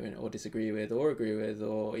or disagree with or agree with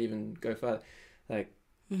or even go further. Like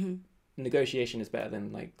negotiation is better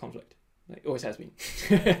than like conflict. Like always has been.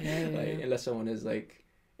 Unless someone is like,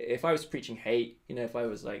 if I was preaching hate, if I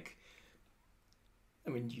was like, I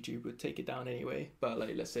mean, YouTube would take it down anyway, but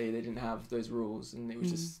like, let's say they didn't have those rules and it was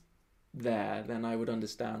just there, then I would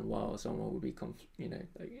understand why someone would be, like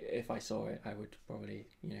if I saw it, I would probably,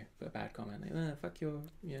 put a bad comment like, fuck your,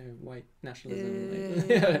 white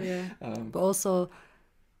nationalism. But also,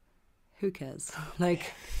 who cares?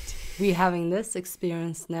 Like, we having this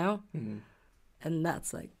experience now, and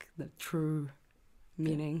that's like the true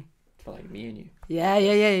meaning. For like me and you. Yeah.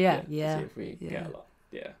 See if we get a lot.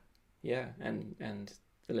 Yeah, and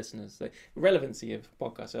the listeners, like relevancy of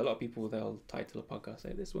podcasts. So a lot of people, they'll title a podcast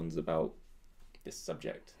like, this one's about this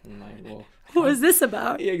subject, and like, well, what is this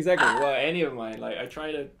about? Yeah, exactly. Well, any of mine, like I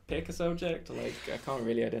try to pick a subject, like I can't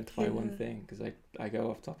really identify one thing because I go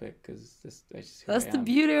off topic because that's the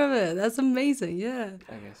beauty of it. That's amazing. Yeah,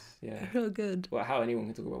 I guess. Yeah, real good. Well, how anyone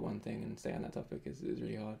can talk about one thing and stay on that topic is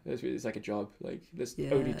really hard. It's like a job. Like let's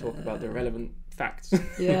only talk about the relevant facts.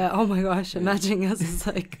 Yeah. Oh my gosh, imagine us as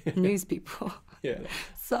like news people. Yeah.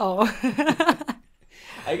 So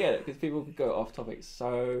I get it because people could go off topic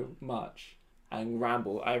so much and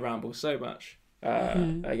ramble. I ramble so much.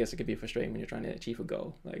 I guess it could be frustrating when you're trying to achieve a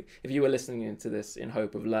goal. Like if you were listening into this in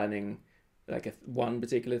hope of learning like one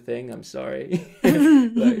particular thing, I'm sorry.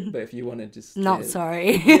 But if you want to just not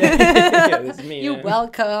sorry. That's me. You're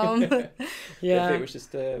welcome. Yeah. If it was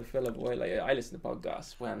just to fill a void, like I listen to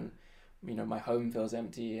podcasts when my home feels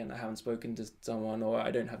empty and I haven't spoken to someone, or I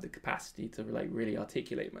don't have the capacity to like really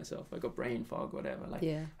articulate myself. I got brain fog, whatever. Like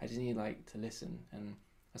I just need like to listen. And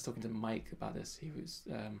I was talking to Mike about this. He was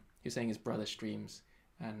saying his brother streams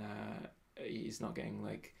and he's not getting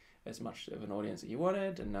like as much of an audience that he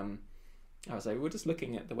wanted. And I was like, we're just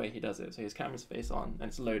looking at the way he does it. So his camera's face on and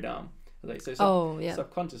it's low down. Like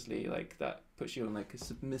subconsciously, like that puts you on like a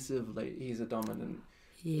submissive, like he's a dominant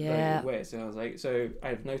way. So I was like, so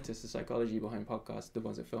I've noticed the psychology behind podcasts, the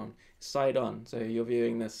ones that film, side on. So you're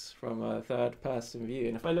viewing this from a third person view,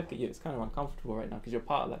 and if I look at you, it's kind of uncomfortable right now because you're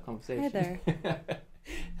part of that conversation. Hi there.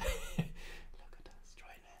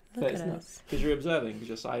 Look at us. Because you're observing, because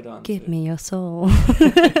you're side on. Give me your soul.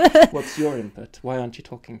 What's your input? Why aren't you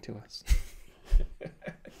talking to us?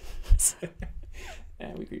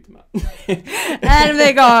 And we creeped them out. And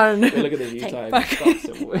they're gone. Look at the view time.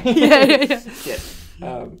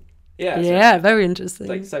 Yeah, very interesting. It's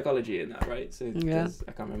like psychology in that, right? So I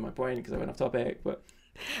can't remember my point because I went off topic, but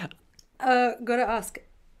gotta ask.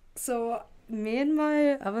 So me and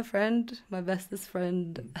my other friend, my bestest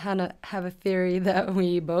friend, Hannah, have a theory that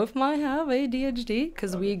we both might have ADHD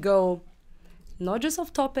because we go not just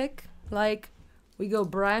off topic, like we go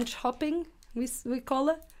branch hopping, we call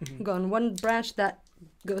it. We go on one branch that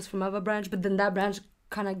goes from other branch, but then that branch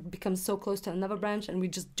kind of becomes so close to another branch, and we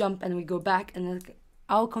just jump and we go back, and like,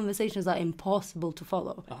 our conversations are impossible to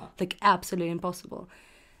follow, like absolutely impossible.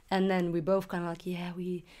 And then we both kind of like,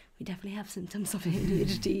 we definitely have symptoms of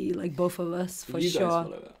ADHD, like both of us, for you sure. Guys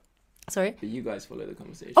follow that. Sorry? But you guys follow the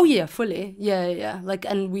conversation. Oh yeah, fully. Yeah. Like,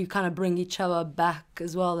 and we kind of bring each other back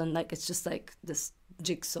as well, and like it's just like this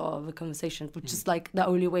jigsaw of a conversation, which is like the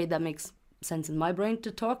only way that makes sense in my brain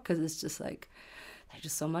to talk, because it's just like there's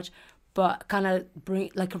just so much. But kind of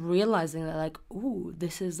realizing that like, ooh,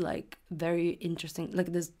 this is like very interesting.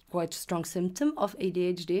 Like there's quite a strong symptom of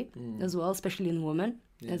ADHD as well, especially in women.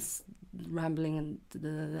 Yeah. It's rambling and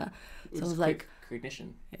so it's like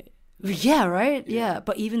cognition. Yeah, right. Yeah,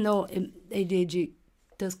 but even though ADHD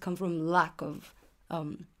does come from lack of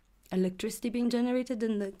electricity being generated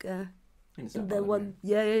in the one.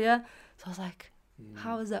 Yeah. So I was like,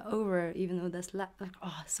 how is that over? Even though that's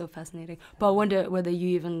it's so fascinating. But I wonder whether you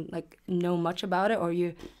even like know much about it, or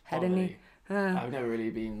you had any. I've never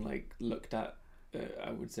really been like looked at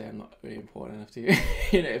I would say I'm not really important enough to,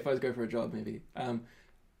 if I was going for a job, maybe.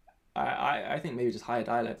 I think maybe just higher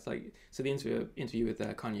dialects. Like, so the interview with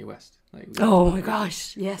Kanye West. Like, oh my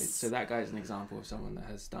gosh, yes. So that guy's an example of someone that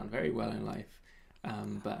has done very well in life,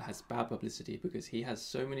 but has bad publicity because he has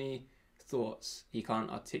so many thoughts, he can't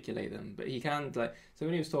articulate them, but he can, like, so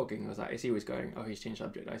when he was talking, I was like, I see where he's going, oh, he's changed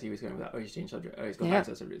subject, I see where he's going with that, oh, he's changed subject, oh, he's gone back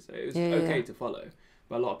to that subject. So it was okay to follow,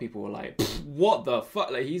 but a lot of people were like, what the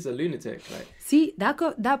fuck, like, he's a lunatic. Like, see, that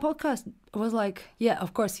podcast was like, yeah,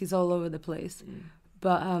 of course he's all over the place,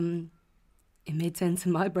 but it made sense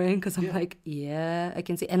in my brain because I'm like, yeah, I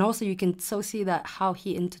can see. And also you can so see that how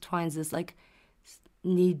he intertwines this like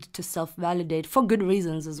need to self-validate for good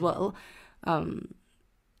reasons as well,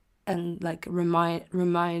 and like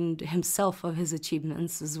remind himself of his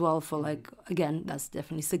achievements as well, for like, again, that's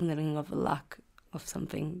definitely signaling of a lack of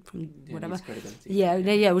something from whatever.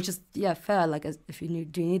 Yeah, which is fair, like, if you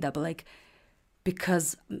do need that, but like,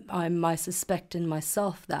 because I suspect in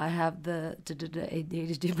myself that I have the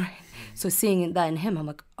ADHD brain. So seeing that in him, I'm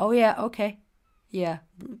like, oh yeah, okay. Yeah,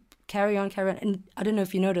 carry on. And I don't know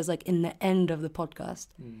if you noticed, like, in the end of the podcast,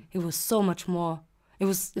 it was so much more, it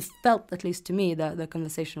felt, at least to me, that the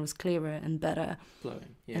conversation was clearer and better.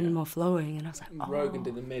 Flowing, and more flowing. And I was like, oh. Rogan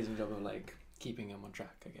did an amazing job of, like, keeping him on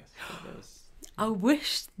track, I guess. I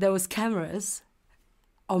wish there was cameras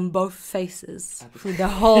on both faces through the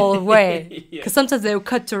whole way, because sometimes they would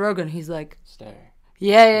cut to Rogan, he's like staring.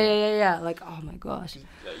 Yeah, like, oh my gosh.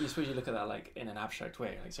 You suppose you look at that like in an abstract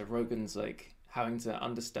way, like, so Rogan's like having to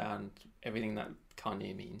understand everything that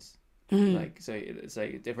Kanye means. Like, so it's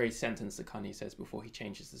like every sentence that Kanye says before he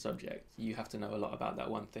changes the subject, you have to know a lot about that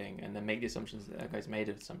one thing, and then make the assumptions that guy's made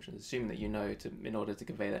of assumptions, assuming that you know in order to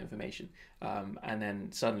convey that information, and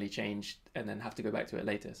then suddenly change and then have to go back to it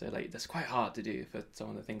later. So like, that's quite hard to do for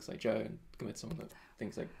someone that thinks like Joe and commit someone that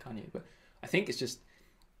thinks like Kanye. But I think it's just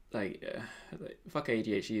like fuck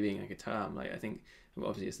ADHD being like a term. Like, I think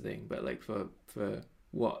obviously it's the thing, but like for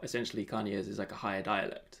what essentially Kanye is like a higher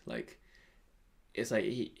dialect. Like, it's like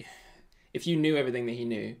if you knew everything that he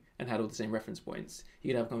knew and had all the same reference points, he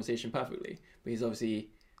could have a conversation perfectly. But he's obviously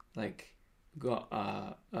like got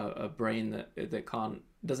a brain that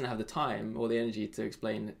doesn't have the time or the energy to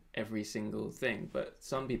explain every single thing. But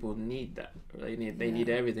some people need that. They need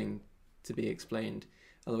everything to be explained,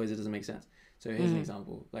 otherwise it doesn't make sense. So here's an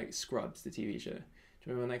example, like Scrubs, the TV show. Do you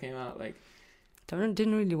remember when that came out? Like,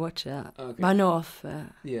 didn't really watch that. Okay. But I know of.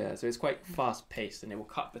 Yeah, so it's quite fast paced, and it will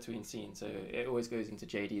cut between scenes, so it always goes into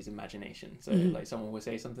JD's imagination. So like, someone will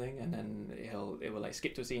say something, and then it will like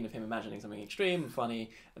skip to a scene of him imagining something extreme and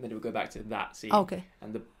funny, and then it will go back to that scene. Okay.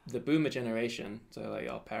 And the boomer generation, so like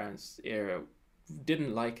our parents' era,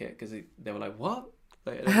 didn't like it because they were like, what?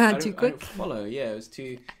 Like, too quick. I don't follow. Yeah,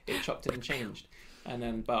 it chopped it and changed. And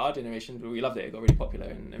then by our generation, we loved it. It got really popular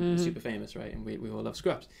and super famous, right? And we all love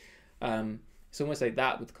Scrubs. It's almost like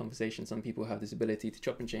that with conversation. Some people have this ability to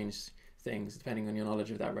chop and change things depending on your knowledge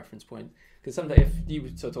of that reference point. Because sometimes if you were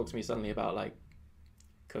to talk to me suddenly about like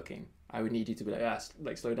cooking, I would need you to be like,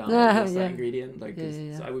 like slow down. Like, what's that ingredient? Like,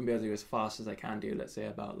 so I wouldn't be able to go as fast as I can do, let's say,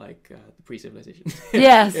 about like the pre-civilization.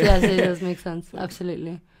 yes, it does make sense.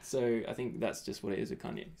 Absolutely. So I think that's just what it is with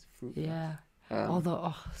Kanye. Yeah.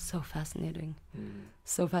 Although, so fascinating.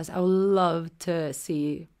 So fast. I would love to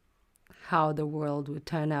see how the world would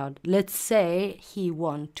turn out. Let's say he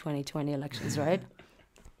won 2020 elections, right?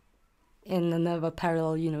 In another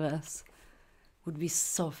parallel universe. Would be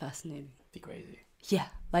so fascinating. Be crazy. Yeah,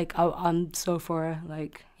 like I'm so for,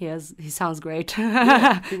 like, he sounds great.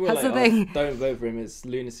 Yeah, people that's are like, the thing. Don't vote for him, it's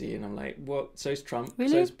lunacy. And I'm like, what? So's Trump,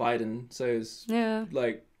 really? so's Biden, so's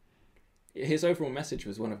like, his overall message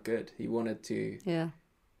was one of good. He wanted to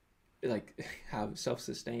like have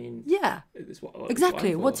self-sustained. Yeah,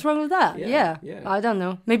 exactly. What's wrong with that? Yeah. I don't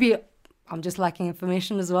know. Maybe I'm just lacking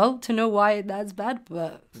information as well to know why that's bad.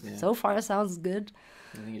 But so far it sounds good.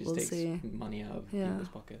 I think it just takes money out of people's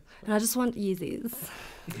pockets. And I just want Yeezys.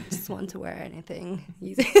 I just want to wear anything.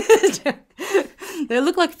 Yeezys. They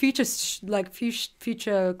look like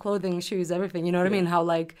future clothing, shoes, everything. You know what I mean? How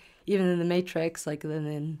like even in the Matrix, like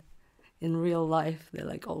then in real life, they're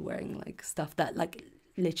like all wearing like stuff that like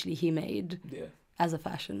literally he made as a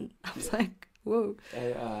fashion. I was like, whoa.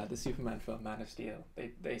 The Superman film Man of Steel,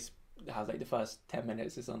 they has like the first 10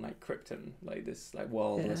 minutes is on like Krypton, like this like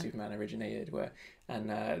world where Superman originated,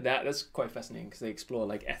 that's quite fascinating because they explore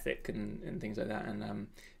like ethic and things like that, and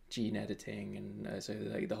gene editing, and so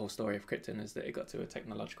like the whole story of Krypton is that it got to a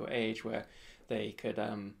technological age where they could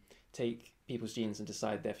take people's genes and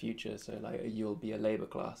decide their future. So like you'll be a labor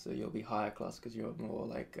class, or you'll be higher class because you're more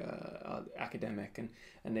like academic, and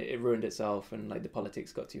it ruined itself, and like the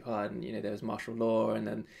politics got too hard, and there was martial law, and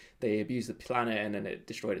then they abused the planet, and then it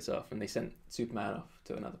destroyed itself, and they sent Superman off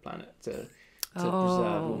to another planet to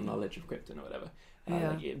preserve all knowledge of Krypton or whatever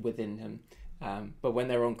within him. But when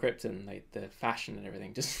they're on Krypton, like the fashion and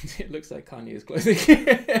everything, just it looks like Kanye's clothing.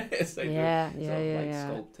 It's like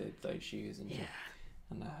sculpted like shoes and shit.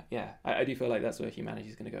 And I do feel like that's where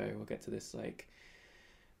humanity's going to go. We'll get to this like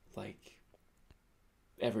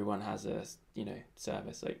everyone has a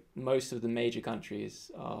service. Like most of the major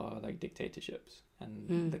countries are like dictatorships,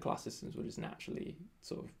 and the class systems will just naturally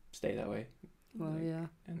sort of stay that way. Well, like,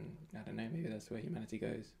 and I don't know, maybe that's where humanity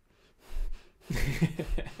goes.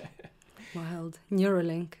 Wild.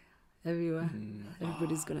 Neuralink everywhere.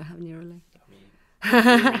 Everybody's gonna have Neuralink. I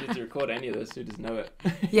mean, we need to record any of this, we just know it.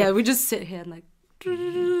 Yeah, we just sit here and like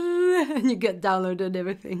and you get downloaded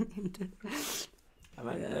everything. I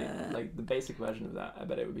mean, like the basic version of that, I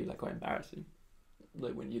bet it would be like quite embarrassing.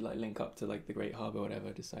 Like when you like link up to like the Great Harbour or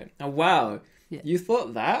whatever, just like, oh wow, you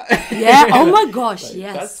thought that? Yeah. Oh my gosh, like,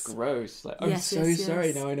 yes. That's gross. Like, I'm so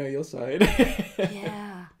sorry. Now I know your side.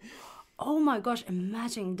 Yeah. Oh my gosh,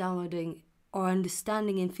 imagine downloading or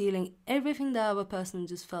understanding and feeling everything the other person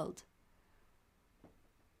just felt.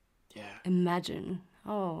 Yeah. Imagine.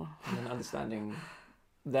 Oh. And then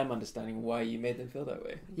understanding why you made them feel that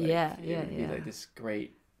way. Like, it would be like this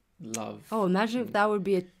great love. Oh, imagine if that would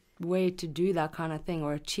be a way to do that kind of thing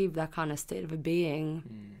or achieve that kind of state of a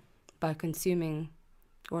being by consuming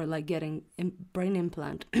or like getting brain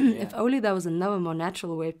implant. If only there was another more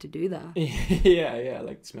natural way to do that. yeah,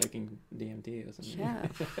 like smoking DMT or something. Yeah,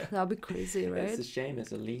 that'd be crazy, right? It's a shame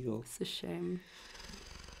it's illegal. It's a shame.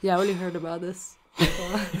 Yeah, I only heard about this.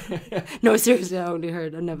 No, seriously, I only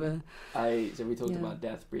heard. I never. So we talked about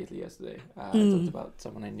death briefly yesterday. I talked about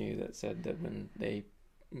someone I knew that said that when they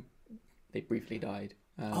briefly died.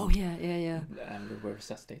 And were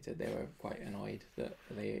resuscitated. They were quite annoyed that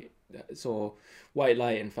they saw white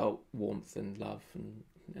light and felt warmth and love,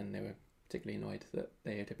 and they were particularly annoyed that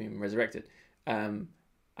they had been resurrected.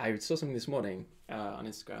 I saw something this morning on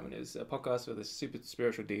Instagram, and it was a podcast with a super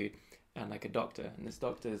spiritual dude and like a doctor, and this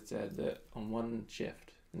doctor said that on one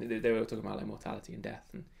shift, and they were talking about like mortality and death,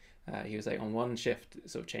 and he was like, on one shift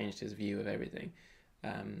it sort of changed his view of everything.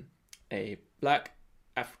 A black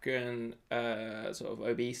African sort of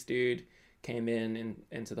obese dude came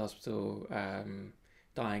into the hospital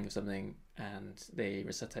dying of something, and they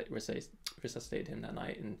resuscitated him that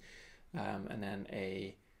night, and then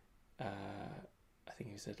I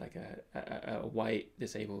think he said like a white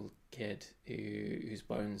disabled kid whose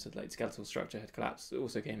bones had like skeletal structure had collapsed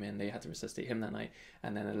also came in. They had to resuscitate him that night,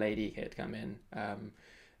 and then a lady had come in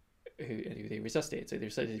who they resuscitated. So they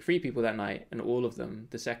resuscitated 3 people that night, and all of them,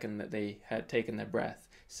 the second that they had taken their breath,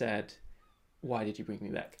 said, "Why did you bring me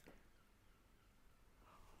back?"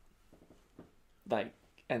 Like,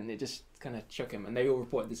 and it just kind of shook him, and they all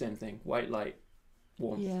reported the same thing: white light,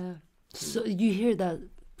 warmth. Yeah. So you hear that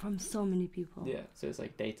from so many people. Yeah. So it's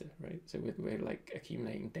like data, right? So we're like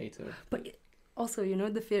accumulating data. But also,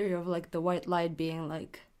 the theory of like the white light being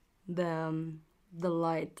like the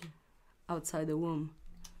light outside the womb.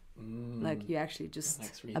 Like you actually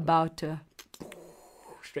just about to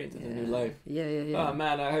straight into the new life. Yeah. Oh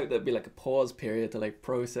man, I hope there'd be like a pause period to like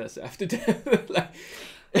process after death. Like,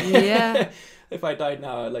 yeah. If I died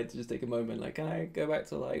now, I'd like to just take a moment. Like, can I go back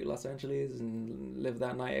to like Los Angeles and live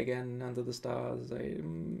that night again under the stars?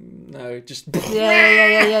 No, just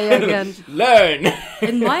yeah. Again. Learn.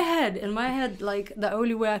 In my head, like the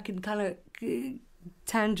only way I can kind of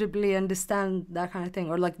tangibly understand that kind of thing,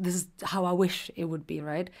 or like this is how I wish it would be,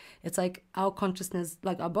 right? It's like our consciousness,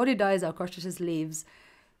 like our body dies, our consciousness leaves,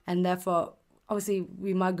 and therefore obviously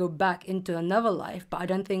we might go back into another life, but I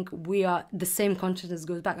don't think we are the same consciousness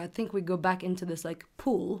goes back. I think we go back into this like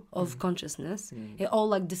pool of consciousness. It all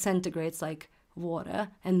like disintegrates like water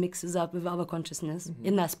and mixes up with other consciousness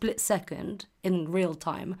in that split second in real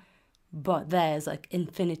time. But there's like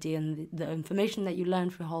infinity, and the information that you learn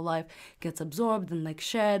for your whole life gets absorbed and like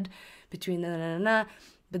shared between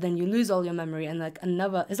but then you lose all your memory, and like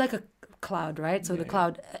it's like a cloud, right? So the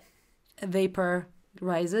cloud vapor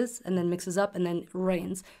rises and then mixes up and then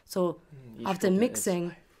rains. So after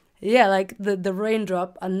mixing, like the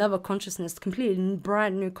raindrop, another consciousness, completely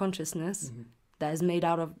brand new consciousness that is made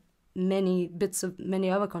out of many bits of many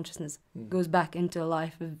other consciousness goes back into a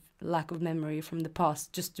life of lack of memory from the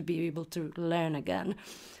past, just to be able to learn again.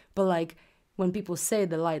 But like when people say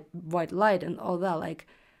the white light and all that, like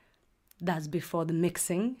that's before the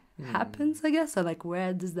mixing, happens, I guess. Or like,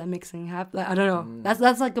 where does that mixing happen? Like, I don't know.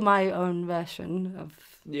 That's like my own version of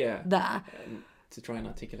that. To try and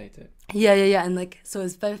articulate it. Yeah. And like, so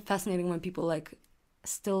it's very fascinating when people like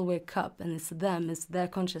still wake up and it's them, it's their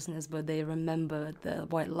consciousness, but they remember the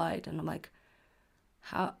white light. And I'm like,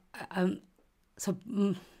 how?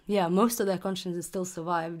 Most of their consciousness is still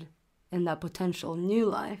survived in that potential new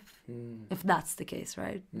life, if that's the case,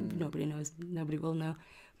 right? Nobody knows. Nobody will know.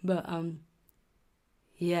 But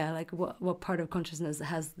like what part of consciousness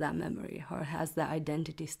has that memory or has that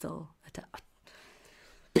identity still attached?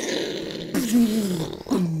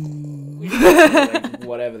 Like,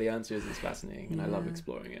 whatever the answer is fascinating, and I love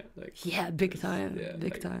exploring it. Like, big time.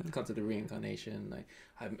 The concept of reincarnation. Like,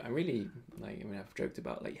 I'm really like. I mean, I've joked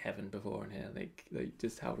about like heaven before in here. Like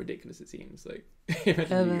just how ridiculous it seems. Like,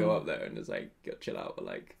 imagine you go up there and it's like chill out, but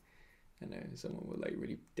like, I know, someone with like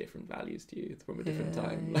really different values to you from a different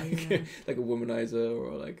time, like like a womanizer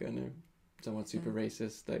or like, I know, someone super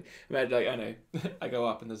racist. Like, I know, I go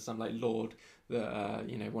up and there's some like lord that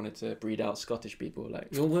wanted to breed out Scottish people. Like,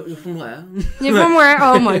 you're from where? You're from where?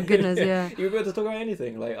 Oh my goodness, yeah. You were able to talk about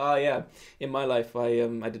anything. Like, in my life, I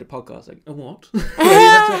did a podcast. Like, a what?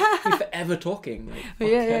 We're forever talking. Like,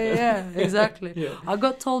 yeah, exactly. Yeah. I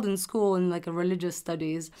got told in school in like a religious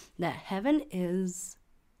studies that heaven is,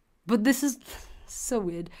 but this is so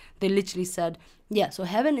weird. They literally said, so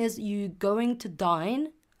heaven is you going to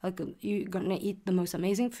dine, like you're gonna eat the most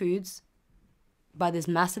amazing foods by this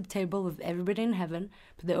massive table with everybody in heaven,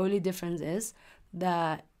 but the only difference is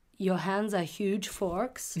that your hands are huge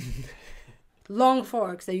forks, long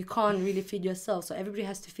forks that you can't really feed yourself, so everybody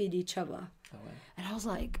has to feed each other. Oh, wow. And I was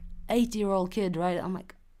like, 8-year-old kid, right? I'm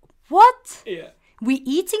like, what? Yeah. We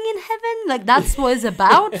eating in heaven? Like, that's what it's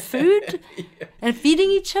about? Food? And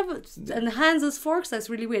feeding each other? And hands as forks? That's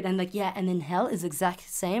really weird. And like, and in hell is exactly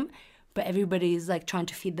the same. But everybody is like trying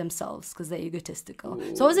to feed themselves because they're egotistical.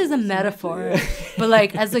 Ooh, so it's a metaphor. But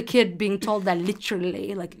like as a kid being told that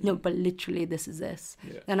literally, like, no, but literally this is this.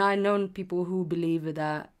 Yeah. And I've known people who believe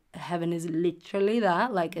that heaven is literally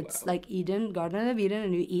that. Like it's like Eden, Garden of Eden,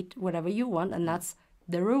 and you eat whatever you want and that's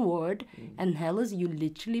the reward. And hell is you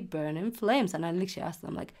literally burn in flames. And I literally asked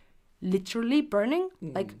them, like, literally burning?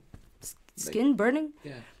 Like skin burning?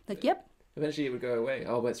 Yeah. Like, yep. Eventually it would go away.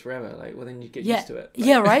 Oh, but it's forever. Like, well, then you get used to it.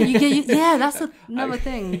 Like, right? You get that's another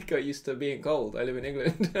thing. You got used to being cold. I live in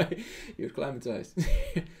England. You're acclimatized.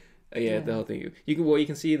 The whole thing. You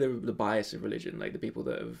can see the bias of religion, like the people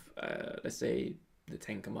that have, let's say, the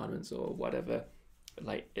Ten Commandments or whatever,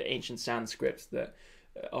 like ancient Sanskrit that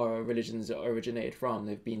our religions originated from.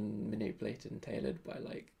 They've been manipulated and tailored by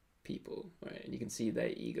like people, right? And you can see their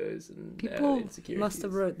egos and people their insecurities. People must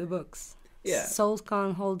have wrote the books. Yeah. Souls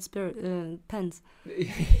can't hold pens.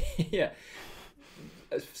 Yeah.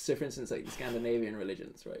 So, for instance, like the Scandinavian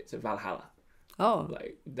religions, right? So Valhalla. Oh.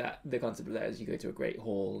 Like that. The concept of that is you go to a great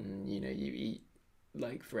hall and you eat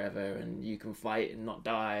like forever and you can fight and not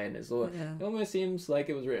die, and it's all. Yeah. It almost seems like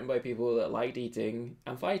it was written by people that liked eating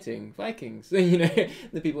and fighting, Vikings. The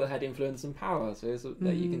people that had influence and power. So it's,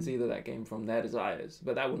 that you can see that came from their desires,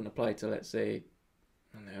 but that wouldn't apply to, let's say,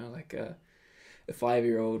 I don't know, like a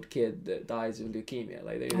 5-year-old kid that dies of leukemia.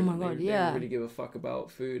 Like they don't really give a fuck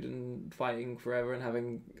about food and fighting forever and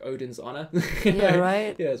having Odin's honor. Yeah,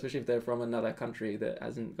 right. Yeah, especially if they're from another country that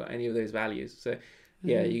hasn't got any of those values. So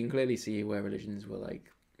you can clearly see where religions were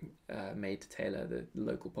like made to tailor the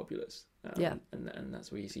local populace. And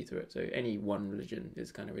that's where you see through it. So any one religion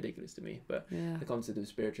is kind of ridiculous to me. But the concept of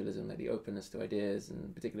spiritualism, like the openness to ideas,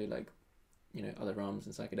 and particularly like other realms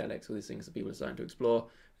and psychedelics, all these things that people are starting to explore.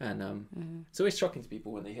 And it's always shocking to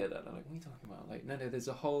people when they hear that. They're like, what are you talking about? Like, no, there's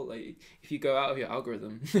a whole, like, if you go out of your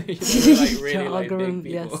algorithm, like really like big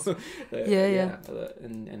people. Yes.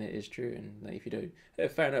 And it is true. And like, if you don't,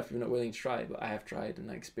 fair enough, if you're not willing to try, but I have tried and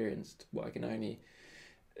I experienced what I can only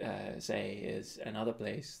say is another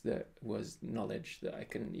place that was knowledge that I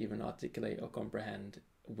couldn't even articulate or comprehend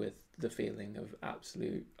with the feeling of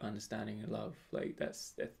absolute understanding and love. Like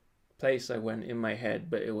that's a place I went in my head,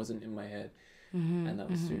 but it wasn't in my head. And that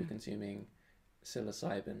was through consuming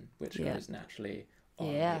psilocybin, which grows naturally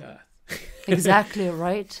on the earth. Exactly,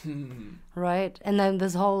 right. Right. And then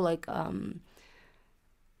this whole like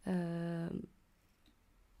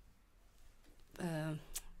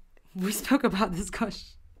we spoke about this,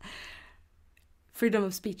 freedom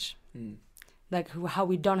of speech. Like how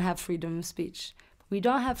we don't have freedom of speech. We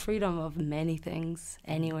don't have freedom of many things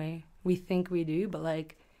anyway. We think we do, but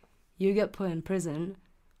like you get put in prison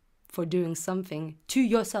for doing something to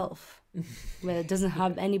yourself where it doesn't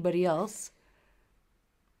have anybody else,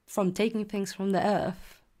 from taking things from the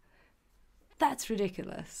earth. That's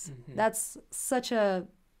ridiculous. That's such a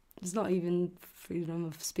it's not even freedom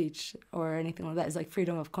of speech or anything like that. It's like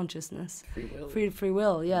freedom of consciousness. Free will. Free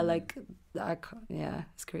will. Yeah, like yeah,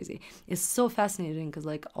 it's crazy. It's so fascinating because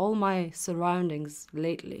like all my surroundings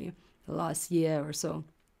lately, the last year or so,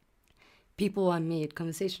 people I meet,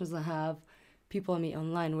 conversations I have, people I meet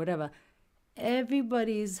online, whatever,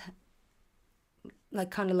 everybody's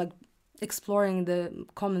like kind of like exploring the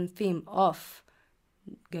common theme of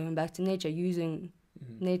going back to nature, using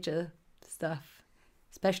nature stuff,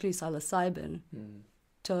 especially psilocybin,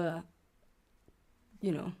 to,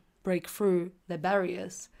 you know, break through the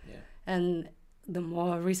barriers. Yeah. And the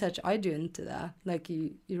more research I do into that, like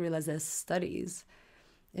you realize there's studies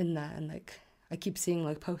in that, and like I keep seeing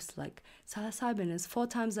like posts like psilocybin is 4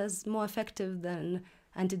 times as more effective than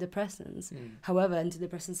antidepressants. However,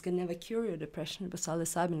 antidepressants can never cure your depression, but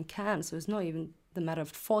psilocybin can. So it's not even the matter of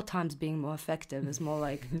 4 times being more effective. It's more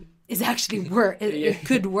like it's actually it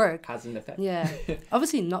could work. Has an effect. Yeah.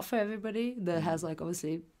 Obviously not for everybody. There has like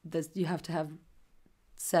obviously you have to have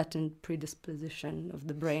certain predisposition of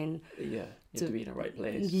the brain. Yeah, you have to be in the right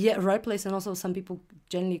place. Yeah, right place. And also some people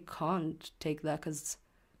generally can't take that because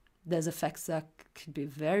there's effects that could be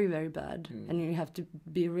very, very bad. And you have to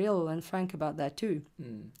be real and frank about that too.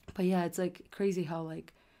 But yeah, it's like crazy how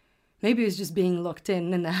like maybe it's just being locked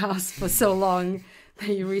in the house for so long that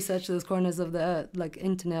you research those corners of the like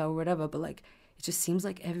internet or whatever. But like it just seems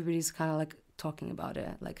like everybody's kind of like talking about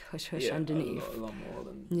it, like hush hush underneath. A lot more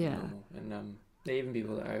than normal. And even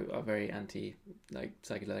people that are very anti like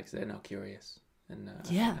psychedelics, they're now curious. And I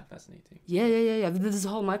find that fascinating. Yeah. This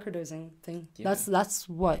whole microdosing thing. Yeah. That's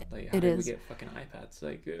what like, it is. We get fucking iPads,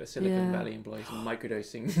 like Silicon Valley employees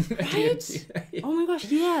microdosing. Right? Oh my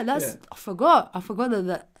gosh, yeah. That's I forgot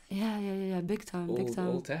that. Yeah. Big time.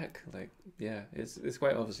 All tech, like it's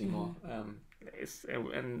quite obviously more. It's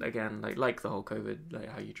and again like the whole COVID, like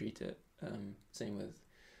how you treat it. Same with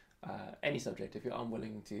any subject. If you're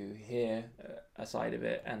unwilling to hear a side of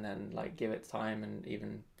it and then like give it time and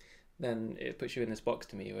even. Then it puts you in this box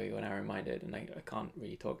to me where you're narrow-minded, and I can't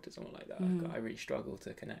really talk to someone like that. I really struggle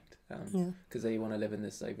to connect because they want to live in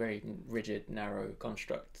this like very rigid, narrow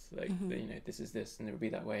construct. Like you know, this is this, and it will be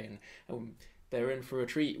that way, and they're in for a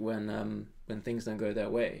treat when things don't go their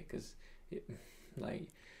way because like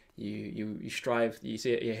you strive. You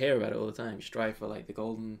see it, you hear about it all the time. You strive for like the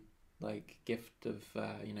golden like gift of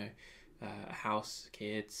a house,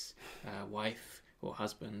 kids, wife. Or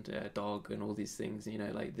husband, dog, and all these things, you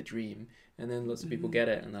know, like the dream. And then lots of people get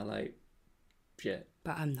it, and they're like, "Shit."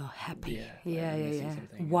 But I'm not happy. Yeah.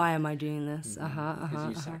 Why am I doing this?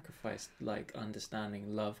 Because you sacrificed like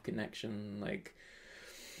understanding, love, connection, like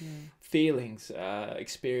feelings,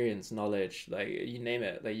 experience, knowledge, like you name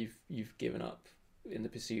it. Like you've given up in the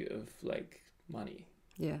pursuit of like money.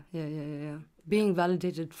 Yeah. Being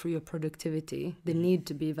validated for your productivity, the need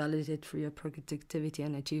to be validated for your productivity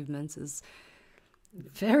and achievements is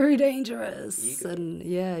very dangerous. Ego. And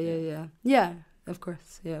yeah, of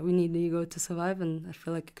course, we need the ego to survive, and I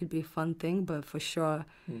feel like it could be a fun thing, but for sure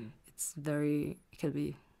it could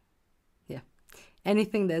be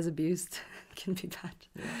anything that's abused can be bad.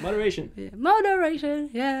 Moderation.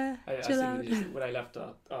 Chill out. When I left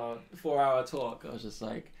our 4-hour talk, I was just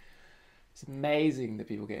like, it's amazing that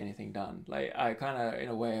people get anything done. Like I kind of, in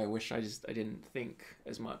a way, I wish I didn't think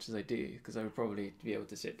as much as I do, because I would probably be able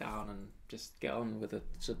to sit down and just get on with a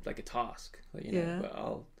task. Like, you know, but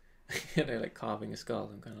I'll, like carving a skull.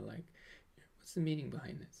 I'm kind of like, what's the meaning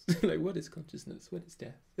behind this? Like, what is consciousness? What is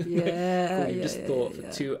death? Yeah, you just thought for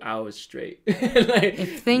 2 hours straight. Like,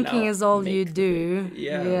 if thinking is all you do,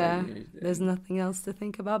 there's like, nothing else to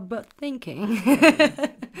think about but thinking.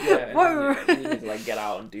 You need to like get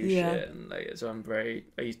out and do shit, and like so I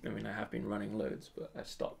have been running loads, but I've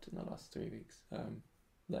stopped in the last 3 weeks. I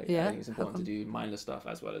think it's important to do mindless stuff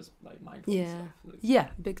as well as like mindful stuff.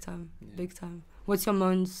 Like, big time. What's your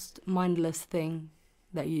most mindless thing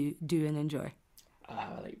that you do and enjoy?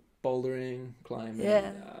 Like bouldering, climbing,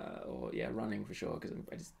 or running for sure, because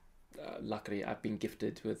I just luckily I've been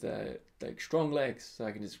gifted with like strong legs, so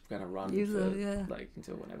I can just kind of run like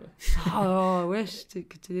until whenever. I wish to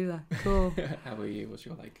do that. Cool. How about you? What's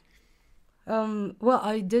your like? Well,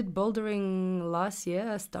 I did bouldering last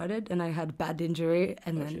year. I started and I had a bad injury,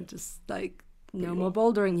 and then just like no more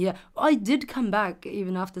bouldering. Yeah, I did come back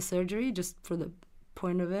even after surgery, just for the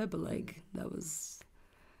point of it, but like that was.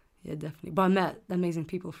 Yeah, definitely. But I met amazing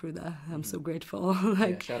people through that. I'm so grateful.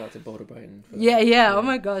 Like, shout out to Boulder Brighton. Yeah. Oh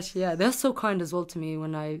my gosh, yeah. They're so kind as well to me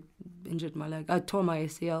when I injured my leg. I tore my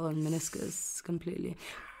ACL and meniscus completely.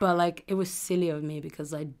 But like it was silly of me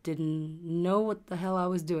because I didn't know what the hell I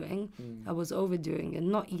was doing. I was overdoing it,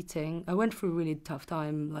 not eating. I went through a really tough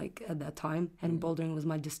time like at that time, and bouldering was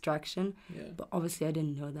my distraction. But obviously I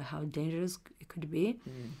didn't know how dangerous it could be.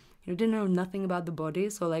 Didn't know nothing about the body.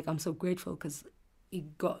 So like I'm so grateful because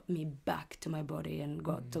it got me back to my body and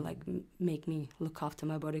got to like make me look after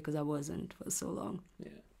my body because I wasn't for so long.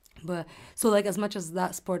 But so like as much as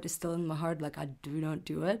that sport is still in my heart, like I do not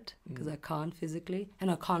do it because I can't physically,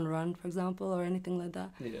 and I can't run, for example, or anything like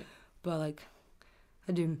that. But like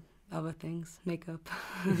I do other things, makeup,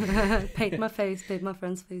 paint my face, paint my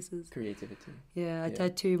friends' faces. Creativity. I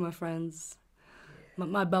tattoo my friends.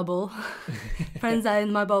 My bubble. Friends are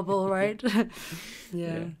in my bubble, right?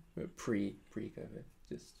 Pre-COVID,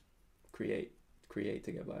 just create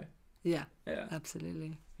to get by. Yeah,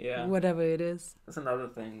 absolutely. Yeah, whatever it is. That's another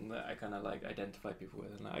thing that I kind of like identify people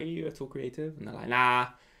with. And like, are you at all creative? And they're like, nah.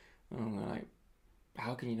 And I'm like,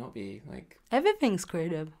 how can you not be? Like, everything's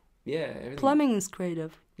creative. Yeah, everything. Plumbing is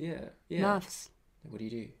creative. Yeah. Maths. What do you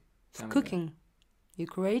do? Cooking. You're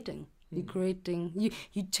creating. You're creating.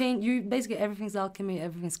 You change. You basically everything's alchemy.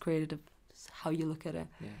 Everything's creative. It's how you look at it.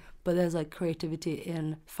 Yeah. But there's like creativity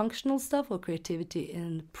in functional stuff or creativity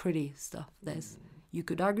in pretty stuff. There's you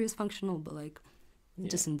could argue it's functional, but like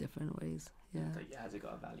just in different ways. Yeah. Like, has it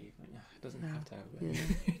got a value? Like, it doesn't have to have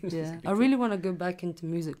a value. I really want to go back into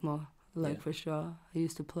music more. Like for sure. I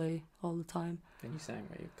used to play all the time. And you sang,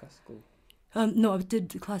 right? Classical. No, I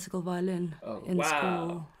did classical violin in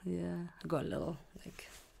school. Yeah, I got a little like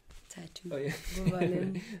tattoo. Oh yeah,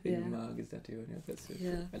 violin. Your mug is tattoo on your face.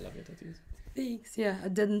 Yeah, I love your tattoos. Thanks. Yeah, I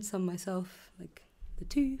did some myself, like the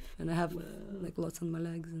tooth, and I have like lots on my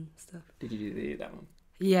legs and stuff. Did you do that one?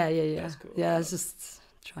 Yeah. That's cool. Yeah, I was just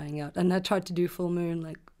trying out, and I tried to do full moon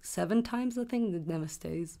like 7 times. I think it never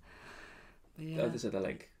stays. But yeah. So they're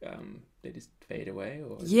like they just fade away,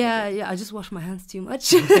 or I just wash my hands too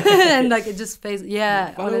much, and like it just fades.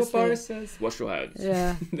 Yeah, follow honestly. what Boris says. Wash your hands.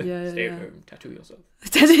 Yeah. Stay at home. Tattoo yourself.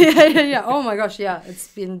 yeah. Oh my gosh, yeah.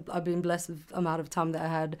 I've been blessed with the amount of time that I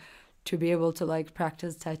had to be able to like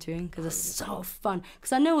practice tattooing because it's so fun.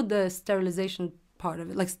 Because I know the sterilization part of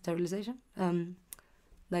it, like sterilization,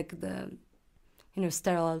 like the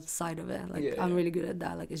sterile side of it. Like I'm really good at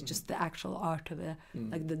that. Like it's just the actual art of it,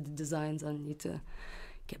 like the designs. I need to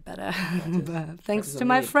get better. But thanks to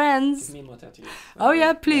my friends. Give me more tattoos. Oh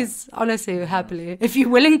yeah, please. Honestly, happily. If you're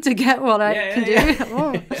willing to get what I can do.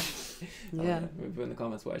 Oh. Yeah. We'll put in the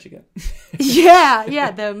comments what I should get.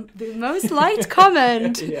 yeah. The most liked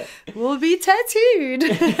comment will be tattooed.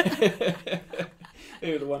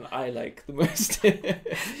 The one I like the most.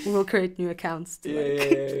 We'll create new accounts.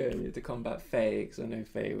 To combat Faye, because I know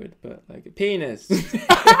Faye would put like a penis. No,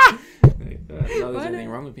 there's anything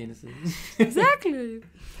wrong with penises. Exactly.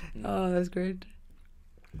 Oh, that's great.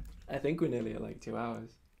 I think we're nearly at like 2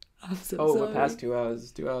 hours. I'm so sorry. We're past 2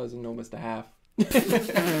 hours. 2 hours and almost a half.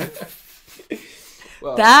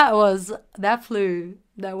 Well, that flew.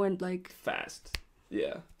 That went like fast.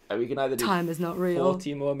 Yeah. We can either do time is not real.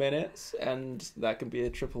 40 more minutes, and that can be a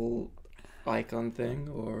triple icon thing,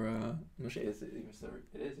 or I'm not sure. It is.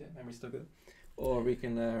 Yeah, memory's still good. Or we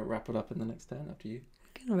can wrap it up in the next 10. Up to you.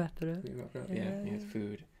 We can wrap it up. Yeah.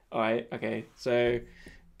 Food. All right. Okay. So,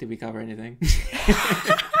 did we cover anything?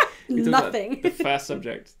 Nothing. The first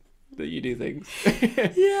subject that you do things.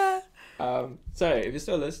 Yeah. So if you're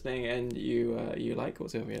still listening and you like what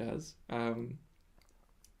Silvija does,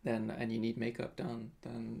 then and you need makeup done,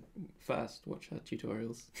 then first watch her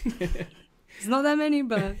tutorials. It's not that many,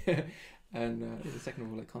 but and second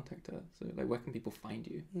of all, like contact her. So like, where can people find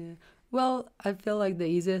you? Yeah. Well, I feel like the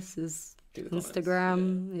easiest is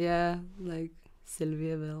Instagram. Yeah, like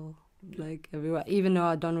Silvija Vil, like everywhere. Even though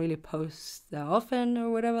I don't really post that often or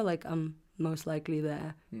whatever, like I'm most likely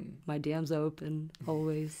there. My DMs are open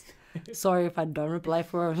always. Sorry if I don't reply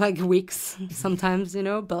for like weeks sometimes,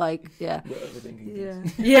 but like yeah.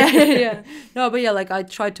 No, but yeah, like I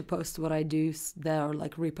try to post what I do there, or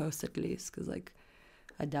like repost at least, because like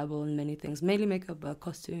I dabble in many things, mainly makeup,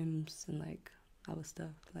 costumes, and like other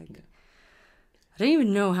stuff. Like I don't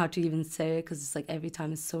even know how to even say it, because it's like every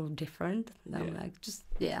time it's so different. I'm like just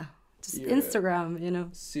you're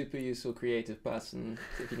Instagram, Super useful creative person.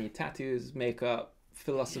 If you need tattoos, makeup,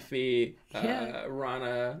 philosophy,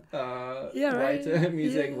 runner, writer,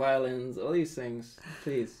 music, violins, all these things,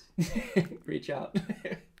 please reach out.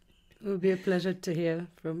 It would be a pleasure to hear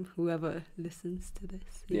from whoever listens to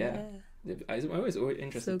this. I'm always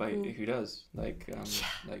interested by who does, like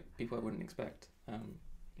people I wouldn't expect.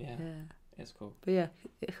 It's cool. But yeah,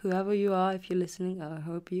 whoever you are, if you're listening, I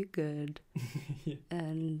hope you're good.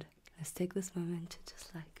 And let's take this moment to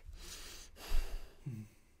just like.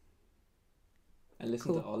 And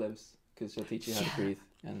listen to Olives, because she'll teach you how to breathe,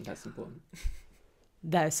 and that's important.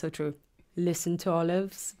 That is so true. Listen to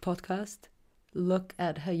Olive's podcast. Look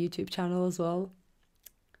at her YouTube channel as well.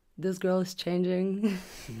 This girl is changing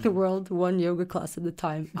the world one yoga class at a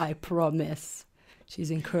time. I promise. She's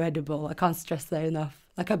incredible. I can't stress that enough.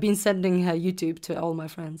 Like, I've been sending her YouTube to all my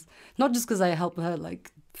friends. Not just because I help her,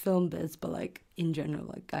 like, film bits, but, like, in general.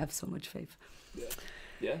 Like, I have so much faith.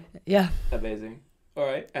 Yeah. Amazing. All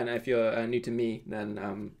right. And if you're new to me,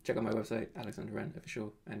 then check out my website, Alexander Wren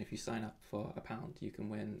Official. And if you sign up for £1, you can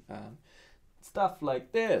win stuff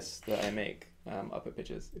like this that I make. I'll put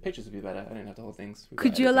pictures. The pictures would be better. I don't have the whole things.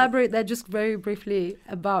 Could you elaborate that just very briefly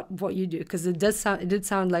about what you do? Because it did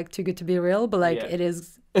sound like too good to be real, but like it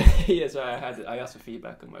is. Yeah, so I asked for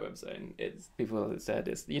feedback on my website, and it's people that said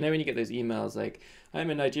it's, you know, when you get those emails like, I'm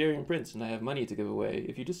a Nigerian prince and I have money to give away.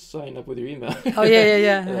 If you just sign up with your email. Oh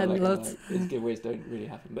yeah. I had like, lots. These giveaways don't really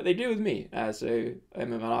happen, but they do with me. So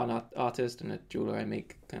I'm an artist and a jeweler. I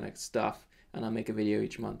make kind of stuff, and I'll make a video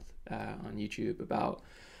each month on YouTube about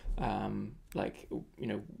like, you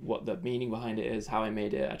know, what the meaning behind it is, how I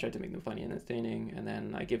made it. I tried to make them funny and entertaining, and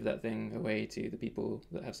then I give that thing away to the people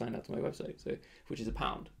that have signed up to my website, so which is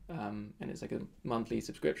 £1, and it's like a monthly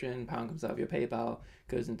subscription. £1 comes out of your PayPal,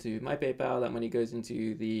 goes into my PayPal. That money goes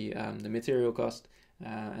into the material cost,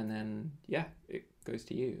 and then it goes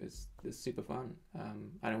to you. It's super fun.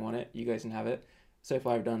 I don't want it. You guys can have it. So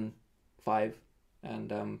far I've done 5,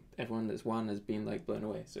 and everyone that's won has been like blown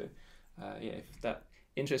away. So if that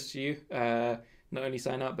interests you, not only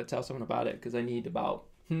sign up but tell someone about it, because I need about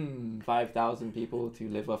 5,000 people to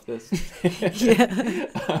live off this. But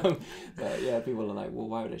people are like, well,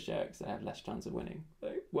 why would I share it? Because I have less chance of winning.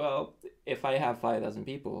 Like, well, if I have 5,000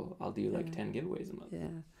 people, I'll do like 10 giveaways a month.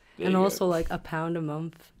 And also like £1 a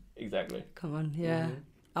month. Exactly. Come on.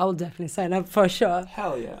 I'll definitely sign up for sure.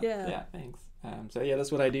 Hell yeah. Thanks.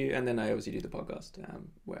 That's what I do. And then I obviously do the podcast,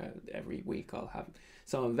 where every week I'll have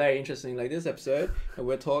someone very interesting like this episode, and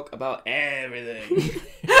we'll talk about everything.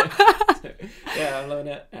 I'm loving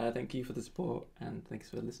it. Thank you for the support, and thanks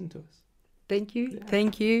for listening to us. Thank you.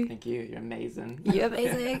 Thank you. You're amazing. You're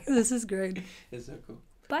amazing. This is great. It's so cool.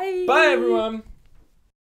 Bye. Bye, everyone.